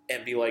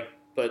and be like,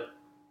 but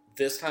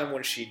this time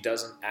when she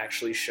doesn't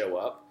actually show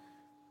up,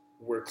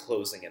 we're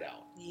closing it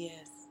out.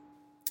 Yes.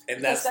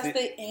 And that's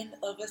the end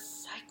of a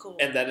cycle.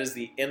 And that is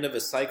the end of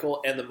a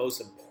cycle. And the most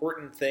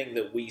important thing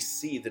that we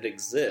see that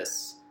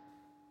exists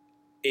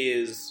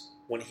is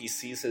when he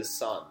sees his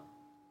son.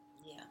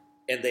 Yeah.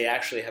 And they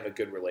actually have a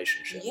good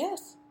relationship.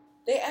 Yes.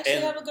 They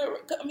actually have a good...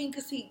 I mean,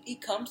 because he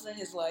comes in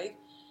his life,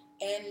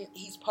 and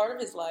he's part of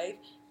his life,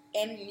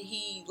 and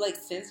he, like,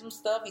 sends him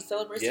stuff, he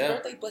celebrates his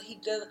birthday, but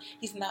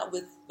he's not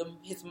with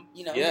he's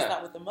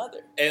not with the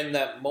mother. And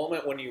that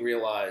moment when you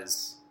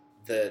realize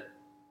that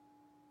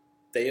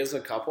they as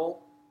a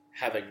couple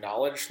have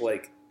acknowledged,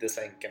 like, this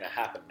ain't gonna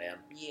happen, man.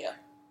 Yeah.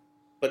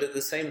 But at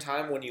the same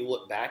time, when you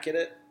look back at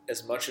it,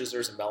 as much as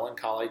there's a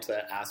melancholy to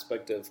that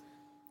aspect of,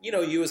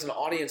 you as an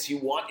audience, you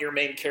want your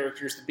main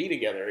characters to be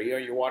together.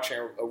 You're watching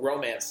a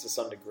romance to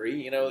some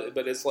degree,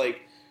 but it's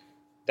like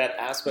that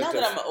aspect of... Now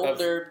that I'm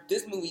older,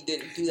 this movie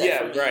didn't do that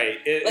for me. Yeah, right.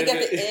 At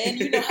the end,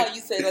 you know how you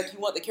say, like, you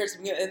want the characters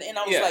to be together, and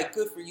I was like,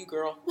 good for you,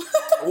 girl.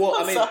 Well,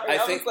 I mean,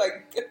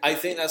 I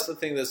think that's the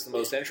thing that's the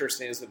most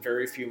interesting is that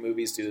very few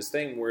movies do this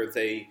thing where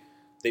they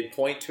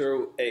point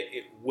to,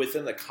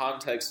 within the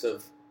context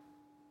of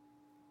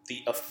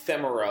the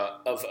ephemera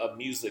of a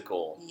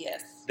musical,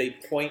 yes, they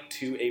point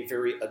to a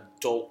very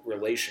adult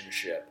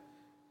relationship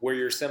where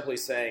you're simply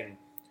saying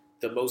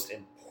the most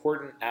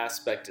important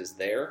aspect is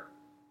there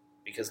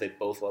because they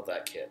both love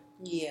that kid.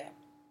 Yeah.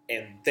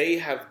 And they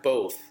have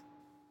both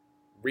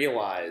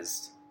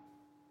realized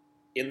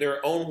in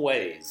their own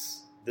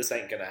ways this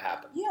ain't going to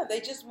happen. Yeah,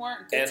 they just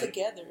weren't good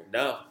together.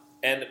 No.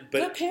 But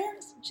good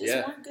parents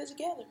just weren't good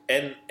together.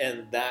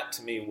 And that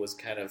to me was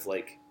kind of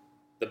like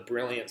the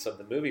brilliance of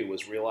the movie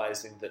was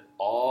realizing that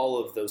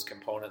all of those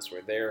components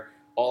were there,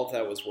 all of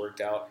that was worked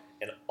out,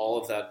 and all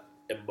of that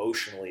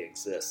emotionally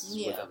exists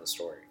within the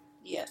story.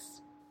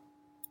 Yes.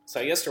 So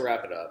I guess to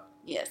wrap it up.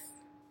 Yes.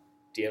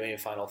 Do you have any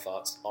final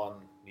thoughts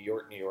on New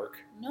York, New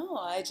York? No,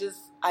 I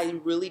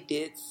really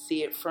did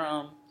see it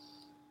from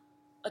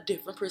a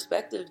different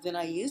perspective than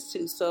I used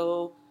to.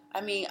 So,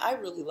 I mean, I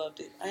really loved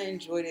it. I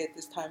enjoyed it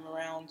this time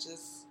around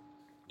just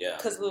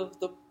because of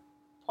the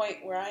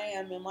point where I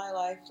am in my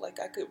life, like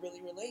I could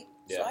really relate.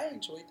 Yeah. So I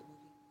enjoyed the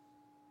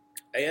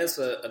movie. I guess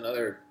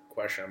another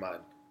question of mine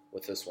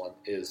with this one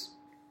is,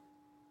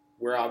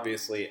 we're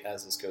obviously,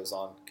 as this goes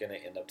on, going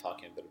to end up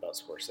talking a bit about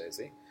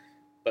Scorsese,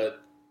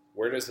 but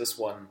where does this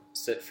one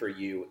sit for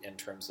you in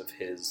terms of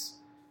his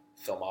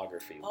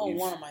filmography. Oh,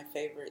 one of my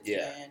favorites,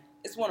 man.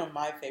 It's one of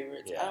my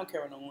favorites. Yeah. I don't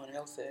care what no one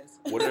else says.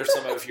 What are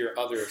some of your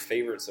other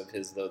favorites of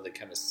his, though, that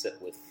kind of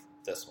sit with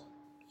this one?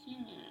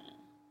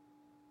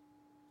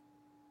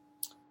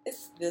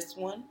 It's this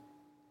one.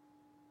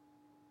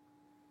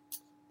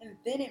 And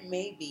then it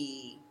may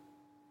be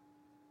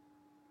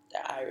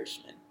The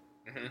Irishman.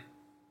 Mm-hmm.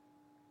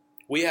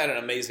 We had an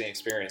amazing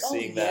experience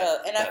seeing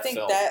that. And I think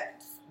film.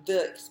 that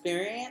the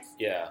experience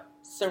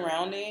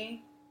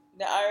surrounding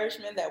The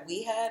Irishman that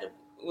we had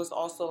was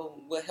also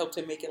what helped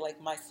to make it like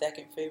my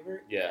second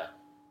favorite. Yeah.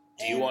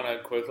 Do you want to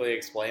quickly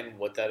explain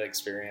what that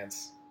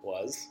experience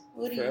was?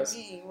 What do you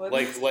mean?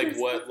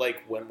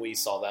 Like when we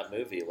saw that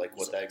movie, like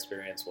what that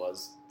experience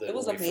was. It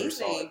was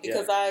amazing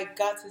because I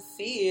got to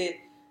see it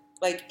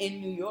like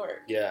in New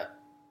York. Yeah.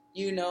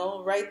 You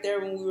know, right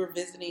there when we were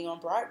visiting on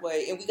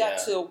Broadway, and we got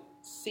to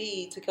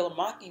see To Kill a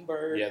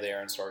Mockingbird. Yeah, the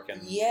Aaron Sorkin.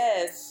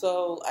 Yes,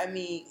 so I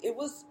mean, it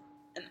was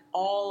an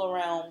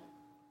all-around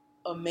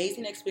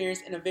amazing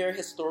experience in a very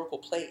historical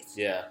place.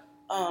 Yeah.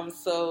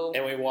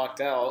 And we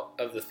walked out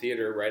of the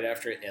theater right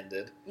after it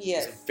ended.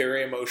 Yes. It was a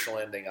very emotional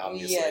ending,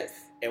 obviously. Yes.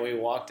 And we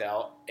walked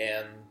out,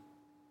 and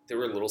there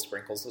were little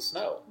sprinkles of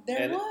snow.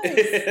 There was.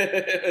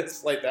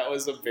 It's like that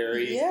was a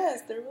very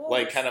there was.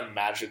 like kind of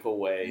magical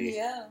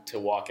way to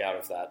walk out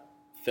of that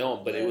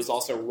film. But it was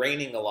also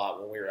raining a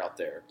lot when we were out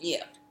there.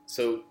 Yeah.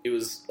 So it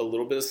was a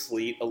little bit of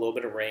sleet, a little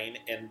bit of rain,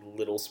 and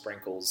little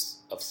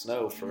sprinkles of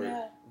snow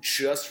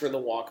just for the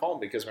walk home.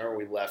 Because remember,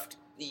 we left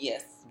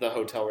the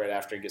hotel right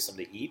after to get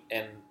something to eat,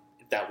 and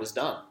that was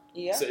done.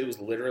 Yeah. So it was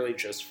literally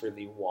just for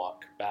the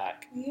walk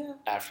back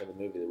after the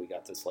movie that we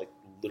got this like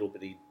little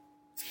bitty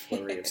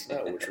flurry of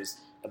snow, which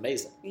was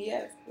amazing.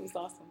 Yes, it was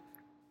awesome.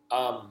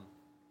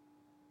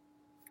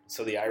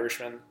 So The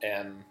Irishman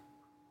and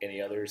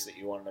any others that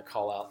you wanted to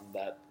call out in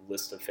that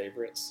list of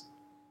favorites?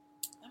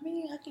 I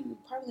mean, I can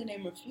probably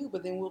name a few,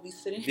 but then we'll be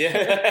sitting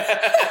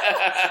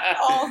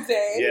all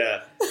day.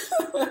 Yeah.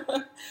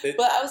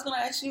 But I was going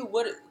to ask you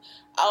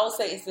I'll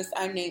say, since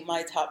I named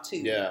my top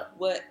two,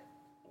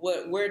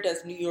 where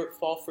does New York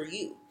fall for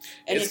you?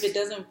 And if it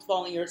doesn't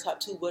fall in your top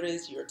two, what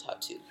is your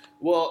top two?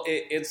 Well,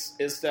 it's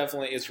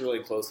definitely, it's really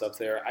close up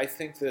there. I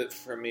think that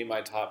for me,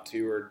 my top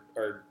two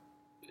are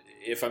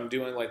if I'm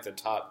doing like the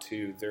top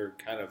two, they're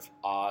kind of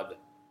odd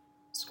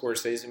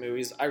Scorsese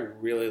movies. I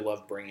really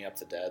love Bringing Up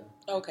the Dead.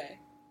 Okay.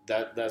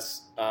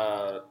 That's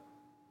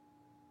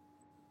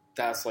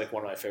like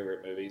one of my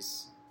favorite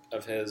movies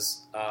of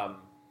his.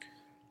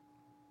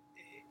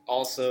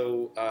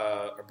 Also,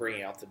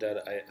 Bringing Out the Dead.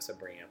 I said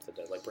Bringing Out the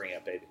Dead, like Bringing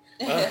Out Baby.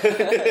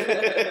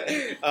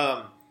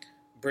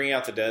 Bringing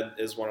Out the Dead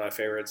is one of my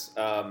favorites.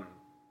 I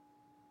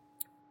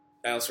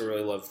also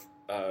really love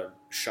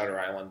Shutter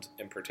Island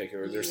in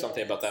particular. There's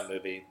something about that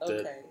movie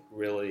that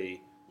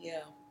really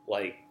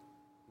like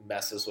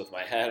messes with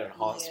my head and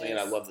haunts me, and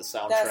I love the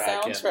soundtrack.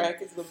 That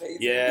soundtrack is amazing.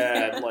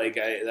 Yeah, and like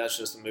that's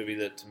just a movie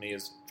that to me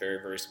is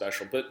very, very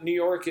special. But New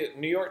York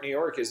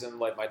is in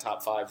like my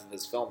top 5 of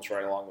his films,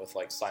 right along with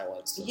like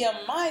Silence. And,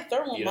 my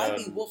third one might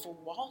be Wolf of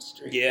Wall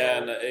Street.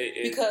 Yeah,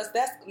 because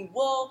that's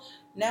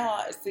now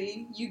I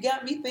see you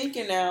got me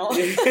thinking now.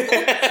 This is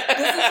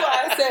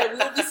why I said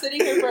we'll be sitting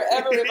here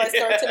forever if I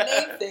start to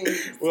name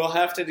things. We'll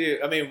have to do.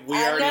 I mean, we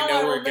already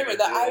know we're going to do.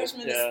 The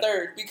Irishman is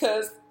third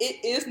because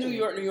it is New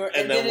York,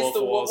 and then it's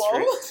the Wolf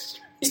of Wall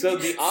Street. So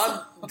the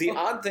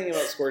odd thing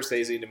about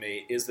Scorsese to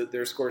me is that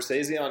there's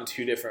Scorsese on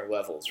 2 different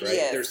levels, right?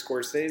 Yes. There's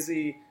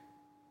Scorsese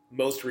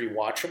most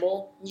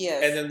rewatchable,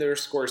 yes, and then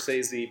there's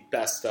Scorsese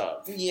best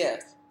of,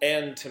 yes.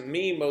 And to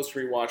me, most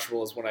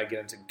rewatchable is when I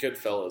get into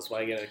Goodfellas,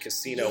 when I get into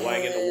Casino, when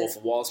I get into Wolf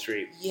of Wall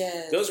Street.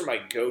 Yes. Those are my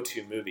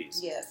go-to movies.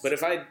 Yes. But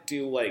if I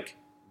do, like,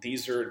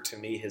 these are, to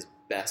me, his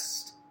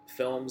best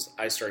films,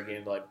 I start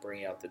getting into, like,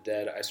 Bringing Out the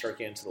Dead. I start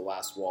getting into The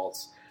Last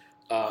Waltz.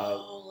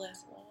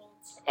 Last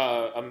Waltz.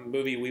 A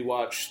movie we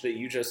watched that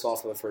you just saw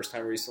for the first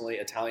time recently,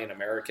 Italian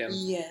American.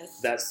 Yes.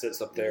 That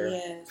sits up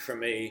there for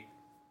me.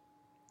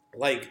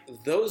 Like,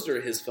 those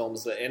are his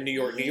films, and New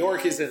York. New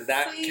York is in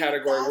that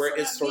category where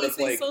it's sort of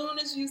like... As soon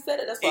as you said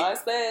it, that's why I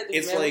said,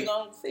 it's like, we're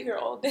going to sit here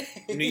all day.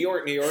 New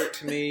York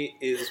to me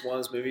is one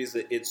of those movies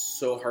that it's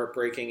so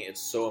heartbreaking, it's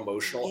so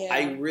emotional. Yeah.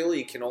 I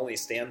really can only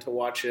stand to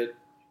watch it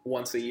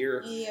once a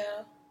year.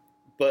 Yeah.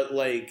 But,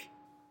 like,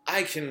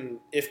 I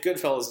can... If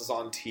Goodfellas is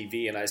on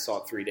TV and I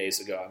saw it 3 days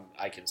ago,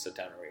 I can sit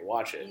down and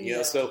rewatch it. You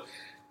know, so...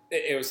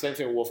 It was the same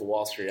thing with Wolf of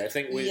Wall Street. I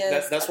think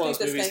that's one of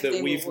those movies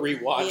that we've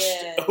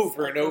rewatched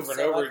over and over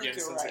and over again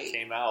since it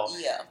came out.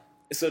 Yeah.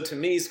 So to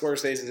me,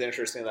 Scorsese is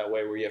interesting that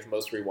way, where you have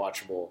most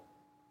rewatchable,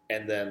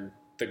 and then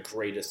the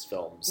greatest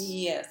films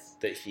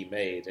that he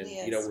made, and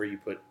you know where you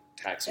put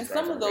Taxi Driver.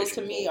 And some of those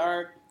to me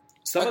are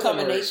some of them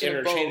are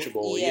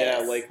interchangeable. Yes.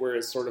 Yeah, like where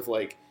it's sort of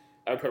like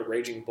I would put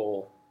Raging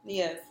Bull,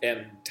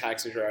 and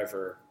Taxi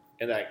Driver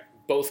in that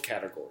both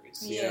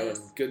categories. You know, and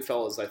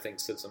Goodfellas I think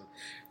sits in.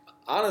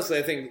 Honestly,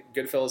 I think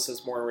Goodfellas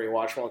is more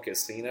rewatchable.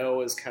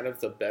 Casino is kind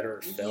of the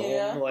better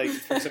film, like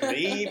to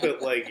me.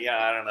 But like,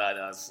 I don't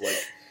know. It's like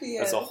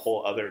that's a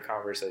whole other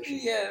conversation.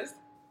 Yes.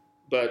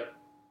 But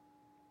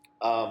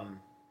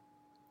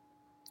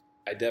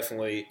I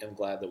definitely am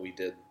glad that we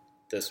did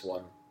this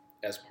one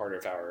as part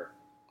of our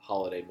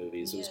holiday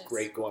movies. It was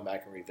great going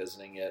back and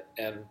revisiting it.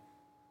 And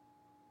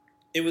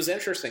it was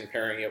interesting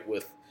pairing it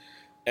with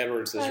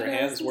Edward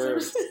Scissorhands, where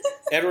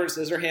Edward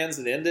Scissorhands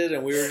had ended,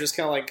 and we were just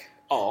kind of like,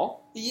 oh.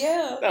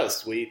 Yeah. That was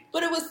sweet.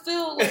 But it was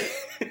still like...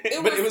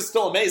 it was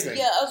still amazing.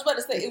 Yeah, I was about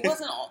to say, it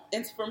wasn't...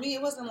 And for me,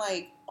 it wasn't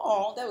like,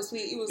 oh, that was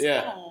sweet. It was,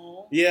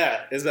 oh.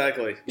 Yeah,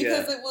 exactly.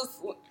 Because it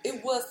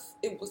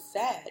was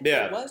sad.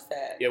 Yeah. It was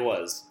sad. It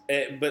was.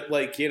 But,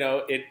 like, you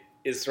know,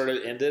 it sort of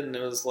ended, and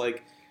it was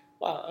like,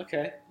 wow,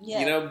 okay. Yeah.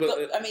 You know,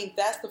 but... I mean,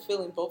 that's the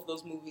feeling both of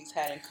those movies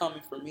had in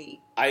common for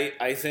me. I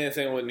think the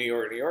thing with New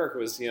York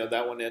was, you know,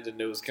 that one ended,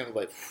 and it was kind of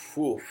like,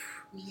 whew.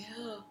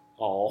 Yeah.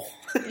 Oh,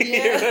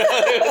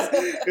 yeah,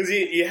 because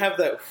you have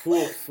that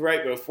whoof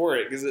right before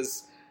it,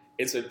 because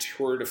it's a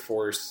tour de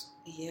force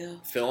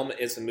film.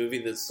 It's a movie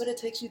but it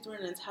takes you through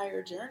an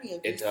entire journey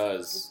of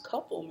this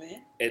couple,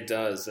 man. It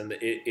does, and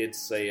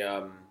it's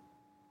a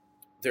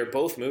they're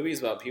both movies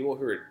about people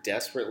who are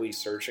desperately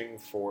searching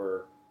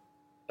for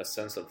a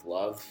sense of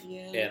love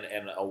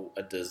and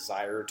a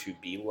desire to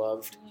be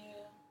loved.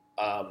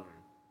 Yeah.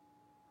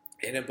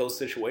 And in both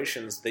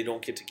situations, they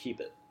don't get to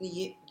keep it.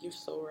 Yeah, you're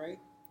so right.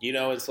 You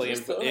know, it's like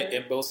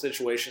in both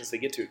situations, they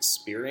get to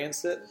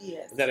experience it.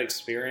 Yes. That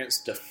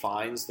experience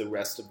defines the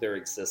rest of their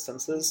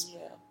existences.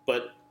 Yeah.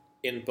 But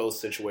in both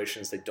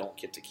situations, they don't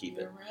get to keep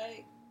it. You're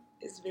right.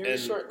 It's very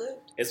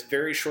short-lived. It's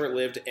very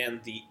short-lived,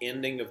 and the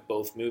ending of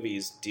both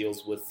movies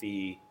deals with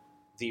the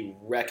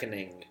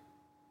reckoning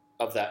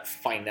of that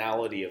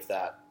finality of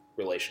that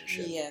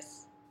relationship.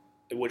 Yes.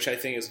 Which I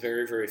think is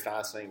very, very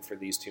fascinating for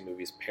these two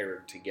movies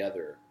paired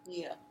together.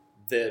 Yeah.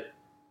 That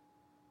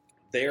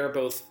they are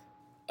both...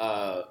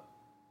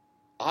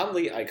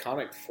 oddly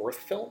iconic fourth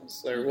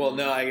films. Well,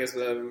 no, I guess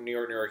New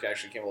York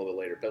actually came a little bit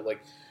later, but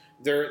like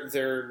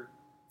they're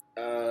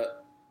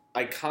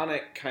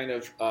iconic kind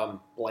of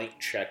blank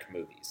check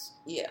movies.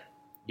 Yeah,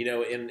 you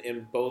know,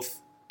 in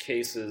both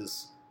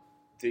cases,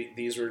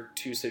 these were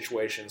two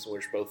situations in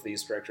which both of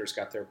these directors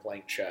got their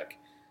blank check.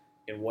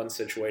 In one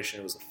situation,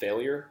 it was a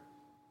failure.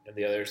 In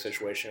the other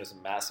situation, it was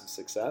a massive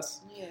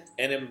success. Yes,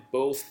 and in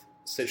both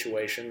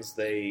situations,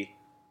 they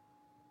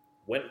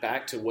went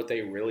back to what they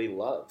really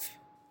love.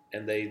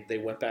 And they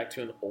went back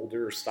to an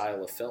older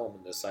style of film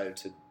and decided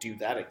to do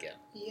that again.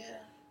 Yeah.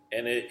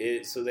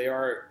 And so they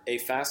are a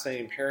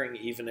fascinating pairing,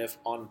 even if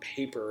on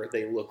paper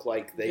they look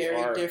like they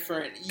are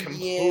different.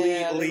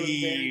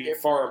 Completely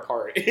far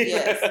apart.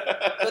 Yes.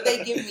 But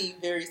they give me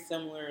very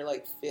similar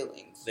like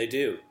feelings. They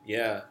do,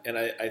 yeah. And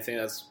I think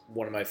that's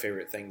one of my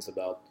favorite things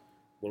about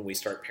when we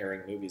start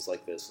pairing movies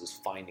like this is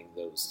finding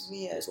those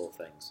little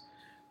things.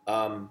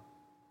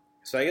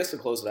 So I guess to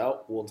close it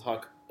out, we'll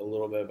talk a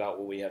little bit about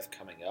what we have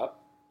coming up.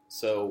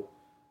 So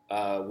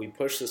we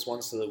pushed this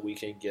one so that we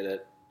can get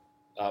it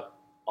up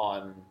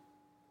on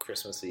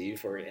Christmas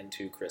Eve or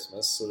into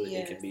Christmas so that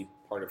it can be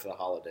part of the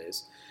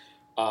holidays.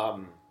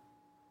 And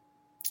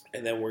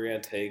then we're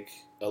going to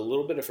take a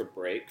little bit of a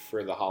break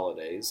for the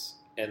holidays.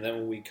 And then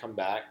when we come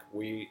back,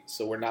 we're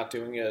not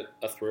doing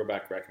a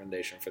throwback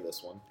recommendation for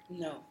this one.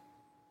 No.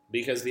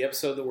 Because the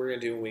episode that we're going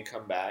to do when we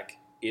come back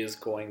is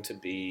going to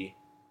be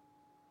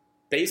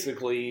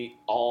basically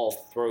all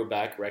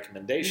throwback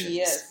recommendations.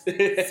 Yes.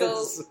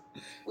 So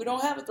we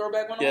don't have a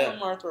throwback one. All of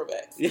them are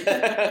throwbacks.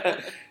 Yeah.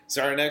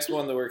 So our next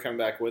one that we're coming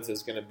back with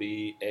is going to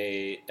be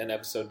an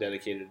episode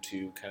dedicated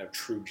to kind of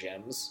true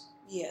gems.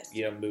 Yes.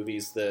 You know,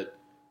 movies that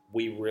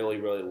we really,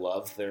 really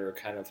love. They're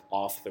kind of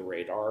off the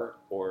radar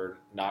or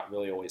not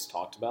really always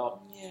talked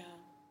about. Yeah.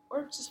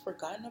 Or just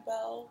forgotten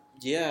about.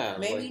 Yeah.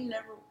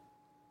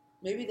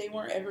 Maybe they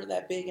weren't ever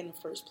that big in the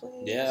first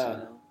place. Yeah. You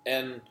know?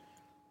 And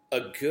a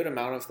good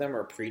amount of them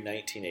are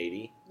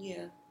pre-1980.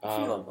 Yeah, a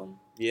few of them.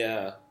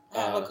 Yeah.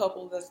 I have a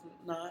couple that's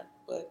not,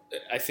 but...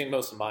 I think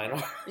most of mine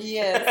are.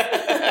 Yes.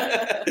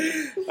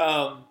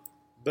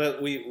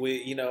 But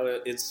we you know,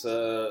 it's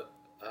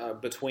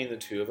between the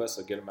two of us,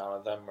 a good amount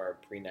of them are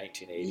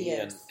pre-1980.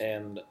 Yes.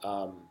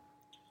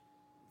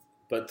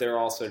 But they're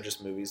also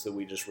just movies that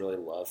we just really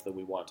love, that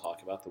we want to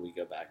talk about, that we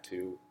go back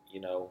to, you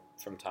know,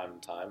 from time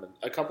to time. And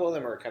a couple of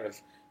them are kind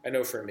of, I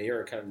know for me,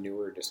 are kind of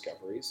newer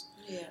discoveries.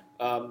 Yeah.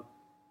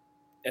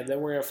 And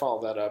then we're going to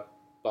follow that up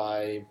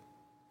by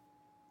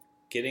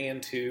getting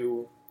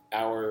into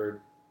our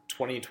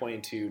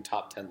 2022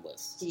 top 10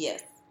 lists.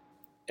 Yes.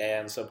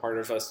 And so part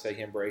of us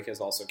taking a break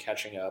is also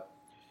catching up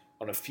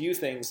on a few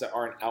things that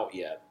aren't out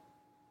yet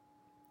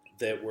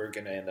that we're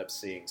going to end up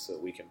seeing so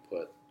that we can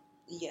put,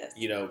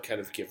 you know,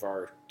 kind of give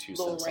our 2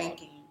 cents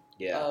ranking on.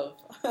 Yeah.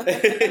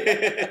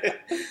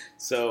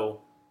 So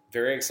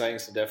very exciting.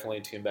 So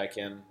definitely tune back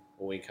in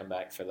when we come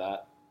back for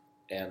that.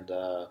 And,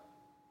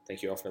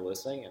 thank you all for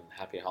listening, and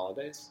happy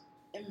holidays.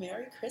 And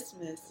Merry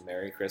Christmas.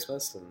 Merry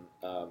Christmas, and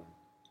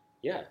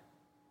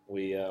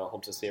we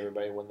hope to see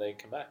everybody when they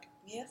come back.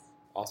 Yes.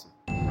 Awesome.